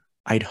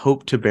 I'd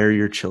hope to bear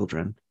your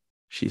children,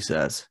 she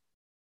says.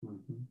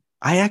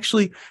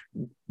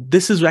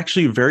 This is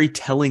actually a very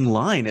telling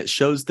line. It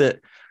shows that,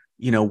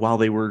 while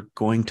they were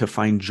going to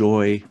find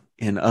joy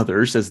in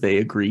others as they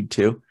agreed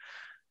to,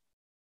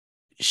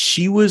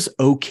 she was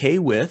okay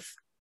with,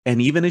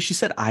 and even as she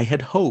said, I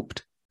had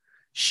hoped,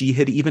 she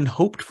had even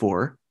hoped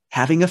for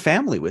having a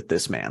family with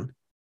this man.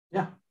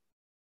 Yeah.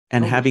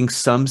 And having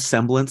some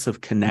semblance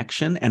of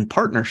connection and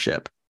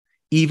partnership,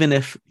 even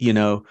if,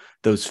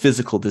 those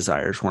physical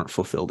desires weren't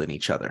fulfilled in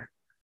each other.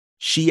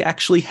 She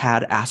actually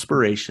had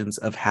aspirations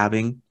of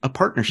having a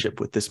partnership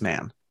with this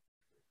man.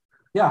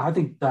 Yeah, I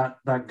think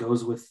that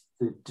goes with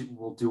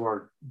we'll do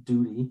our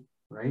duty,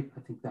 right? I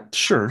think that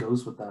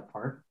goes with that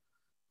part.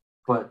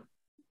 But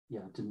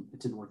yeah, it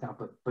didn't work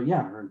out. But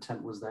yeah, her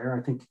intent was there.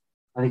 I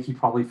think he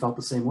probably felt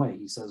the same way.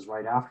 He says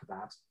right after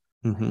that,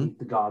 I hate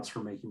the gods for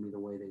making me the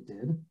way they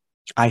did.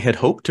 I had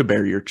hoped to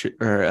bear your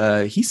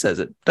he says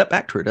it that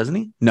back to her, doesn't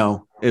he?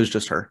 No, it was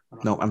just her.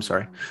 No, I'm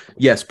sorry.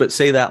 Yes, but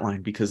say that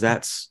line because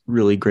that's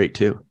really great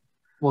too.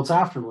 Well, it's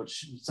after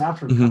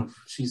kind of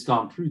she's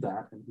gone through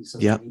that, and he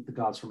says, I hate the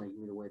gods for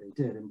making me the way they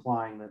did,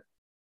 implying that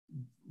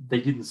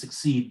they didn't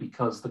succeed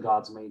because the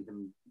gods made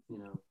him,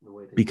 the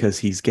way they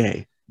because did. He's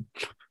gay.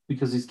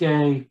 Because he's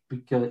gay,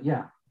 because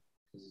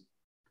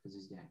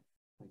he's gay,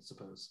 I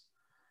suppose.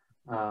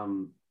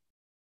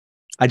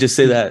 I just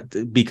say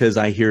that because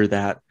I hear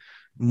that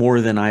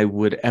more than I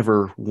would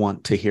ever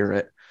want to hear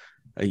it.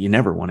 You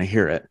never want to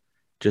hear it,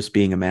 just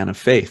being a man of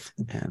faith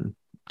and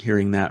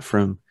hearing that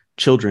from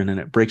children. And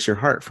it breaks your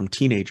heart from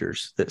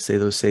teenagers that say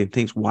those same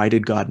things. Why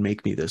did God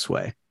make me this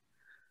way?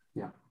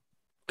 Yeah.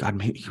 God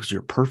made you because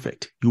you're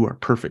perfect. You are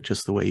perfect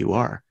just the way you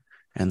are.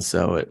 And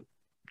so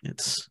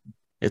it's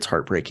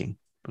heartbreaking.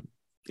 But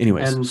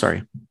anyways,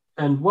 sorry.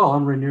 And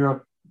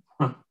Rhaenyra,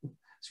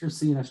 it's your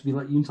scene. I should be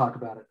letting you talk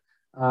about it.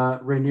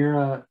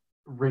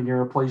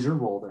 Rhaenyra plays your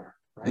role there,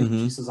 right?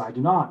 She says, I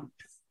do not.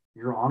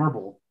 You're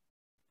honorable.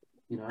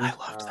 I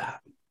love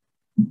that.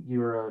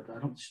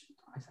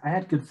 I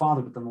had good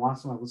father, but then the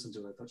last time I listened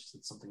to it, I thought she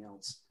said something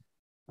else.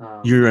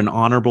 You're an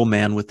honorable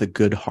man with a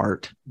good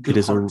heart. It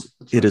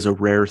is a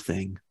rare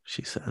thing,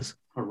 she says.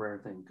 A rare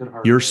thing. Good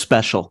heart. You're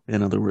special.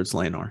 In other words,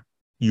 Laenor,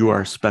 you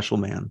are a special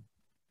man.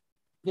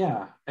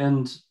 Yeah.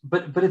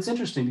 But it's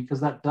interesting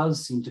because that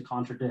does seem to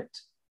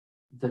contradict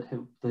that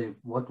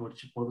what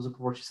was it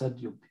before she said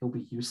he'll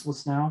be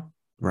useless now,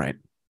 right?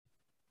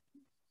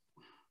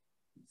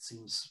 It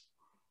seems,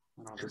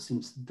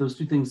 those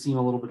two things seem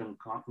a little bit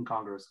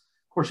incongruous.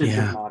 Of course, she had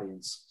a different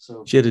audience,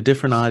 so she had a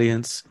different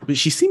audience, but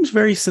she seems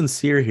very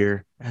sincere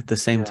here at the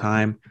same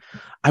time.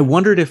 I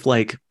wondered if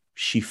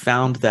she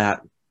found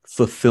that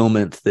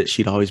fulfillment that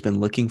she'd always been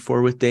looking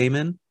for with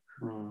Daemon,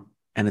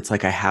 and it's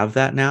like I have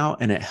that now,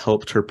 and it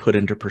helped her put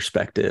into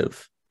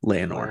perspective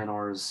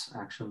Laenor's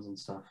actions and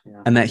stuff,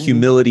 and that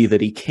humility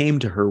that he came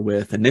to her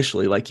with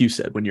initially, like you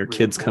said, when your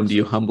kids come to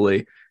you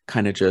humbly,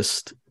 kind of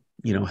just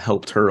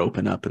helped her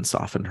open up and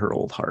softened her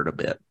old heart a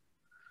bit.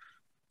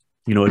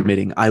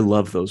 Admitting I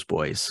love those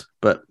boys,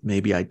 but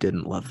maybe I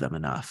didn't love them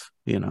enough,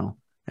 and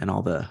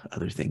all the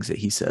other things that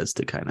he says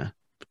to kind of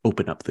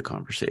open up the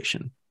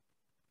conversation.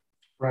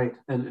 Right,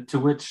 and to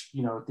which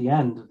at the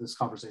end of this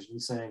conversation,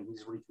 he's saying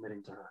he's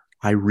recommitting to her.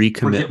 I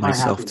recommit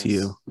myself to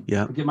you.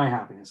 Yeah. Forget my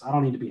happiness. I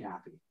don't need to be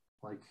happy.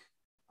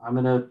 I'm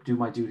going to do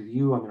my duty to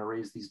you. I'm going to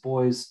raise these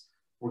boys.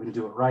 We're going to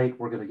do it right.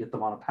 We're going to get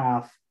them on a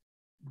path.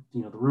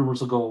 The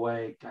rumors will go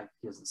away.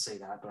 He doesn't say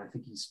that, but I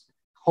think he's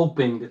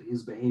hoping that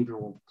his behavior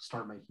will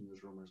start making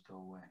those rumors go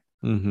away.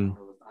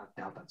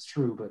 I doubt that's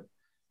true, but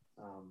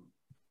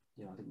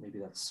I think maybe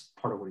that's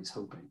part of what he's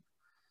hoping.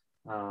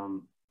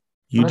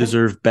 You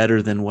deserve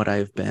better than what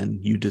I've been.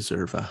 You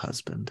deserve a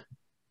husband.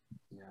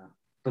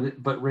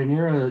 But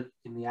Rhaenyra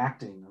in the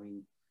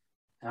acting,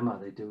 Emma,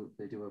 they do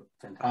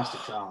a fantastic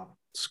job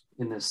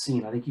in this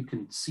scene. I think you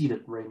can see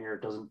that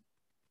Rhaenyra doesn't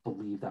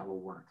believe that will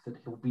work, that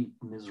he'll be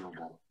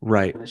miserable.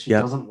 Right. And that she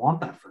doesn't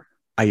want that for him.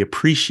 I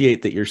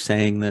appreciate that you're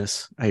saying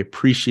this. I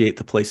appreciate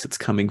the place it's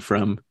coming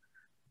from.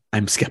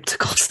 I'm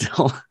skeptical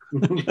still.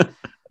 And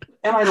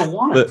I don't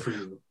want it for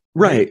you.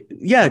 Right.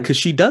 Yeah, because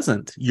she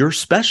doesn't. You're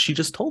special. She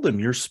just told him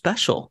you're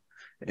special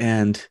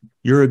and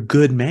you're a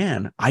good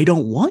man. I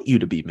don't want you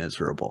to be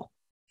miserable.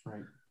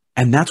 Right.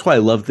 And that's why I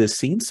love this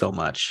scene so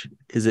much.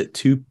 Is it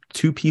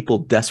two people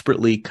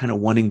desperately kind of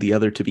wanting the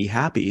other to be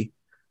happy,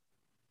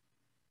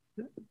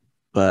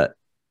 but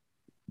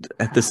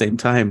at the same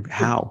time,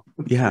 how?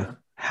 Yeah,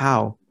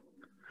 how?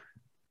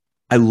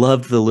 I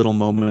love the little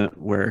moment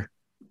where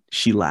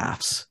she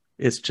laughs.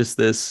 It's just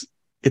this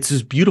it's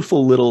this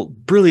beautiful little,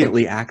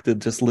 brilliantly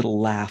acted, just little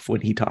laugh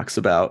when he talks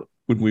about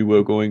when we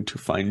were going to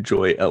find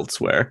joy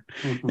elsewhere.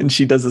 Mm-hmm. And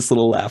she does this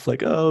little laugh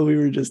like, oh, we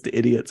were just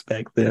idiots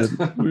back then.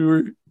 We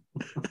were.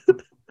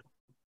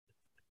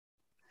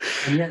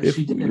 And yet If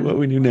she we did. knew what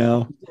we knew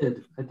now. She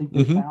did. I think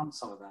they found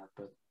some of that,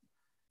 but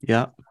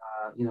yeah.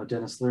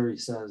 Dennis Leary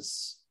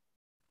says,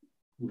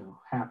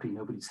 happy,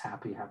 nobody's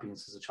happy.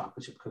 Happiness is a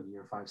chocolate chip cookie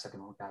or a 5-second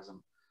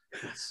orgasm.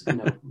 It's,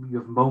 you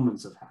have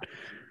moments of happy.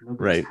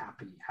 Nobody's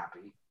happy.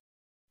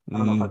 I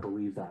don't know if I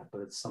believe that,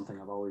 but it's something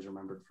I've always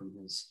remembered from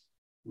his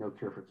No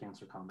Cure for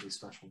Cancer comedy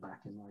special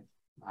back in, like,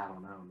 I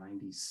don't know,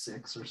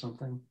 96 or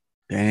something.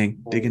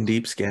 Dang, old. Digging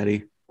deep,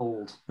 Scatty.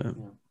 Old.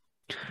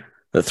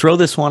 But throw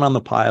this one on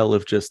the pile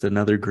of just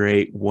another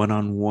great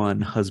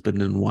one-on-one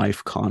husband and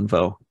wife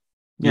convo.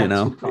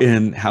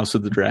 In House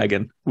of the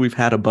Dragon. We've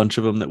had a bunch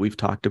of them that we've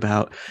talked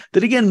about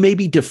that, again,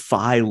 maybe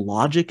defy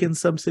logic in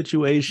some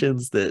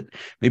situations, that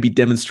maybe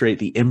demonstrate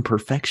the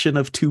imperfection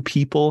of two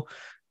people,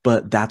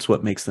 but that's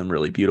what makes them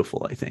really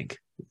beautiful, I think,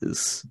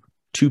 is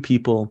two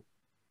people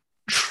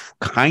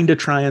kind of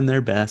trying their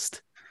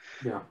best.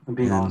 Yeah, and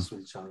being honest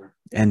with each other.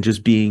 And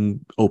just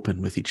being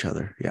open with each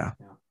other, yeah.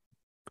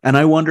 And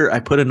I wonder,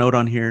 I put a note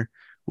on here,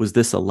 was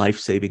this a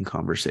life-saving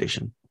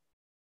conversation?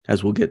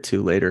 As we'll get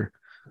to later.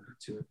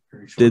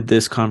 Did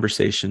this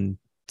conversation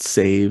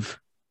save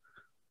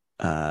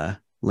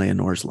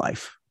Leonore's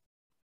life?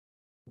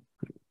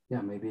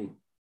 Yeah, maybe.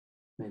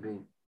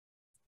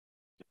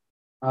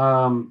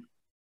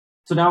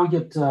 So now we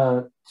get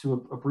to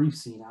a brief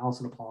scene.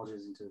 Alicent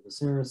apologizing to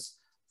Viserys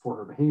for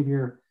her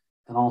behavior,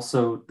 and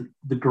also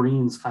the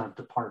Greens kind of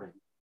departing.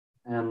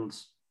 And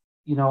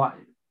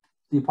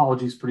the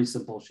apology is pretty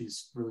simple.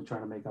 She's really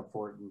trying to make up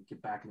for it and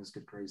get back in his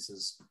good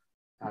graces,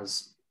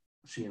 as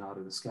she and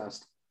Otto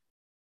discussed.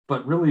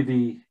 But really,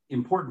 the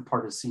important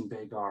part is seeing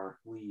Vhagar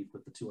leave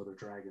with the two other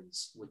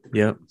dragons with the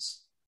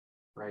Greens.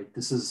 Right?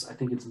 I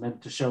think it's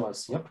meant to show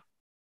us,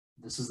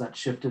 this is that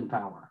shift in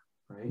power,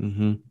 right?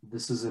 Mm-hmm.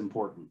 This is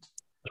important.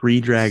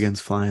 3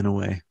 dragons flying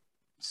away.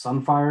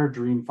 Sunfire,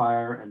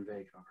 Dreamfire, and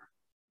Vhagar.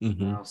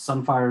 Mm-hmm. Now,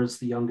 Sunfire is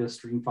the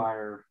youngest.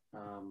 Dreamfire,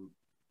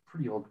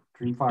 pretty old.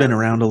 Dreamfire been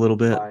around a little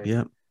bit.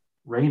 Yep.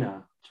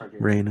 Rhaena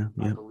Targaryen,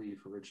 I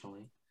believe,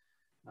 originally.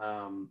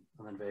 And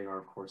then Vhagar,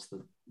 of course,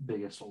 the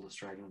biggest, oldest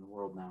dragon in the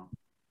world now.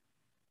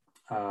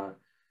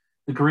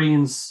 The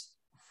Greens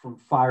from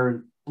Fire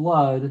and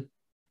Blood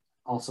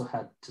also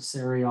had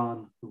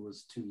Tessarion, who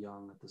was too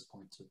young at this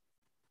point to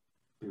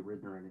be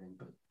ridden or anything,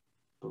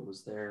 but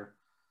was there.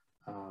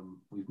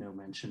 We've no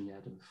mention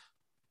yet of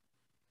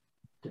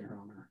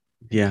Daeron.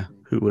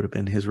 Who would have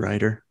been his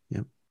rider.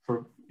 Yep.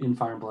 In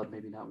Fire and Blood,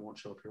 maybe not, won't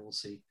show up here. We'll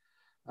see.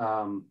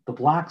 The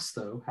Blacks,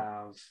 though,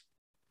 have,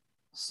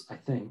 I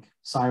think,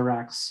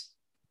 Syrax,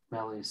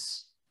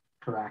 Melis,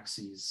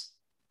 Caraxes,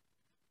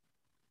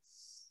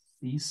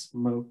 Sea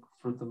Smoke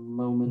for the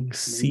moment.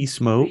 Sea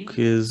Smoke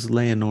is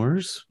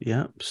Leonore's.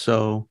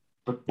 So.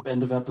 But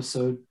end of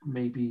episode,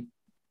 maybe.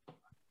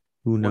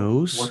 Who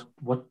knows?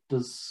 What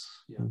does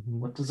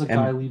a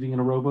guy leaving in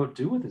a rowboat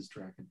do with his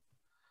dragon?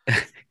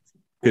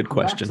 Good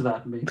question.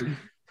 Back to that, maybe.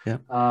 Yeah.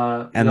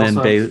 And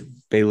then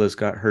Baela's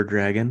got her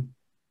dragon.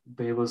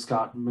 Baela's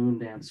got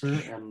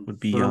Moondancer, and would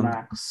be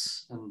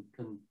Vermax, and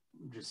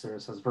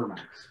Jacaerys has Vermax,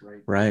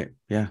 right? Right.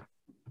 Yeah.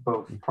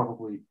 Both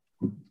probably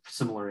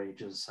similar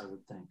ages, I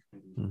would think.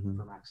 Maybe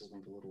Vermax is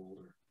maybe a little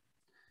older.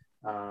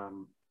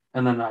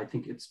 And then I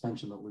think it's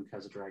mentioned that Luke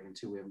has a dragon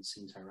too. We haven't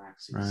seen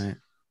Tyraxes. Right.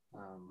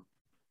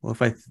 Well,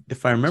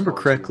 if I remember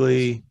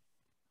correctly,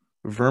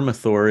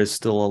 Vermithor is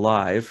still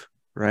alive,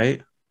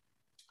 right?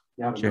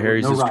 Yeah,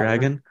 Jaehaerys'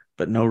 dragon,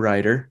 but no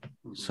rider.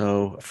 Mm-hmm.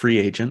 So free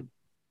agent.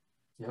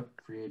 Yep,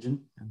 free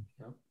agent.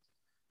 Yep.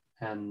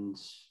 And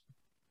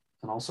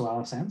also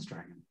Alysanne's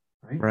dragon,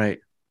 right? Right.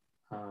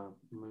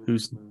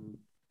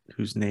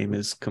 Whose name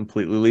is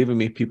completely leaving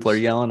me. People are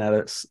yelling at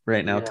us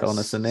right now, telling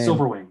us a name.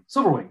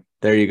 Silverwing.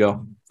 There you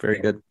go. Very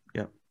good.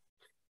 Yep.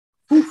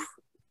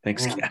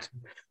 Thanks, Kat.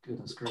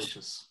 Goodness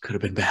gracious. Could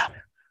have been bad.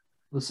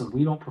 Listen,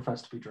 we don't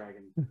profess to be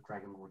dragon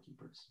lore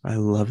keepers. I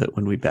love it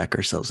when we back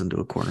ourselves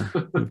into a corner.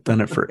 We've done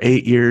it for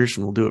 8 years,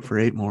 and we'll do it for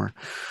 8 more.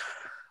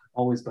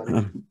 Always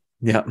better.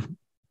 Yeah.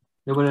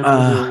 Nobody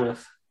ever do it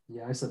with.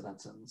 Yeah, I said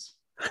that sentence.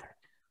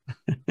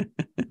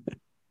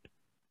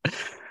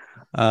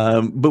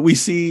 But we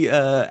see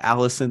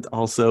Alicent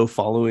also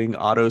following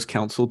Otto's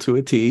counsel to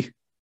a T.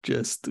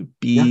 Just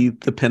be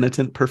the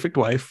penitent, perfect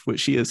wife,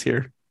 which she is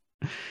here.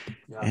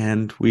 Yeah.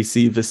 And we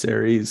see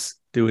Viserys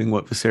doing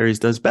what Viserys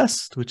does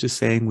best, which is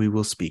saying, "We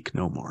will speak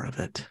no more of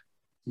it."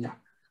 Yeah.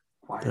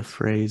 Quiet. The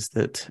phrase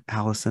that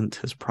Alicent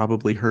has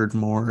probably heard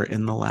more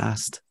in the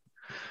last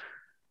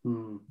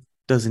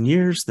dozen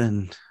years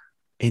than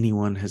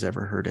anyone has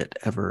ever heard it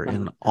ever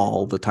in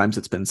all the times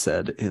it's been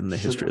said in the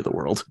history of the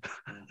world.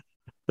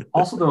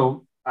 Also,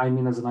 though, I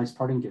mean, as a nice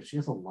parting gift, she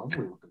has a lovely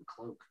looking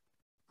cloak.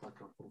 Like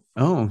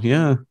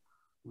yeah. It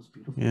was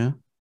beautiful. Yeah.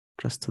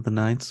 Dressed to the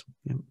nines.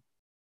 Yeah.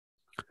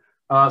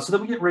 So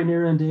then we get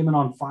Rhaenyra and Daemon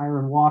on fire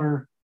and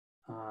water.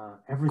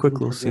 Everything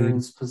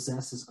Targaryens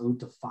possess is owed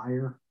to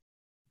fire.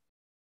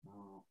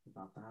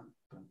 about that,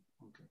 but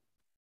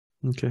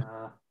Okay.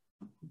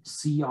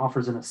 C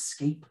offers an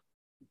escape.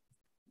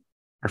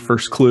 Our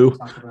first clue.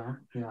 Talk about.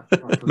 Yeah, our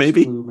first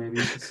Maybe. clue,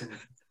 maybe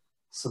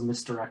some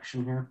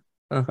misdirection here.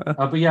 Uh-huh.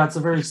 But yeah, it's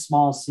a very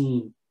small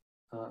scene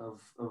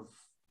of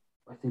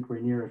I think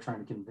Rhaenyra trying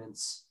to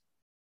convince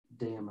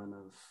Daemon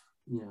of,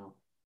 you know,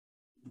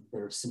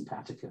 their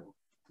simpatico.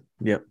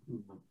 Yep.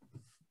 You know,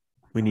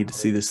 We need to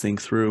see this thing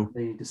through.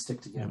 They need to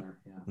stick together.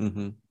 Yep. Yeah.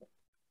 Mm-hmm.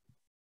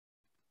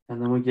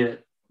 And then we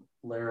get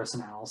Larys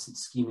and Alicent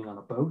scheming on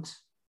a boat,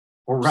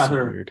 or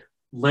rather, So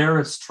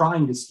Larys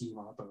trying to scheme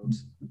on a boat,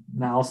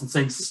 and Alicent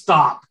saying,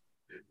 "Stop!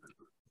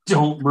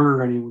 Don't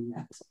murder anyone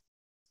yet.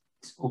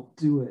 Don't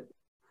do it.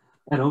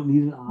 I don't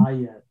need an eye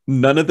yet."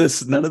 none of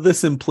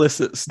this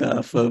implicit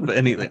stuff of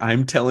anything.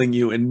 I'm telling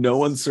you in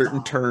no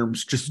uncertain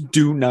terms, just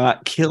do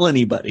not kill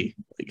anybody.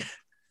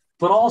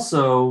 But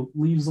also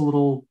leaves a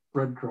little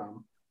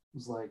breadcrumb.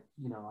 It's like,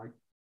 you know,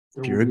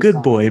 if you're a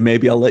good boy,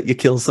 maybe I'll let you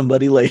kill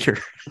somebody later.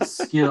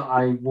 Skill.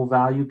 I will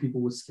value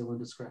people with skill and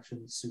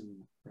discretion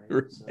soon.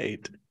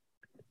 Right.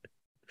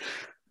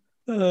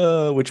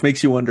 Which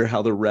makes you wonder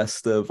how the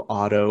rest of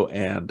Otto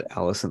and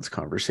Alicent's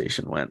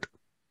conversation went.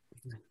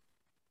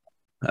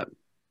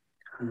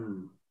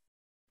 Mm-hmm.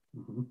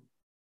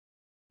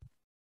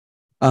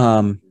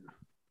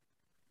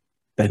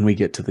 Then we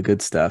get to the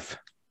good stuff.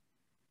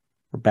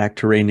 We're back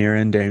to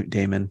Rhaenyra and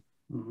Daemon.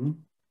 Mm-hmm.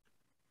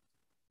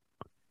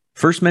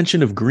 First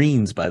mention of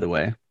greens, by the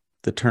way.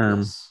 The term,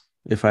 yes.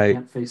 if I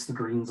can't face the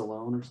greens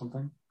alone or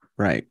something.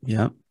 Right.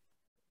 Yeah.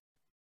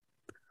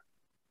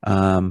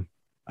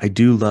 I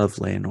do love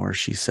Laenor,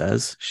 she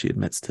says. She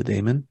admits to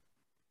Daemon.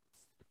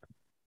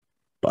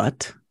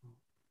 But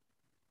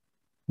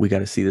we got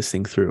to see this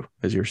thing through,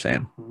 as you're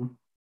saying. Mm-hmm.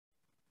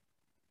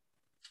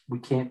 We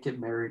can't get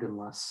married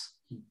unless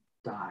he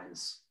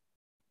dies.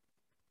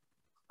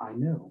 I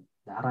know.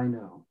 That I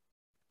know.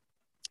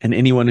 And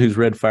anyone who's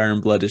read Fire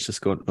and Blood is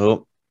just going,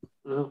 oh,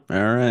 all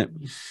right.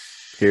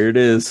 Here it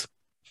is.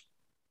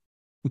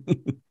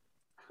 Could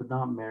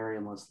not marry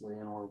unless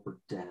Laenor were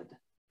dead.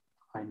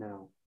 I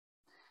know.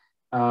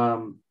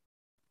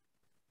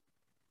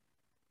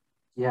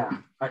 Yeah.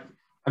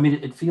 I mean,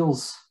 it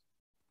feels...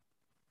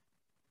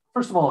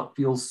 First of all, it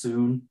feels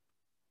soon.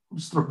 I'll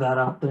just throw that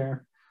out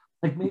there.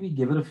 Like, maybe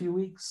give it a few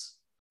weeks.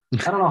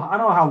 I don't know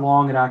how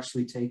long it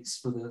actually takes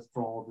for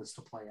all of this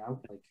to play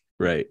out. Like,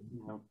 right.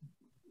 You know,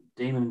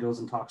 Daemon goes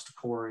and talks to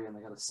Corey, and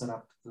they got to set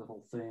up the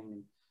whole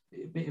thing.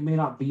 And it may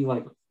not be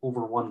like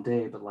over one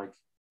day, but like,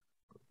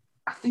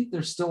 I think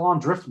they're still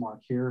on Driftmark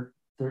here.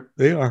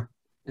 They are.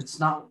 It's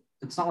not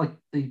like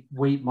they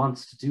wait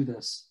months to do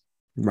this.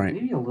 Right.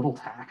 Maybe a little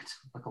tact,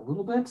 like a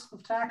little bit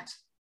of tact.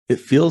 It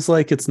feels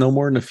like it's no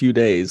more than a few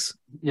days.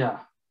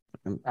 Yeah.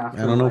 I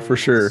don't know for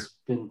sure.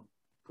 Been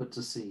put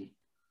to sea.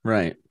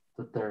 Right.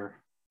 That they're,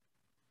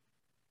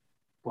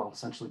 well,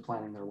 essentially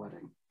planning their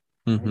wedding.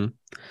 Mm-hmm.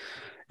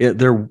 Yeah,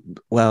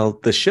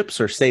 the ships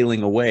are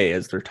sailing away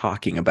as they're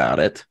talking about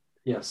it.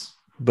 Yes.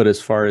 But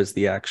as far as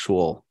the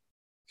actual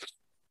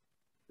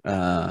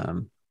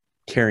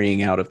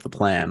carrying out of the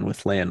plan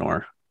with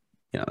Laenor,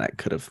 you know, that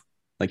could have,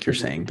 like you're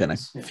saying, been a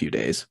few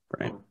days,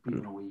 right? Or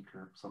even a week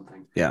or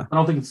something. Yeah. I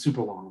don't think it's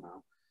super long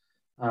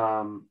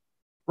though.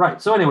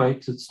 Right. So anyway,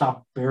 to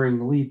stop burying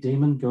the lead,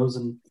 Daemon goes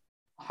and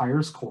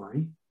hires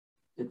Corey.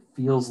 It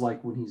feels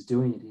like when he's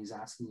doing it,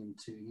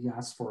 he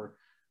asks for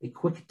a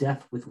quick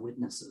death with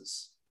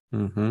witnesses.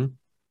 Mm-hmm.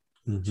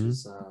 Which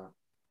is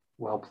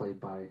well played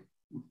by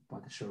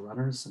the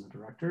showrunners and the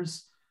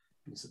directors,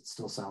 because it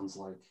still sounds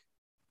like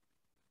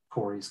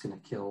Corey's going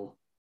to kill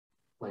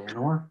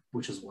Laenor,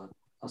 which is what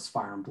us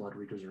Fire and Blood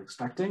readers are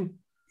expecting.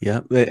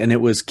 Yeah, and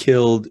it was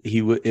killed.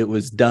 It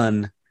was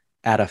done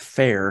at a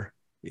fair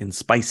in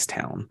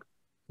Spicetown.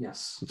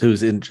 Yes, it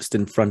was just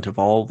in front of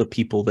all the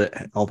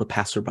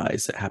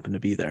passerbys that happened to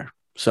be there.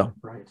 So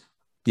right.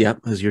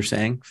 Yep, as you're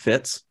saying,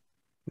 fits.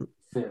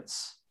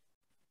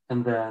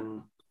 And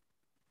then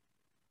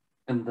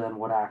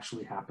what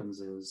actually happens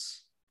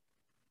is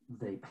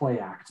they play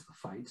act a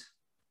fight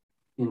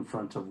in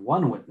front of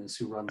one witness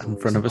who runs away. In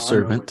front of a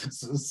servant.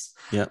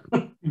 Yeah.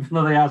 Even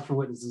though they asked for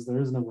witnesses, there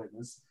is no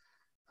witness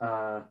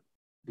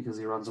because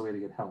he runs away to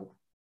get help.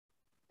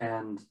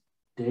 And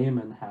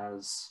Daemon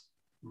has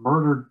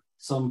murdered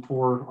some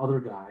poor other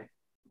guy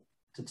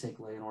to take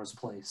Laenor's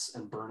place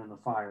and burn in the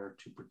fire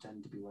to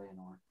pretend to be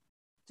Laenor.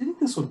 Do you think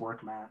this would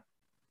work, Matt?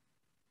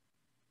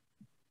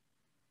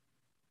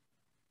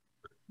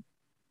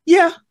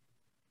 Yeah.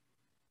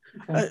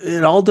 Okay.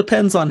 It all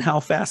depends on how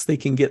fast they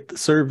can get the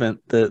servant.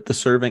 The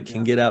servant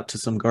can get out to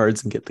some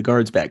guards and get the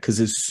guards back. Because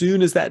as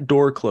soon as that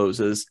door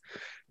closes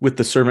with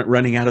the servant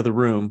running out of the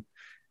room,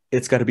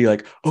 it's got to be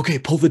like, okay,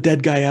 pull the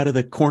dead guy out of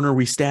the corner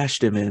we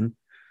stashed him in.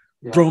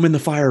 Yeah. Throw him in the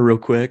fire real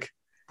quick.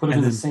 Put him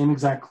in the same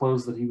exact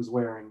clothes that he was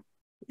wearing.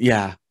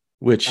 Yeah.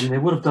 Which, I mean, they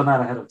would have done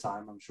that ahead of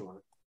time, I'm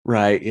sure.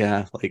 Right.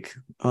 Yeah. Like,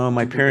 oh,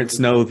 my parents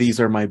know these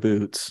are my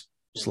boots.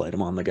 Just light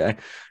them on the guy.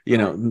 You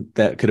know,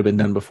 that could have been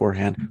done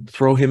beforehand.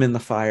 Throw him in the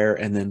fire,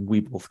 and then we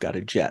both got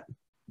a jet.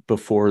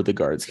 before the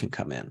guards can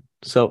come in.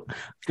 So I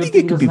Good think thing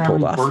it he could be doesn't have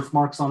pulled any off.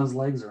 birthmarks on his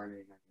legs or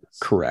anything, I guess.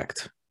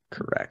 Correct.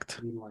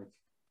 I mean, like,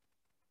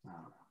 I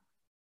don't know.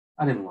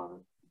 I didn't love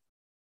it,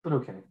 but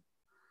okay.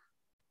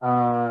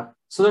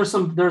 So there's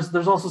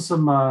also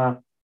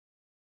some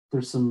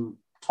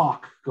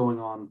talk going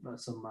on,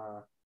 some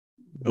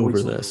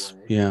Over this.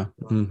 Yeah.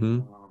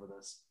 going on over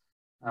this.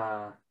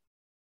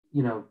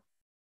 You know,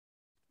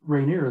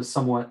 Rhaenyra is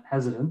somewhat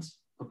hesitant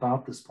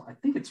about this. I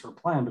think it's her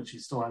plan, but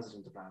she's still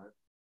hesitant about it.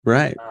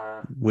 Right.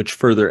 Which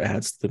further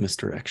adds to the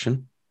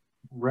misdirection.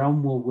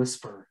 Realm will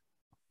whisper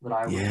that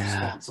I was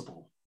Yeah.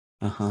 responsible.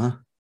 Uh-huh.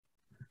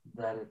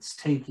 That it's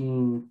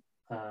taking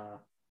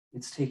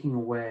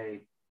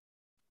away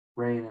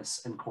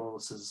Rhaenys and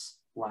Corlys's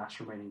last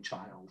remaining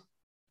child.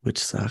 Which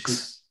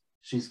sucks.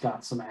 She's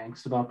got some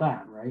angst about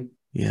that, right?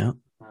 Yeah.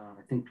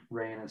 I think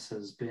Rhaenys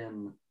has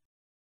been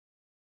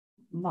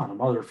not a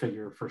mother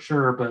figure for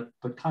sure, but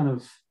kind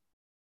of,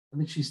 I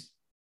think she's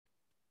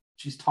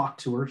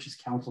talked to her, she's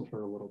counseled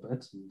her a little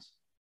bit, and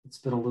it's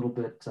been a little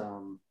bit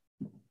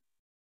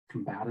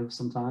combative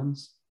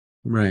sometimes.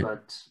 Right.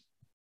 But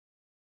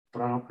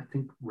I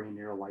think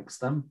Rhaenyra likes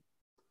them,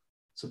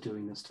 so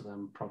doing this to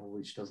them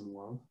probably she doesn't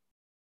love.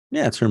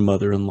 Yeah, it's her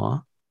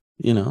mother-in-law,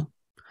 you know.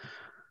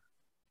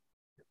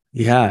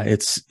 Yeah,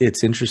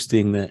 it's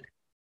interesting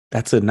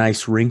that's a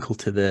nice wrinkle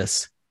to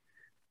this,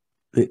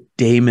 that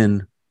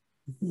Daemon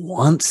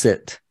wants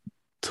it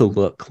to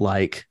look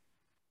like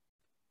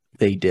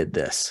they did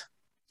this.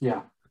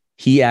 Yeah.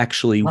 He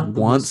actually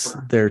wants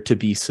there to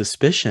be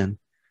suspicion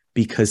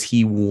because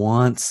he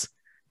wants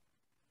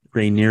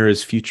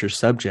Rhaenyra's future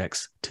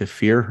subjects to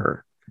fear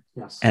her.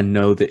 Yes. And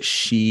know that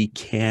she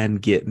can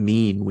get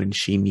mean when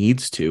she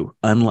needs to,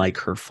 unlike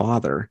her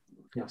father.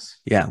 Yes.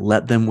 Yeah,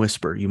 let them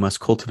whisper. You must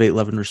cultivate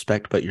love and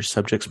respect, but your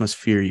subjects must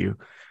fear you.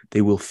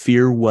 They will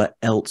fear what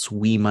else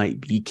we might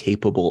be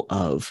capable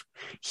of.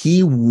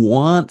 He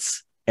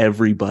wants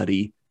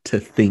everybody to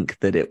think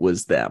that it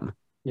was them.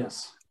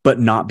 Yes. But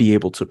not be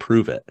able to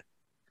prove it.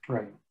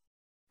 Right.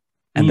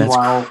 And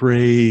that's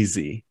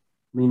crazy.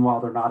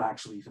 Meanwhile, they're not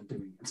actually even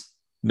doing it.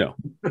 No.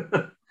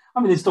 I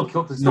mean, they still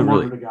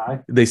murdered a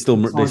guy. They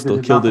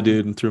still killed a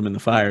dude and threw him in the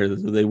fire.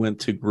 They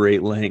went to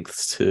great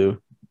lengths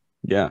to,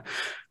 yeah.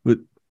 But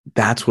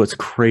that's what's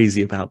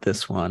crazy about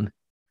this one.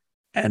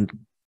 And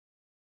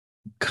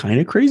kind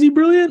of crazy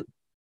brilliant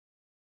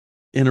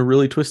in a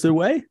really twisted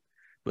way.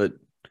 But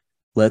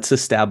let's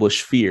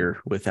establish fear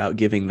without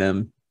giving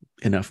them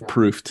enough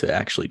proof to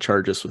actually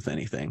charge us with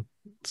anything.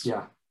 It's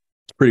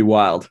pretty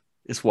wild.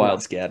 It's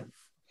wild, Scad.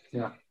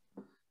 Yeah,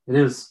 it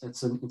is.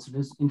 It's an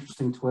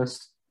interesting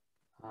twist.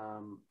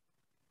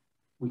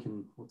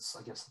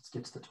 Let's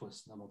get to the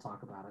twist and then we'll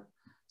talk about it.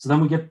 So then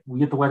we get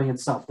the wedding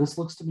itself. This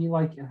looks to me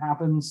like it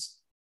happens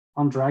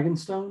on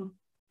Dragonstone.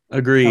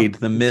 Agreed.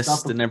 The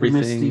mist and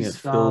everything, it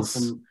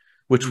feels,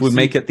 which would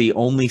make it the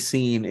only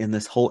scene in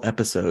this whole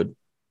episode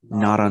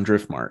not on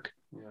Driftmark.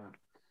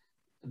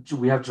 Yeah.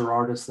 We have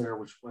Gerardus there,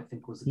 which I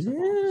think was the tip off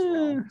as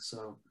well.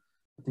 So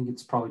I think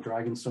it's probably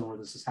Dragonstone where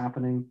this is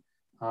happening.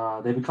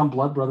 They become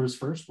blood brothers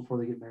first before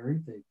they get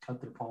married. They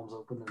cut their palms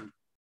open and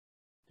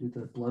do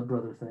the blood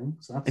brother thing.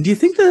 So and do you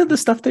think the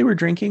stuff they were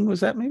drinking, was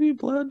that maybe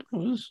blood?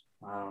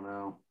 I don't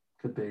know.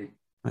 Could be.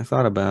 I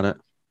thought about it.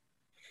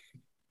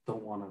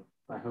 Don't want to.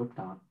 I hope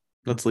not.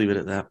 Let's leave it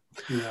at that.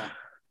 Yeah.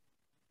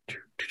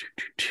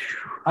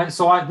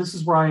 This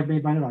is where I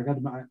made my note. I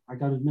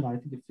got to admit, I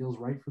think it feels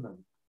right for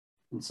them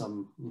in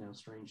some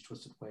strange,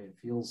 twisted way. It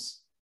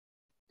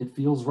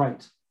feels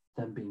right,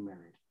 them being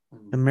married.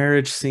 The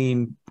marriage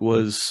scene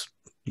was,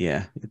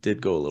 it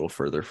did go a little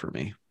further for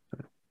me.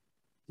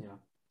 Yeah.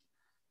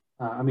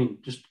 I mean,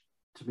 just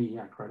to me,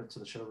 credit to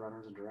the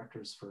showrunners and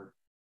directors for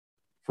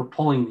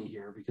pulling me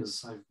here,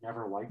 because I've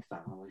never liked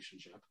that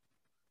relationship.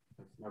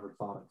 I've never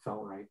thought it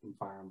felt right in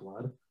Fire and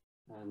Blood.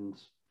 And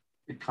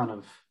it kind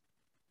of,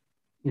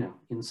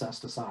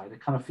 incest aside, it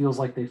kind of feels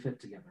like they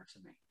fit together to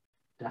me.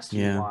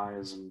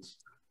 Destiny-wise and,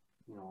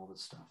 all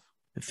this stuff.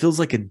 It feels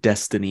like a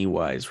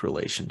Destiny-wise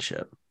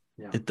relationship.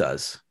 Yeah. It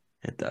does.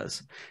 It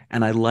does.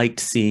 And I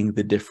liked seeing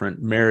the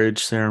different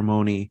marriage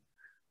ceremony,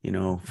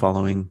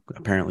 following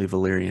apparently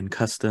Valyrian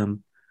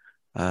custom.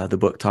 The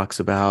book talks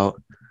about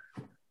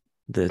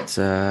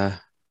that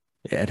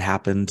it had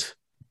happened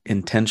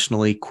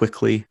intentionally,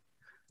 quickly,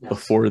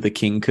 before the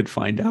king could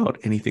find out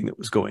anything that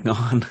was going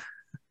on.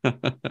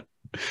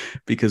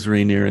 Because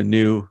Rhaenyra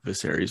knew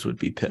Viserys would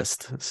be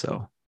pissed.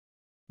 So,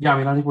 yeah, I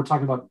mean, I think we're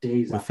talking about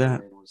days after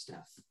Rhaenyra's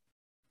death.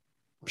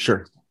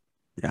 Sure.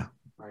 Yeah.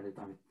 Right.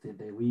 I mean,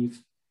 they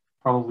leave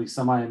probably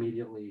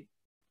semi-immediately.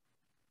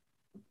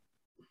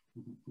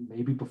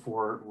 Maybe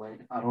before,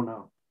 I don't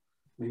know.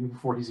 Maybe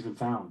before he's even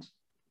found,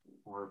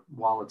 or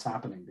while it's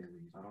happening, they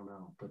leave. I don't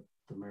know, but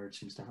the marriage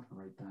seems to happen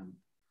right then.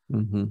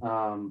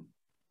 Mm-hmm.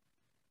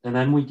 And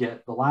then we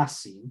get the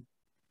last scene,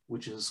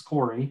 which is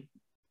Corey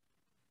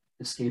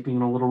escaping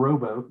in a little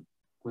rowboat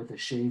with a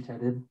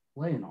shaved-headed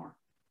Laenor.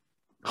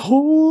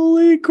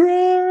 Holy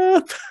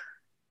crap!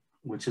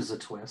 Which is a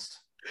twist.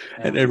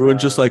 And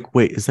everyone's just like,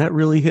 wait, is that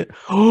really it?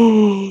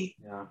 Oh,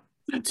 yeah.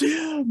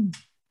 Damn.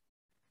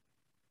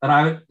 And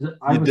I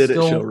You was did it,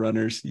 still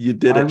showrunners. You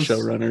did I it, was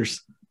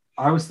showrunners.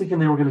 I was thinking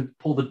they were going to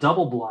pull the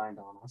double blind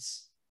on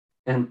us,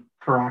 and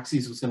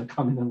Caraxes was going to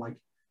come in and like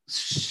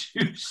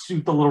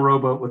shoot the little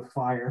rowboat with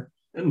fire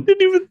and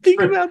Didn't even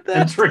think about and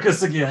that. trick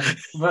us again.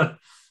 But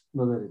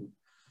no, they didn't.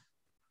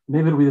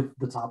 Maybe it'll be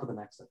the top of the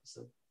next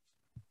episode.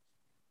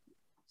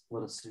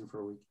 Let us stew for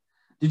a week.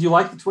 Did you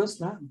like the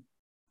twist, Matt?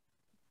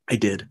 I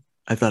did.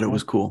 I thought it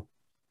was cool.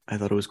 I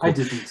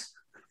didn't.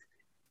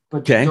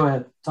 But okay. Go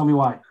ahead. Tell me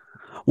why.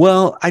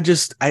 Well, I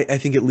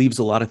think it leaves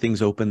a lot of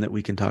things open that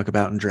we can talk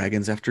about in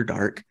Dragons After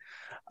Dark.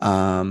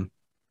 And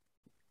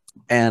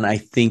I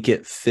think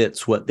it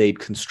fits what they'd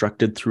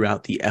constructed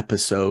throughout the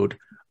episode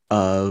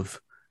of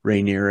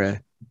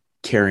Rhaenyra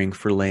caring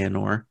for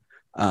Leonor,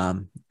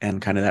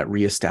 and kind of that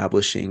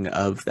reestablishing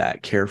of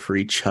that care for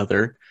each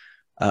other.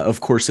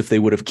 Of course, if they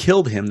would have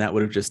killed him, that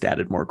would have just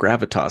added more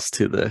gravitas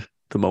to the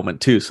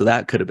moment too. So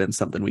that could have been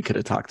something we could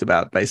have talked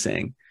about by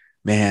saying,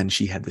 man,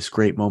 she had this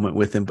great moment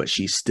with him, but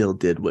she still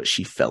did what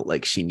she felt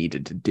like she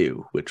needed to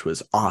do, which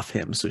was off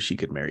him so she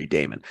could marry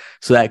Daemon.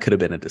 So that could have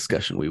been a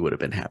discussion we would have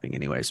been having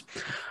anyways.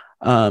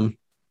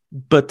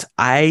 But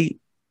I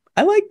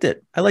liked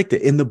it. I liked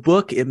it. In the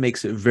book, it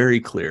makes it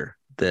very clear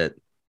that,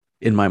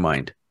 in my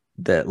mind,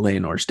 that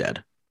Leonor's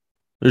dead.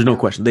 There's no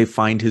question. They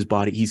find his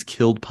body. He's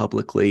killed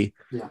publicly.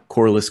 Yeah.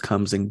 Corlys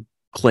comes and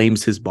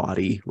claims his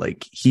body.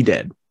 Like, he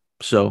dead.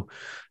 So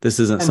this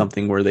isn't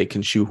something where they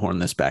can shoehorn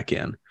this back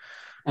in.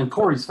 And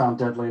Corey's found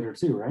dead later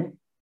too, right?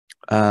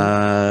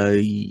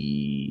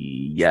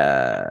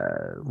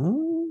 Yeah.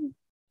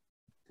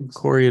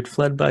 Corey had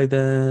fled by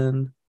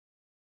then.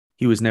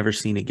 He was never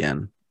seen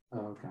again.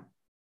 Oh, okay.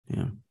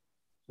 Yeah.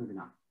 Maybe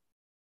not.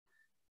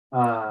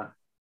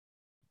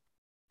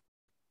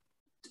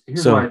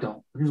 Here's why I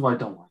don't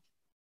like.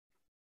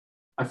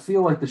 I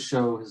feel like the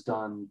show has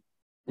done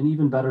an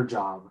even better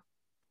job.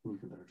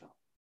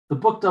 The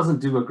book doesn't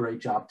do a great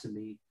job to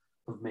me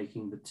of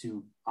making the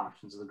two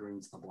options of the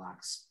Greens and the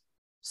Blacks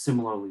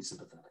similarly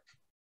sympathetic.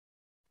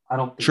 I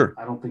don't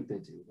think they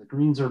do. The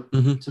Greens are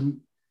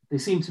they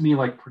seem to me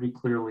like pretty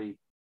clearly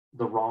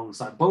the wrong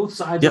side. Both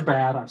sides are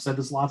bad. I've said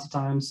this lots of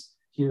times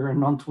here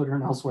and on Twitter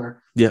and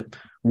elsewhere. Yep.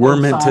 We're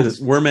meant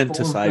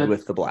to side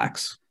with the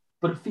Blacks.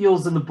 But it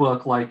feels in the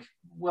book like,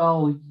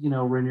 well,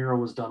 Rhaenyra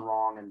was done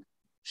wrong and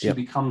she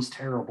becomes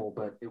terrible,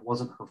 but it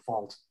wasn't her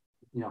fault,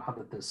 how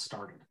that this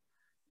started.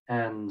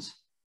 And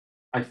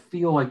I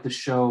feel like the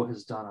show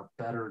has done a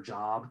better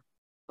job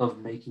of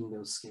making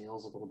those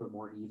scales a little bit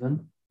more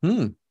even.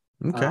 Okay.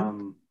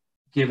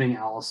 Giving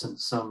Alicent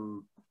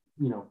some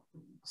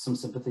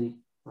sympathy,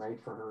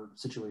 right, for her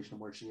situation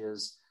where she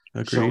is.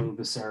 Agreed. Showing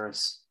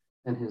Viserys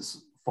and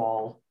his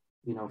fall,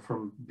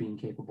 from being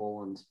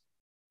capable and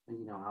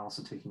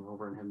Alicent taking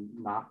over and him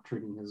not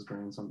treating his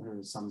grandson or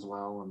his sons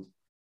well, and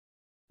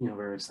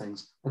various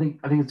things. I think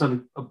it's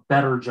done a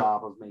better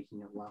job of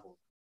making it level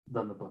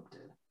than the book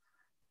did.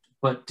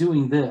 But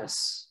doing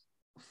this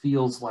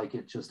feels like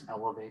it just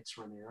elevates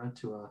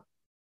Rhaenyra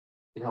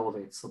it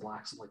elevates the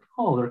Blacks, like,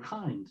 oh, they're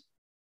kind.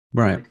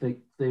 Right.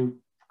 Like they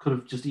could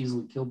have just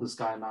easily killed this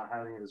guy and not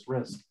having it at his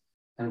risk.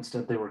 And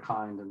instead they were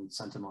kind and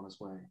sent him on his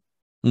way.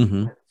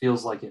 Mm-hmm. It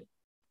feels like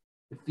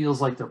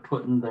they're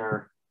putting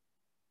their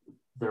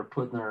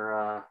foot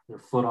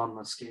on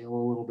the scale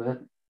a little bit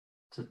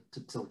to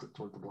tilt it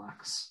toward the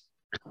Blacks.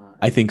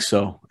 I think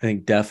so. I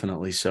think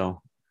definitely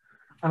so.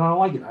 And I don't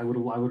like it. I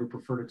would have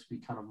preferred it to be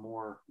kind of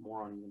more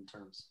on even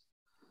terms.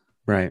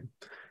 Right.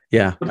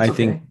 Yeah. I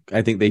think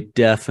they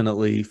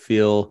definitely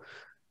feel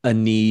a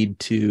need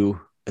to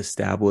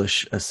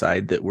establish a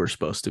side that we're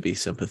supposed to be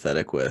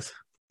sympathetic with.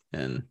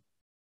 And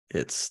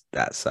it's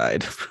that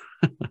side.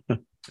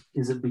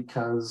 Is it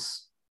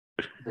because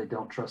they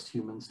don't trust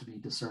humans to be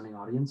discerning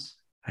audience?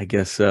 I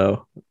guess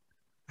so.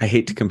 I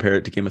hate to compare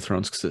it to Game of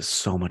Thrones because it's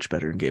so much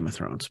better in Game of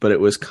Thrones, but it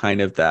was kind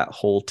of that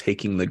whole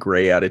taking the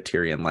gray out of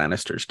Tyrion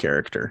Lannister's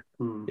character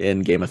in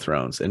Game of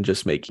Thrones and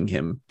just making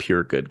him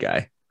pure good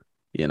guy,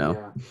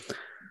 Yeah.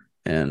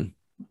 And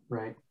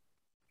right.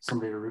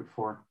 Somebody to root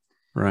for.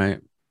 Right.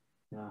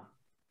 Yeah.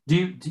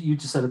 You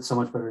just said it's so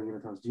much better than Game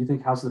of Thrones. Do you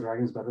think House of the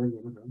Dragon is better than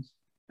Game of Thrones?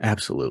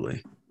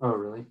 Absolutely. Oh,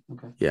 really?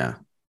 Okay. Yeah.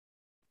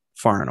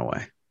 Far and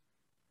away.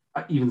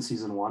 Even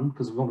season 1,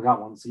 because we've only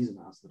got one season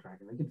of House of the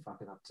Dragon. They could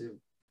fuck it up too.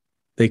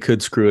 They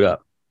could screw it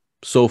up.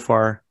 So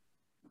far,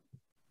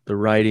 the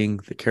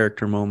writing, the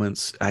character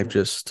moments, I've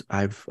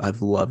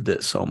loved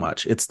it so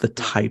much. It's the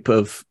type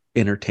of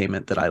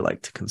entertainment that I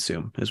like to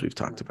consume, as we've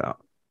talked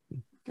about.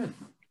 Good.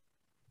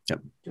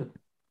 Yep. Good.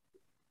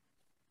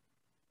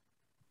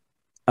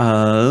 Do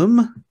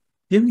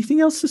you have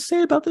anything else to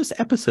say about this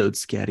episode,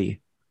 Scatty?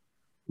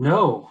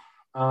 No.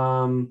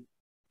 I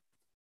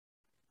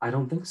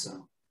don't think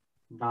so.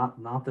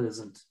 Not that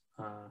isn't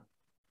for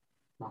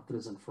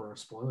our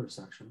spoiler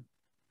section.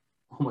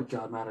 Oh my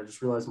God, Matt! I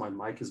just realized my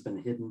mic has been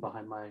hidden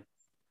behind my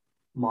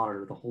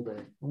monitor the whole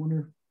day. I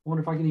wonder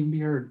if I can even be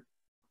heard.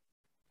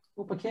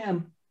 Hope I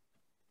can.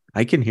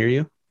 I can hear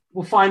you.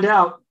 We'll find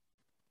out.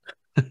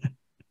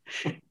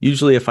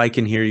 Usually, if I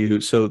can hear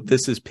you, so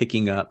this is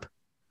picking up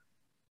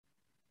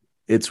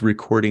it's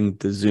recording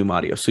the Zoom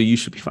audio, so you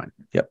should be fine.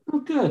 Yep. Oh,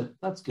 good.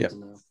 That's good to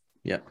know.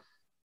 Yep.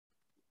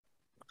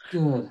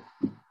 Good.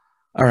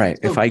 All right.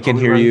 So, if I can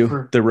hear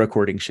you, the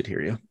recording should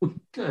hear you.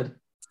 Good.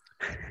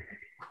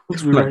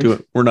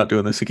 We're not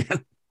doing this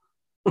again.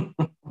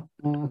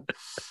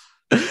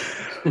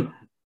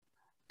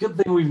 Good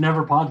thing we've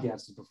never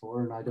podcasted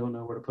before, and I don't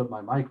know where to put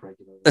my mic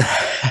regularly.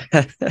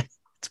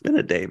 It's been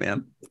a day,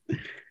 man.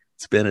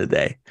 It's been a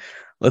day.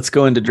 Let's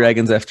go into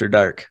Dragons After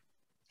Dark.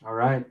 All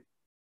right.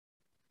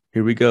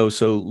 Here we go.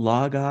 So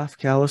log off,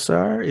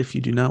 Khalasar, if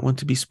you do not want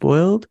to be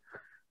spoiled.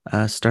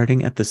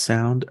 Starting at the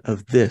sound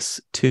of this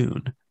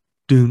tune.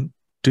 Doon,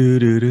 doo,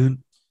 doo,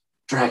 doon.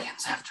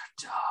 Dragons After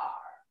Dark.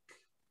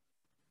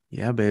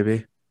 Yeah,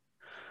 baby.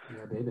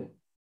 Yeah, baby.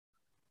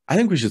 I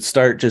think we should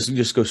start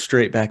just go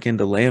straight back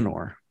into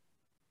Laenor.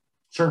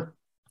 Sure.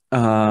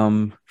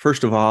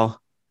 First of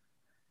all,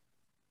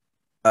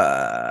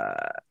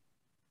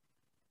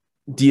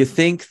 do you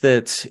think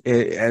that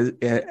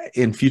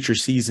in future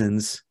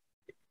seasons,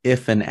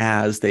 if and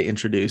as they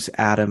introduce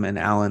Adam and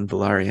Alan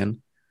Velaryon,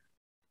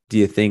 do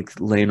you think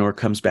Laenor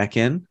comes back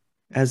in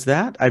as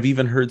that? I've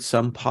even heard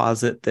some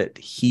posit that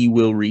he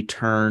will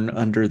return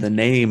under the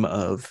name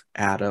of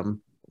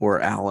Adam or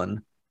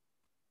Alan,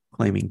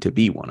 claiming to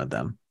be one of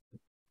them.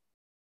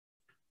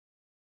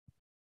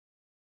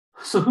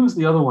 So who's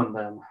the other one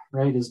then?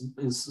 Right?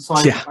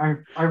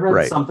 I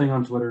read something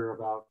on Twitter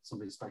about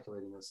somebody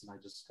speculating this, and I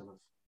just kind of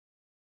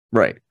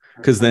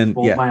because then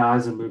rolled my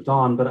eyes and moved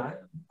on.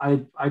 But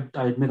I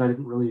admit I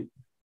didn't really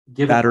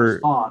give that it or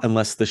thought.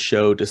 Unless the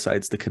show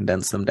decides to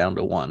condense them down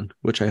to one,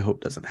 which I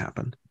hope doesn't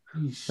happen.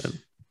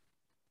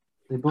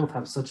 They both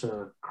have such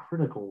a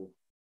critical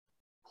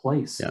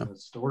place in the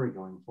story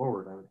going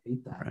forward. I would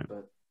hate that,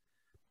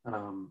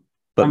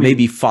 but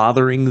maybe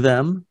fathering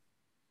them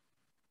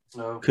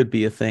could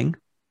be a thing.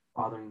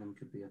 Fathering them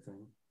could be a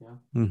thing. Yeah,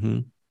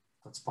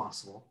 that's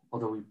possible.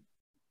 Although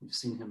we've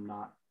seen him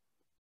not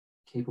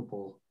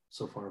capable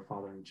so far of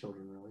fathering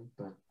children, really.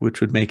 But which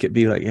would make it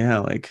be like,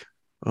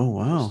 oh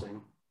wow,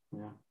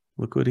 yeah,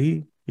 look what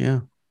he,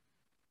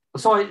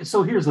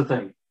 So here's the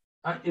thing.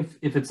 If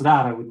it's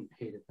that, I wouldn't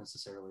hate it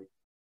necessarily.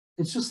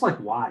 It's just like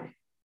why?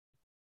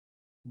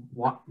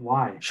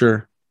 Why?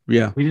 Sure.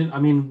 Yeah. We didn't. I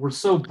mean, we're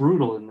so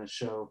brutal in this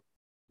show.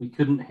 We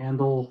couldn't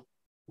handle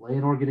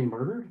Laenor getting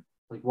murdered.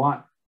 Like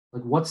what?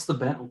 Like what's the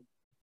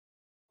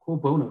quo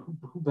bono?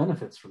 Who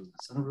benefits from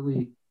this? I don't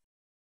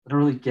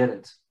really get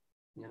it.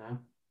 You know.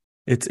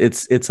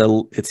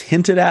 It's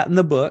hinted at in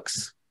the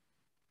books.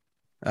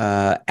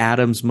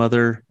 Adam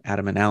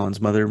and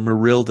Alan's mother,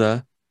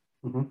 Merilda,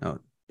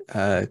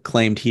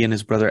 claimed he and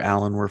his brother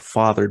Alan were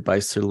fathered by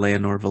Sir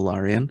Laenor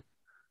Velaryon,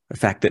 a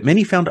fact that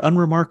many found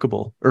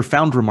remarkable due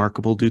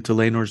to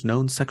Laenor's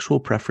known sexual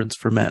preference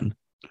for men.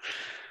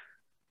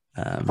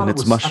 I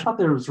thought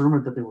there was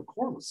rumored that they were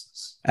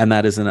Corlys's. And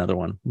that is another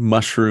one.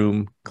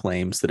 Mushroom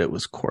claims that it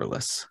was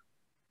Corlys.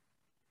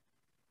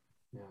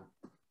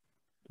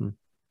 Yeah.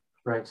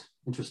 Right.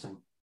 Interesting.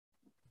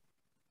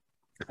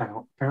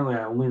 Apparently,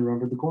 I only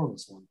remembered the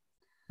Corlys one.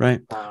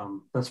 Right.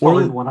 That's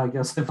probably the one I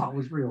guess I thought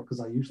was real because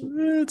I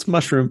usually it's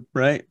Mushroom,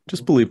 right?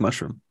 Just believe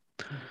Mushroom.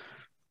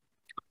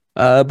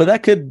 But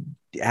that could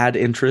add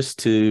interest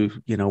to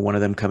one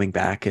of them coming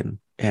back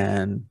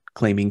and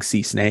claiming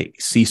sea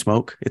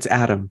smoke. It's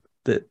Adam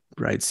that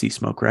rides sea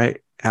smoke,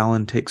 right?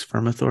 Alan takes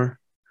Vermithor,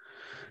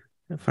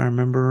 if I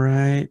remember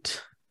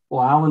right.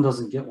 Well, Alan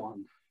doesn't get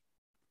one.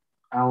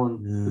 Alan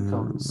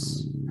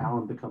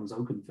becomes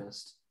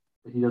Oakenfist,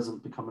 but he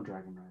doesn't become a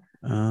dragon rider.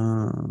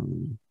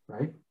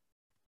 Right?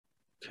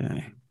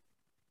 Okay.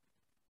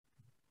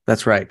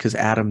 That's right, because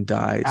Adam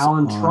dies.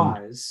 Alan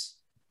tries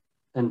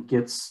and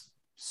gets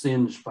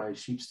singed by a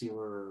sheep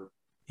stealer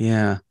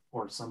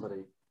or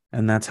somebody.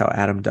 And that's how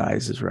Adam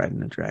dies, is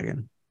riding a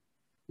dragon.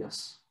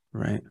 Yes.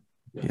 Right.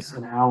 Yes. Yeah.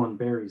 And Alan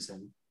buries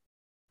him,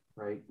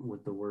 right,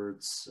 with the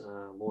words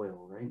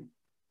loyal, right?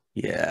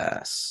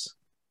 Yes.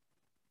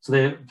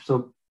 And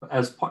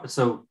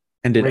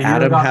did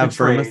Adam have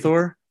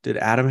Vermithor? Did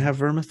Adam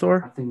have I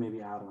Vermithor? think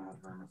maybe Adam had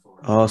Vermithor.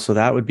 Oh, so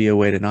that would be a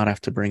way to not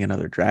have to bring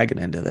another dragon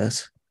into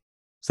this.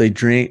 So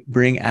they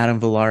bring Adam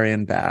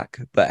Velaryon back,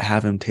 but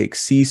have him take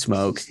Sea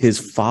Smoke, his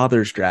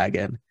father's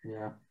dragon.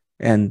 Yeah.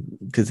 And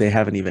because they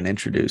haven't even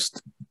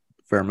introduced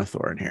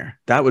Vermithor in here.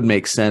 That would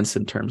make sense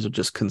in terms of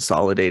just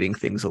consolidating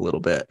things a little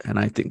bit. And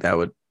I think that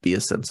would be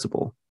a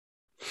sensible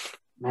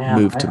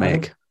move to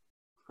make.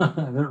 I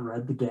haven't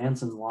read the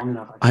Gans in long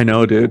enough. I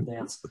know, dude.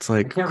 It's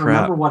like I can't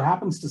remember what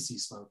happens to Sea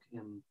Smoke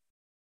in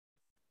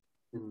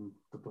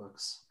the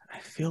books. I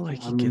feel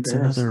like he gets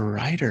another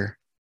rider.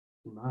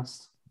 He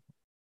must.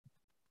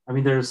 I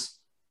mean, there's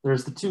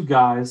the two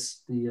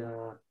guys.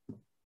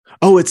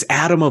 Oh, it's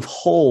Adam of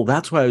Hull.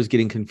 That's why I was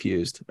getting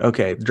confused.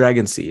 Okay,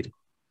 Dragon Seed.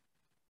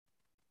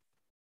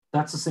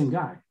 That's the same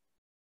guy.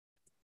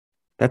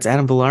 That's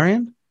Adam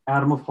Velaryon?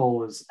 Adam of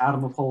Hull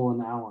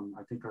and Alan,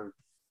 I think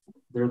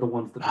they're the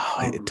ones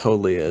that it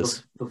totally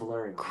is. The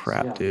Valerians.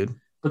 Crap, dude.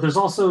 But there's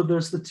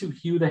the two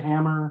Hugh the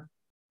Hammer,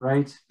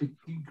 right?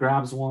 He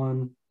grabs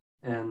one.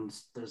 And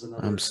there's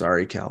another. I'm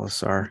sorry,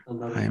 Khalasar.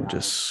 Another I am guy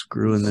just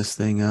screwing this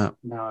thing up.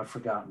 Now I've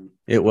forgotten.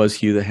 It was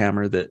Hugh the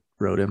Hammer that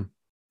wrote him.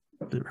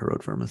 That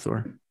wrote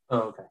Vermithor. Oh,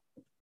 okay.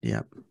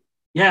 Yeah.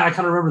 Yeah, I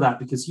kind of remember that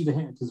because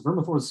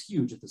Vermithor is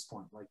huge at this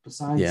point. Like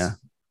besides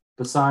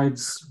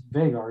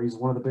Vagar, he's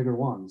one of the bigger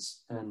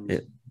ones,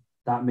 and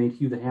that made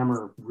Hugh the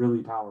Hammer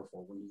really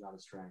powerful when he got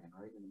his dragon,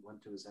 right? And it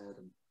went to his head,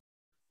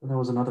 and there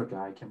was another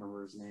guy, I can't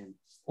remember his name.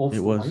 Ulf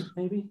the White,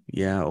 maybe?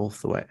 Yeah,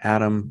 Ulf the White.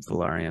 Adam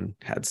Velaryon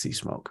had Sea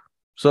Smoke.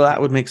 So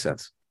that would make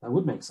sense. That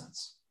would make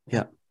sense.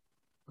 Yeah.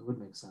 That would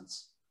make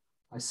sense.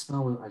 I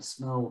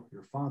smell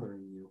your father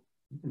in you.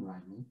 You can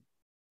ride me.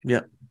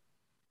 Yeah.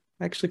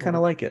 I actually kind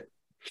of like it.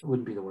 It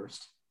wouldn't be the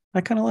worst.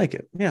 I kind of like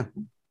it. Yeah.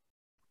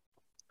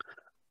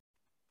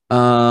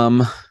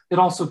 It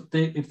also,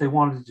 if they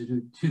wanted to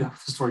do that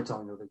with the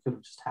storytelling, though, they could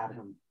have just had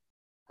him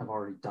have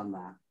already done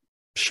that.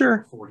 Sure.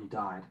 Before he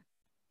died.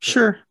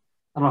 Sure.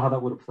 I don't know how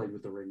that would have played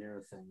with the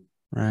Rhaenyra thing.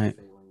 Right.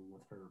 Failing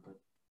with her, but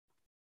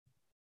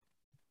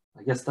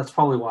I guess that's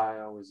probably why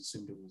I always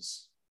assumed it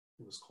was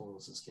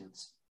Corlys's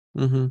kids.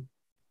 Mm-hmm.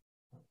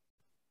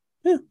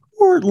 Yeah.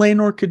 Or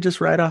Laenor could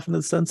just ride off into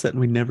the sunset and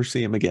we never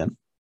see him again.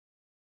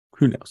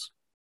 Who knows?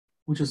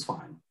 Which is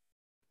fine.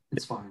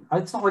 It's fine.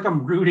 It's not like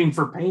I'm rooting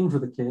for pain for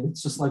the kid.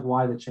 It's just like,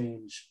 why the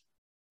change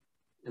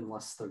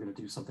unless they're going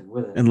to do something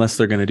with it. Unless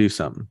they're going to do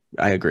something.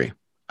 I agree.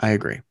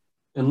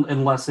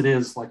 Unless it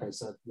is, like I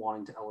said,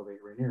 wanting to elevate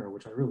Rhaenyra,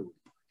 which I really would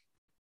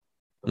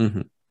like.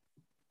 Mm-hmm.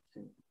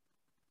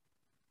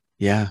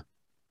 Yeah.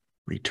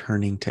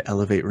 Returning to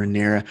elevate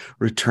Rhaenyra,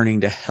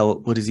 returning to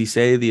help. What does he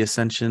say? The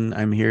ascension.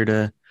 I'm here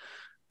to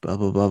blah,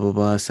 blah, blah, blah,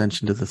 blah.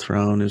 Ascension to the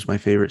throne is my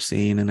favorite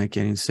scene, and I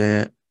can't even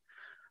say it.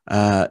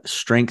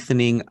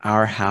 Strengthening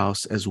our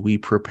house as we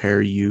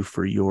prepare you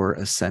for your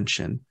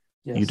ascension.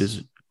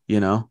 Yes.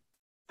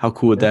 How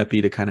cool would that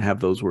be to kind of have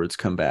those words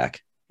come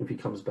back? If he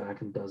comes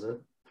back and does it.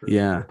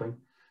 Yeah.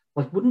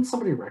 Like, wouldn't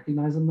somebody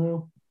recognize him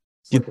though?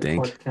 It's You'd like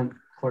think.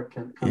 Clark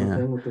Kent kind of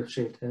thing with the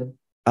shaved head.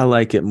 I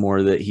like it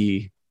more that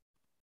he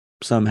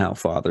somehow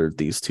fathered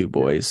these two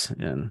boys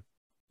and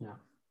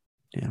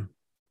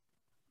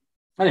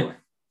Anyway,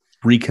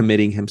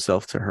 recommitting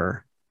himself to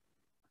her.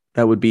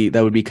 That would be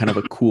kind of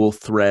a cool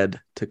thread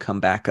to come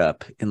back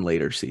up in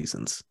later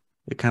seasons.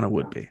 It kind of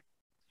would be.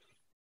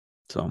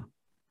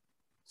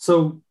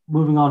 So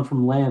moving on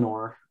from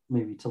Laenor,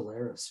 maybe to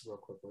Larys real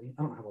quickly.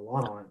 I don't have a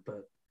lot on it,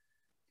 but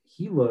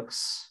he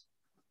looks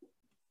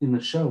in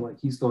the show like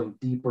he's going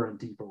deeper and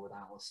deeper with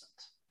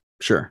Alicent.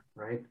 Sure.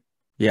 Right?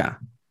 Yeah.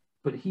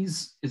 But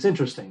it's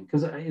interesting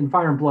because in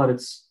Fire and Blood,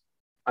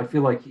 I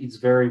feel like he's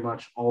very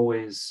much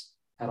always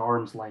at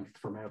arm's length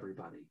from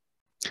everybody.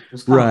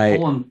 Just kind of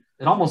pulling.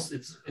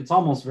 It's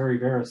almost very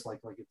Varys like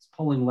it's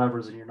pulling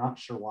levers and you're not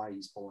sure why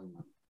he's pulling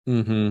them.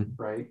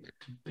 Mm-hmm. Right?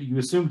 You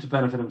assume to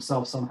benefit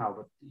himself somehow,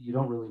 but you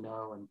don't really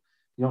know, and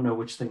you don't know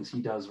which things he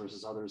does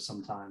versus others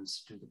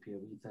sometimes due to the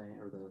POV thing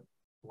or the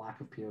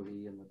lack of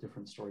POV and the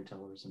different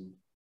storytellers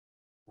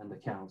and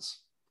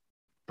accounts.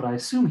 But I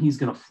assume he's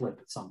going to flip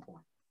at some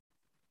point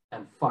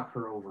and fuck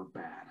her over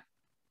bad.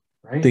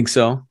 Right? Think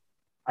so?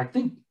 I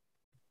think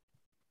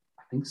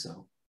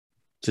so.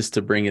 Just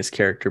to bring his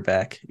character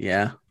back.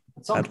 Yeah.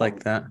 I'd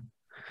like that.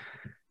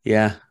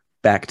 Yeah.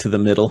 Back to the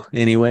middle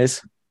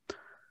anyways.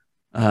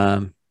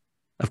 Of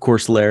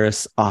course,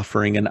 Larys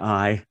offering an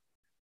eye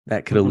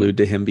that could allude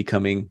to him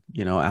becoming,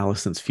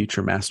 Alicent's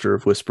future master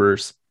of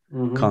whispers,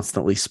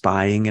 constantly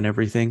spying and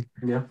everything.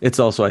 Yeah. It's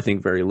also, I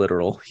think, very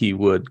literal. He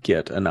would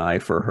get an eye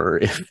for her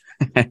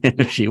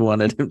if she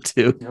wanted him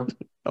to. Yep.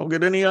 I'll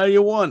get any eye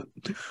you want.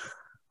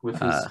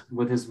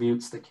 With his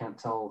mutes that can't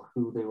tell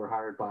who they were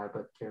hired by,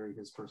 but carry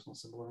his personal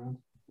symbol around.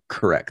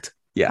 Correct.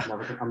 Yeah.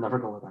 I'm never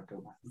gonna let that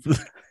go back.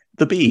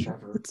 The bee.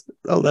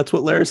 That's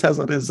what Larys has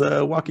on his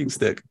walking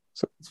stick.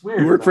 So it's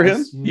weird. You work for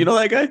him? You know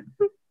that guy?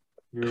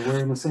 You're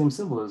wearing the same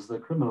symbol as the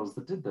criminals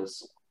that did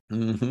this.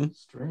 Mm-hmm.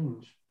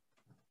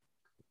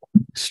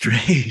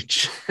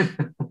 Strange.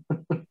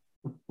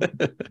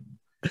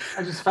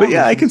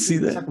 I can see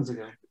that. Seconds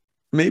ago.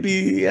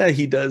 Maybe,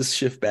 he does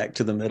shift back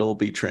to the middle,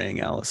 betraying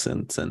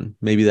Alicent, and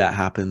maybe that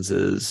happens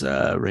as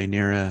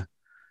Rhaenyra,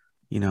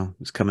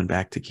 is coming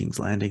back to King's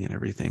Landing and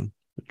everything.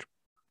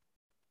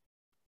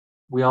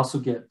 We also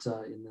get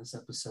in this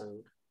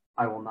episode,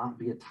 I will not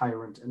be a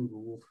tyrant and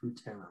rule through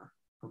terror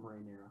from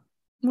Rhaenyra.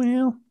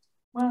 Well,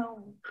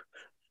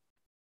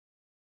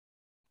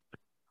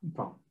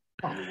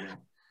 probably will.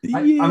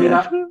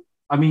 Yeah.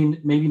 I mean,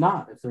 maybe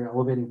not if they're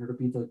elevating her to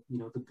be the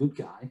good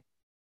guy,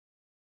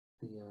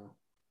 the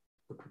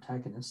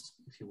protagonist,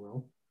 if you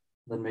will.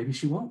 Then maybe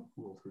she won't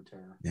rule through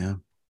terror. Yeah.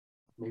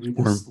 Maybe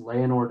this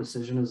Laenor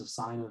decision is a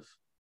sign of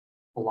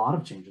a lot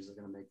of changes they're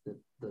going to make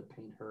that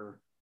paint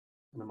her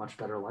in a much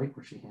better light,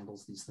 where she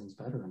handles these things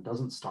better and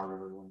doesn't starve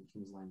everyone in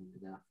King's Landing to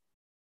death.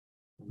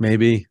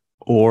 Maybe.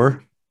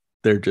 Or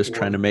they're just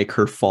trying to make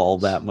her fall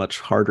that much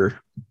harder.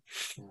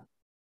 Yeah.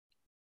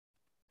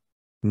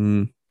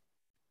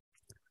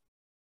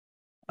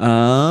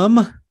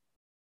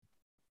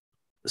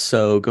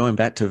 So going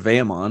back to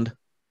Vaemond.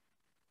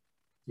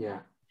 Yeah.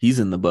 He's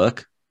in the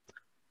book.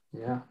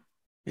 Yeah.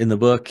 In the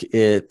book,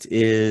 it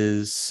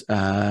is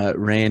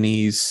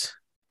Rhaenyra,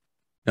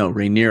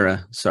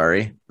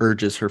 sorry,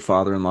 urges her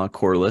father-in-law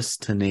Corlys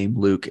to name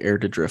Luke heir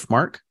to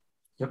Driftmark,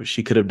 Yep. which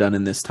she could have done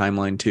in this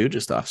timeline too,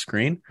 just off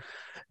screen.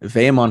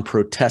 Vaemon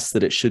protests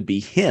that it should be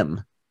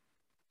him,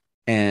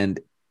 and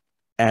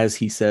as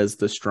he says,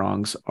 the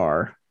Strongs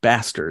are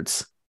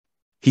bastards.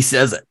 He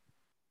says it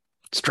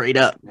straight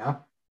up. Yeah.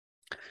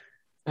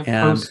 And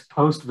And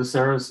post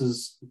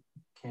Viserys's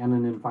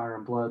canon in Fire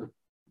and Blood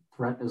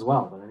threat as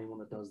well, that anyone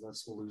that does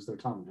this will lose their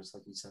tongue, just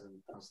like he said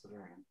in House of the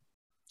Dragon.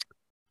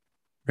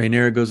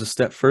 Rhaenyra goes a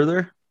step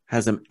further,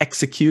 has him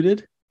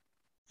executed.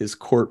 His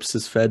corpse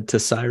is fed to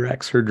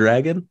Syrax, her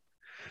dragon.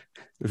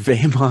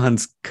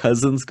 Vaemon's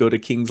cousins go to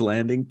King's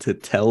Landing to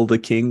tell the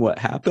king what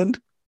happened.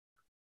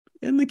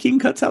 And the king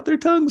cuts out their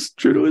tongues,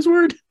 true to his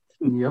word.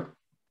 Yep.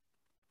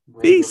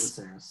 Peace.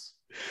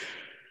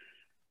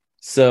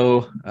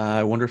 So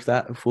I wonder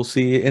if we'll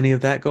see any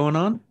of that going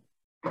on.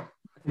 I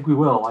think we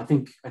will. I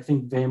think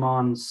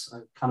Vaemon's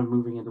kind of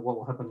moving into what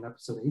will happen in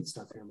episode 8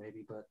 stuff here,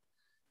 maybe. But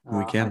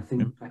we can.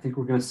 I think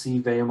we're going to see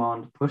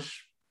Vaemon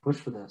push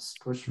for this.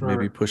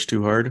 Maybe push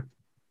too hard.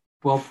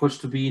 Well, push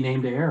to be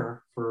named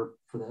heir for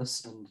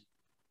this, and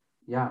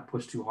yeah,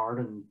 push too hard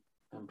and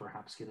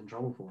perhaps get in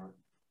trouble for it.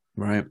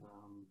 Right.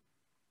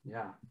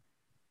 Yeah,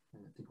 I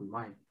think we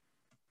might.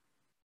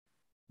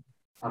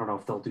 I don't know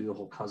if they'll do the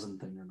whole cousin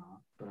thing or not,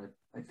 but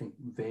I think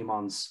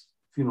Vaemon's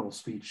funeral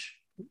speech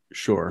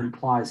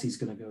implies he's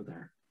going to go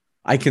there.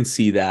 I can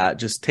see that.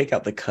 Just take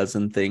out the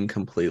cousin thing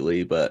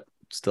completely, but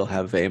still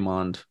have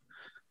Vaemon,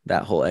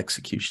 that whole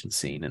execution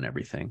scene and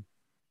everything.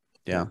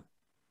 Yeah.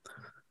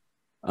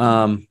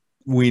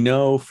 We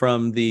know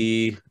from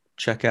the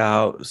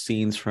checkout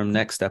scenes from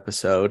next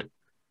episode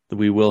that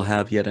we will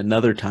have yet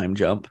another time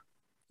jump.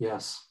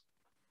 Yes.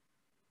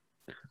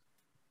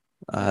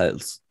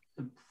 It's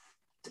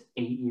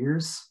 8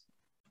 years.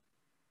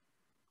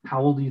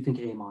 How old do you think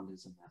Aemond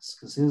is in this?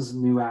 Because his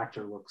new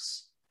actor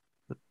looks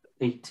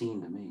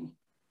 18 to me.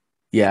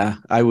 Yeah,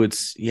 I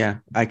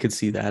could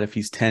see that if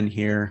he's 10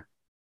 here.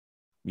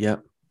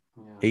 Yep.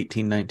 Yeah.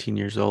 18, 19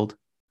 years old.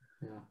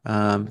 Yeah.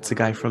 It's a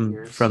guy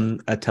from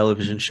a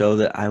television show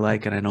that I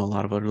like, and I know a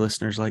lot of other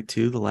listeners like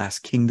too, The Last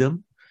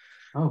Kingdom.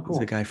 Oh, cool.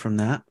 It's a guy from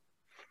that.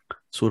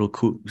 So it'll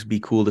be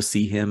cool to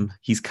see him.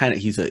 He's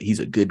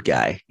a good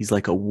guy. He's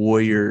like a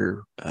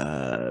warrior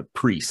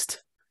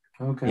priest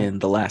in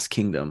The Last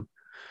Kingdom.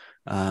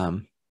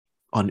 On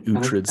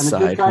Uhtred's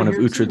side, one of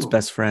Uhtred's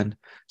best friend.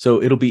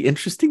 So it'll be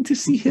interesting to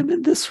see him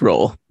in this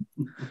role.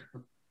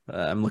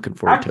 I'm looking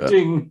forward to it.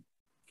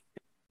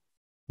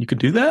 You could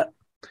do that.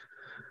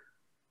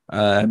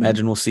 I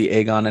imagine we'll see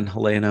Aegon and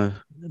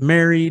Helena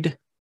married.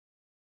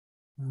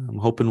 I'm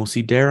hoping we'll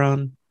see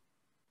Daeron.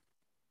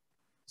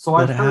 So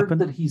I've heard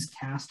that he's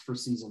cast for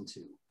season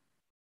 2.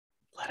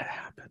 Let it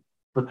happen.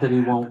 But that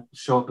he won't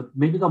show up. But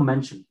maybe they'll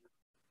mention him.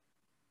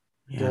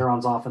 Yeah.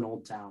 Daeron's off in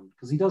Old Town,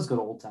 because he does go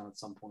to Old Town at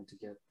some point to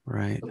get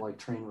to like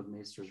train with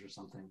maesters or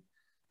something.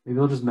 Maybe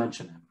they'll just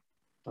mention him.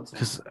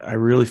 Because I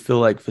really feel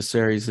like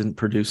Viserys isn't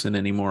producing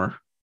anymore.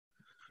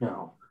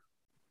 No,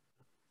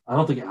 I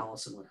don't think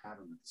Alicent would have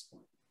him at this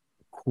point.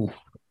 Cool.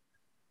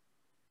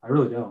 I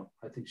really don't.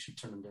 I think she'd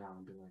turn him down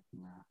and be like,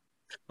 nah.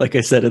 Like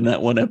I said in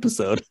that one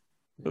episode,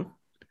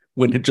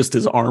 when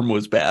his arm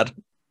was bad.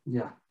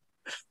 Yeah.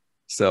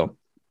 So,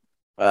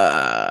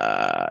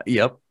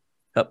 yep.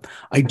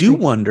 I do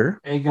wonder.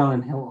 Aegon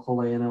and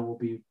Helena will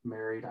be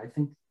married. I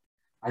think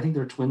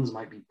their twins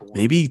might be born.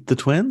 Maybe the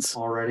twins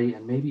already,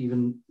 and maybe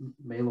even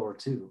Maelor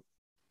too.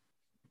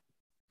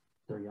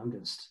 Their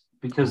youngest,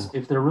 because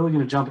if they're really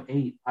going to jump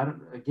 8,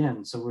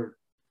 so we're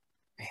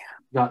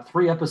got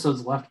 3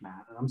 episodes left,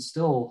 Matt, and I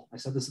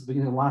said this at the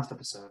beginning of the last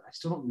episode. I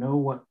still don't know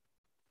what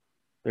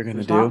they're going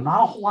to do.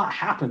 Not a whole lot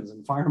happens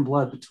in Fire and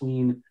Blood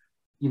between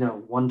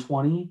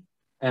 120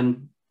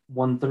 and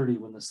 130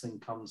 when this thing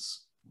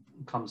comes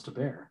to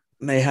bear.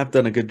 They have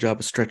done a good job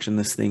of stretching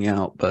this thing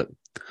out, but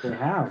they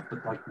have,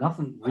 but like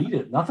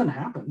nothing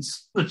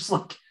happens. There's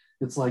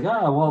it's like,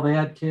 well, they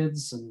had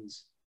kids,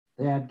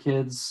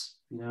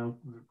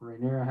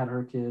 Rhaenyra had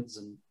her kids,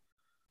 and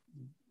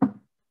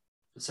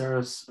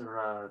Viserys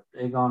or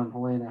Aegon and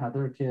Helena had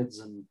their kids,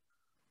 and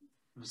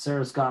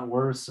Viserys got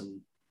worse,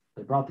 and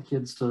they brought the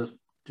kids to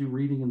do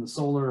reading in the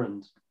solar,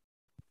 and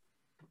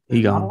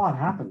not a lot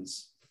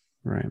happens.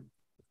 Right.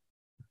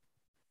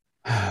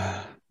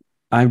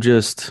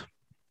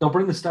 They'll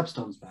bring the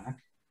Stepstones back,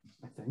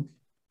 I think.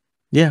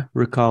 Yeah,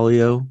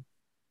 Ricalio,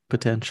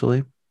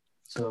 potentially.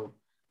 So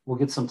we'll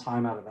get some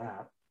time out of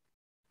that.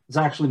 It's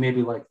actually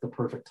maybe like the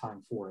perfect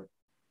time for it.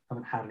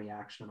 Haven't had any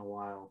action in a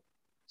while.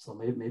 So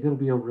maybe it'll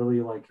be a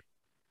really like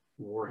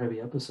war-heavy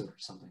episode or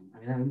something. I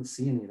mean, I didn't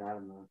see any of that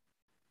in the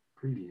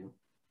preview.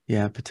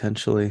 Yeah,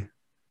 potentially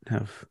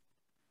have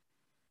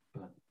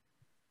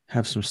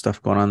some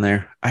stuff going on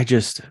there. I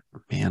don't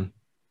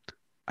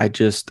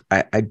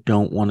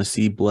want to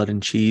see blood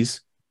and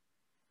cheese.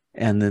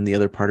 And then the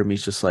other part of me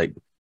is just like,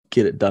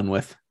 get it done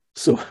with.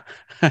 So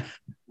I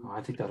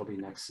think that'll be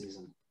next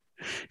season.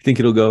 You think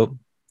it'll go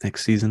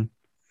next season?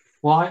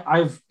 Well,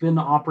 I've been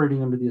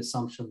operating under the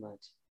assumption that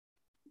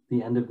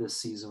the end of this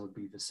season would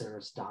be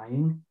Viserys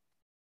dying.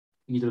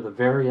 Either the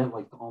very end,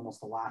 like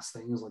almost the last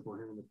thing is like we're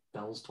hearing the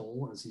bells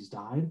toll as he's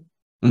died.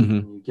 Mm-hmm.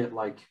 And you get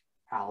like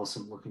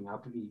Alicent looking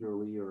up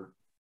eagerly or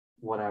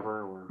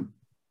whatever, or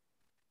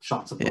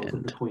shots of both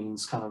of the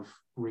queens kind of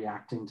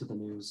reacting to the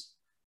news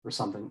or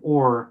something,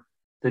 or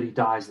that he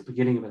dies at the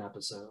beginning of the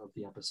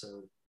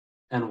episode,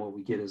 and what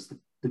we get is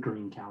the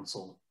Green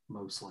Council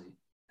mostly,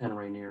 and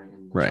Rhaenyra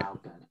in the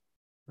child bed,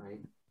 right?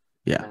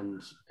 Yeah,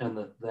 and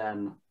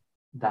then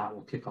that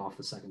will kick off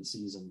the second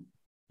season,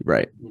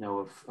 right?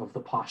 Of the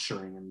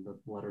posturing and the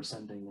letter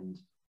sending and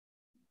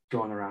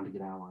going around to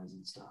get allies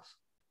and stuff.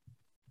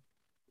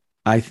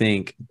 I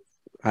think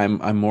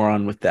I'm more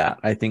on with that.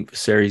 I think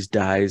Viserys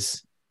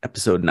dies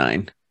episode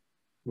 9.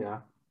 Yeah.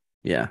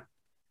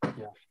 I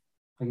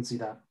can see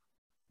that.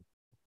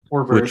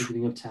 Or very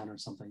beginning of 10 or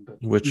something,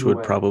 but which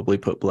would probably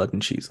put Blood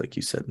and Cheese, like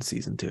you said, in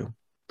season 2.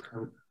 I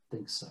would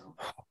think so.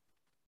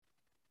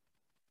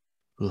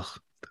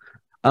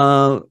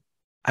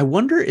 I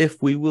wonder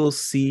if we will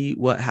see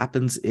what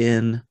happens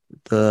in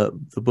the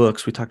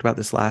books. We talked about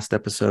this last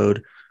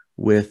episode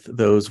with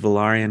those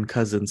Velaryon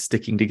cousins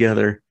sticking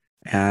together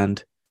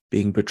and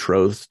being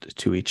betrothed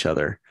to each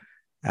other,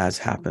 as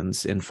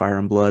happens in Fire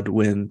and Blood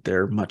when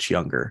they're much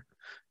younger.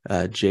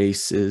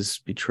 Jace is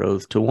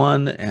betrothed to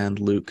one and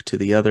Luke to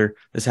the other.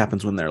 This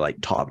happens when they're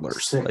like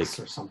toddlers, 6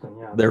 or something.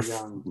 Yeah, they're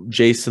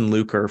Jace and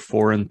Luke are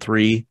 4 and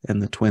 3,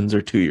 and the twins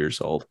are 2 years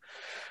old.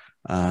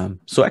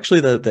 So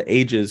actually, the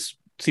ages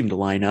seem to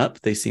line up.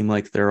 They seem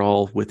like they're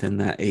all within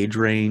that age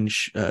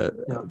range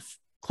of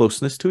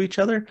closeness to each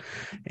other,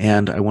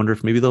 and I wonder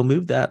if maybe they'll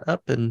move that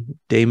up, and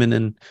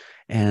Daemon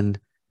and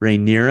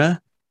Rhaenyra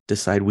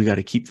decide we got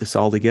to keep this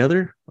all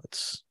together.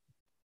 Let's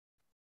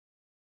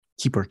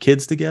keep our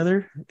kids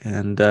together,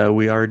 and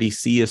we already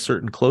see a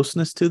certain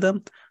closeness to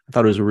them. I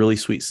thought it was a really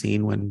sweet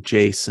scene when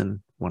Jace and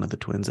one of the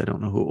twins, I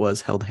don't know who it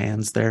was, held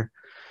hands there,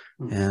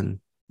 and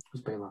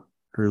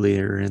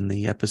earlier in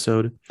the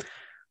episode.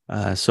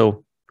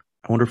 So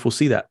I wonder if we'll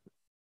see that.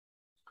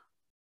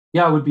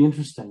 Yeah, it would be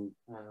interesting.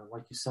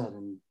 Like you said,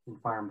 in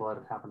Fire and Blood,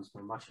 it happens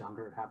when they're much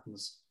younger. It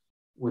happens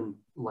when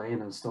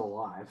Laena is still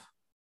alive.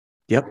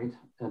 Yep. Right?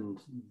 And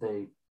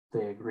they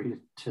agreed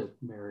to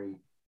marry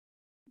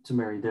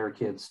their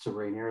kids to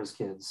Rhaenyra's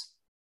kids.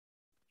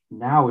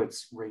 Now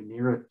it's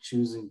Rhaenyra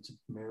choosing to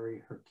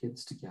marry her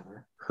kids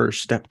together. Her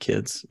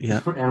stepkids,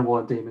 yeah.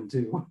 And Daemon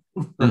too.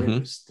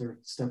 Right? They're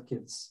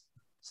stepkids.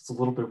 It's a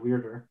little bit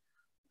weirder.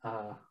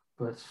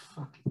 But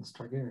fuck, it's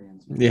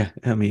Targaryens, man. Yeah,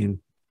 I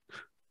mean,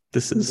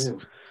 this is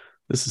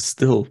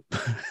still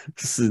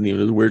this isn't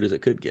even as weird as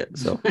it could get.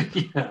 So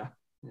yeah.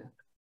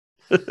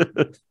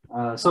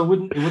 So it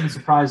wouldn't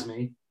surprise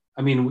me.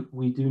 I mean,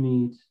 we do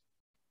need.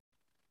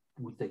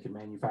 They could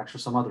manufacture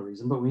some other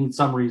reason, but we need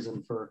some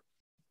reason for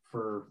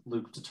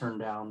Luke to turn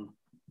down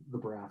the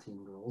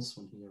Baratheon girls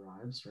when he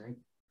arrives, right?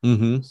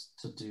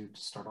 To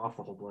start off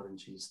the whole Blood and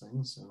Cheese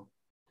thing. So,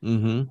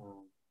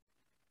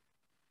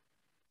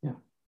 yeah,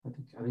 I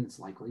think it's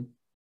likely.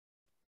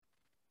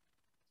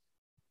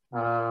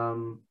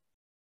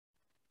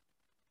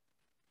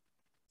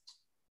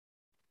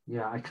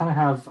 Yeah, I kind of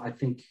have. I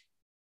think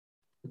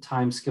the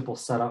time skip will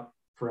set up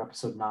for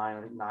episode 9.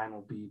 I think 9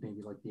 will be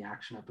maybe like the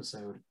action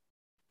episode,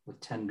 with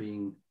 10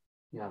 being,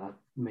 that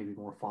maybe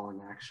more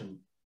falling action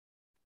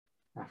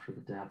after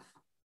the death.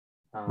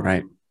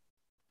 Right.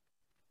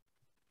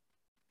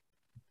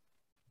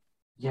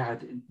 Yeah,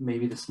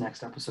 maybe this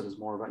next episode is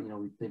more about,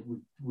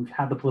 we've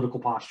had the political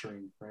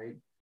posturing, right?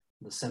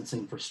 The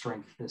sensing for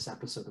strength this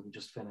episode that we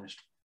just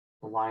finished.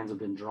 The lines have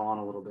been drawn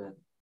a little bit.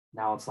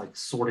 Now it's like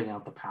sorting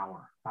out the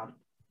power. How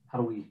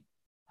do we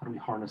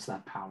harness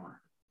that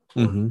power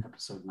toward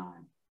episode 9?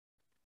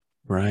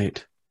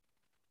 Right.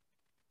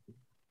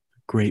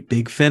 Great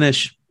big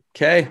finish.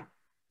 Okay.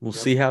 We'll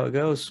see how it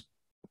goes.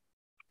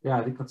 Yeah,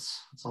 I think that's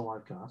all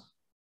I've got.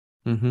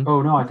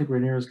 Oh, no, I think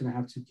Rhaenyra is going to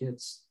have 2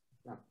 kids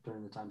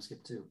during the time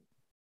skip, too.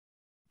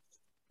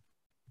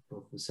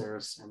 Both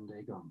Viserys and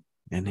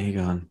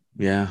Aegon.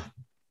 Yeah.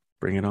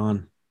 Bring it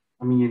on.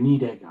 I mean, you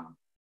need Aegon.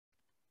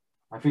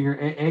 I figure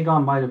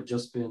Aegon might have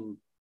just been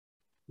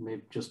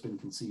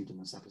conceived in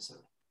this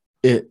episode.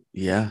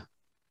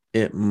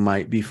 It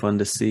might be fun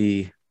to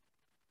see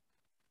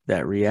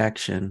that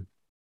reaction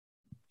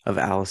of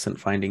Alicent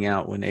finding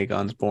out when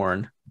Aegon's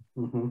born,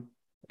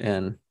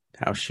 and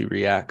how she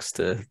reacts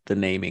to the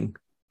naming.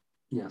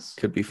 Yes,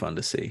 could be fun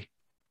to see.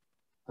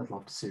 I'd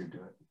love to see her do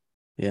it.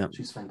 Yeah,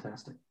 she's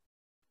fantastic.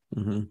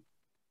 All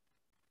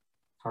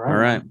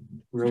right.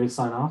 We ready to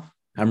sign off?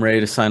 I'm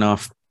ready to sign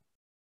off.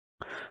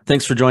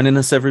 Thanks for joining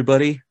us,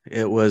 everybody.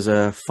 It was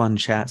a fun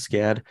chat,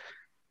 Scad.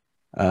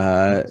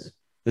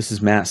 This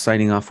is Matt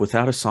signing off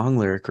without a song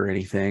lyric or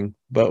anything,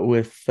 but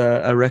with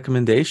a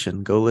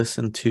recommendation. Go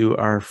listen to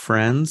our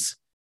friends,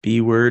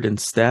 B-Word and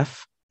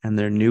Steph, and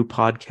their new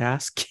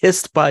podcast,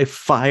 Kissed by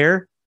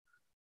Fire.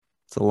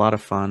 It's a lot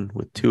of fun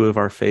with 2 of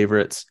our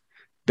favorites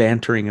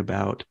bantering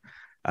about,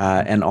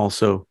 and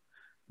also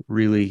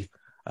really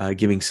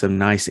giving some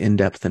nice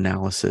in-depth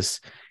analysis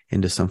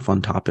into some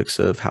fun topics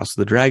of House of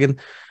the Dragon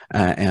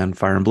and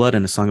Fire and Blood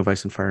and A Song of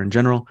Ice and Fire in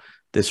general.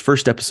 This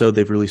first episode,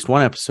 they've released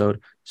one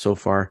episode so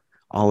far,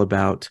 all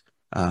about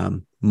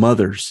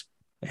mothers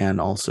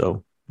and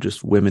also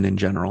just women in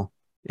general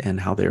and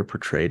how they're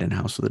portrayed in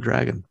House of the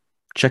Dragon.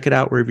 Check it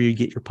out wherever you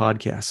get your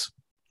podcasts.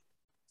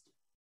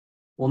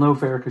 Well, no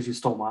fair, because you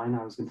stole mine.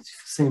 I was going to do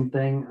the same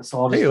thing,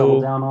 so I'll just double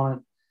down on it.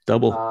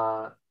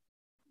 Double.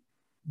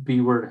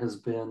 B-Word has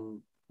been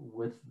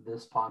with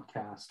this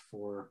podcast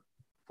for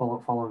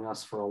following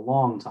us for a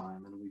long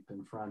time, and we've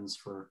been friends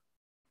for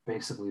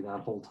basically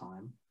that whole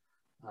time.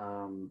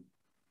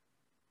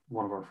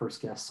 One of our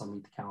first guests on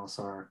Meet the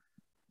Khalasar,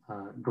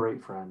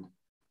 great friend.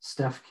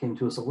 Steph came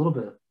to us a little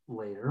bit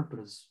later,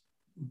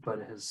 but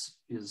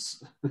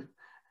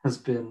has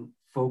been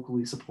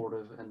vocally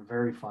supportive and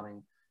very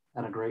funny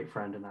and a great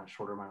friend in that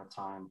short amount of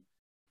time.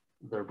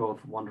 They're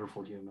both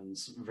wonderful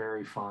humans,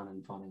 very fun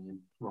and funny and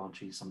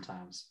raunchy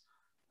sometimes.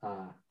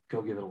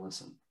 Go give it a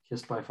listen.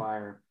 Kissed by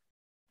Fire.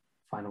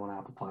 Find them on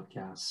Apple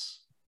Podcasts,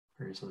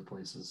 various other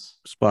places.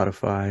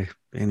 Spotify.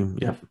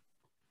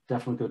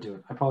 Definitely go do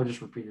it. I probably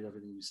just repeated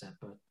everything you said,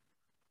 but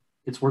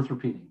it's worth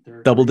repeating.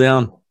 Double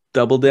down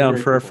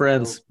for our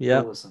friends.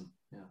 Yeah. Listen.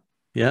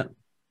 Yeah.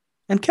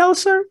 And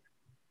Khalasar,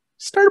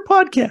 start a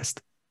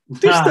podcast.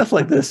 Do stuff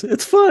like this.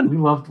 It's fun. We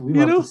love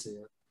to see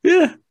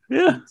it.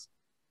 Yeah.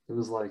 It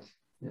was like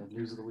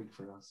news of the week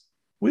for us.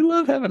 We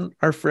love having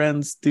our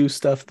friends do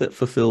stuff that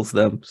fulfills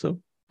them. So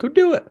go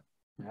do it.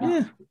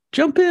 Yeah.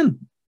 Jump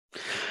in.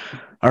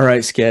 All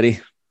right, Sketty.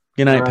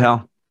 Good night,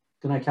 pal.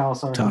 Good night,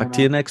 Khalasar. Talk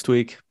to you next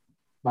week.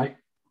 Bye.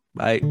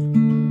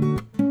 Bye.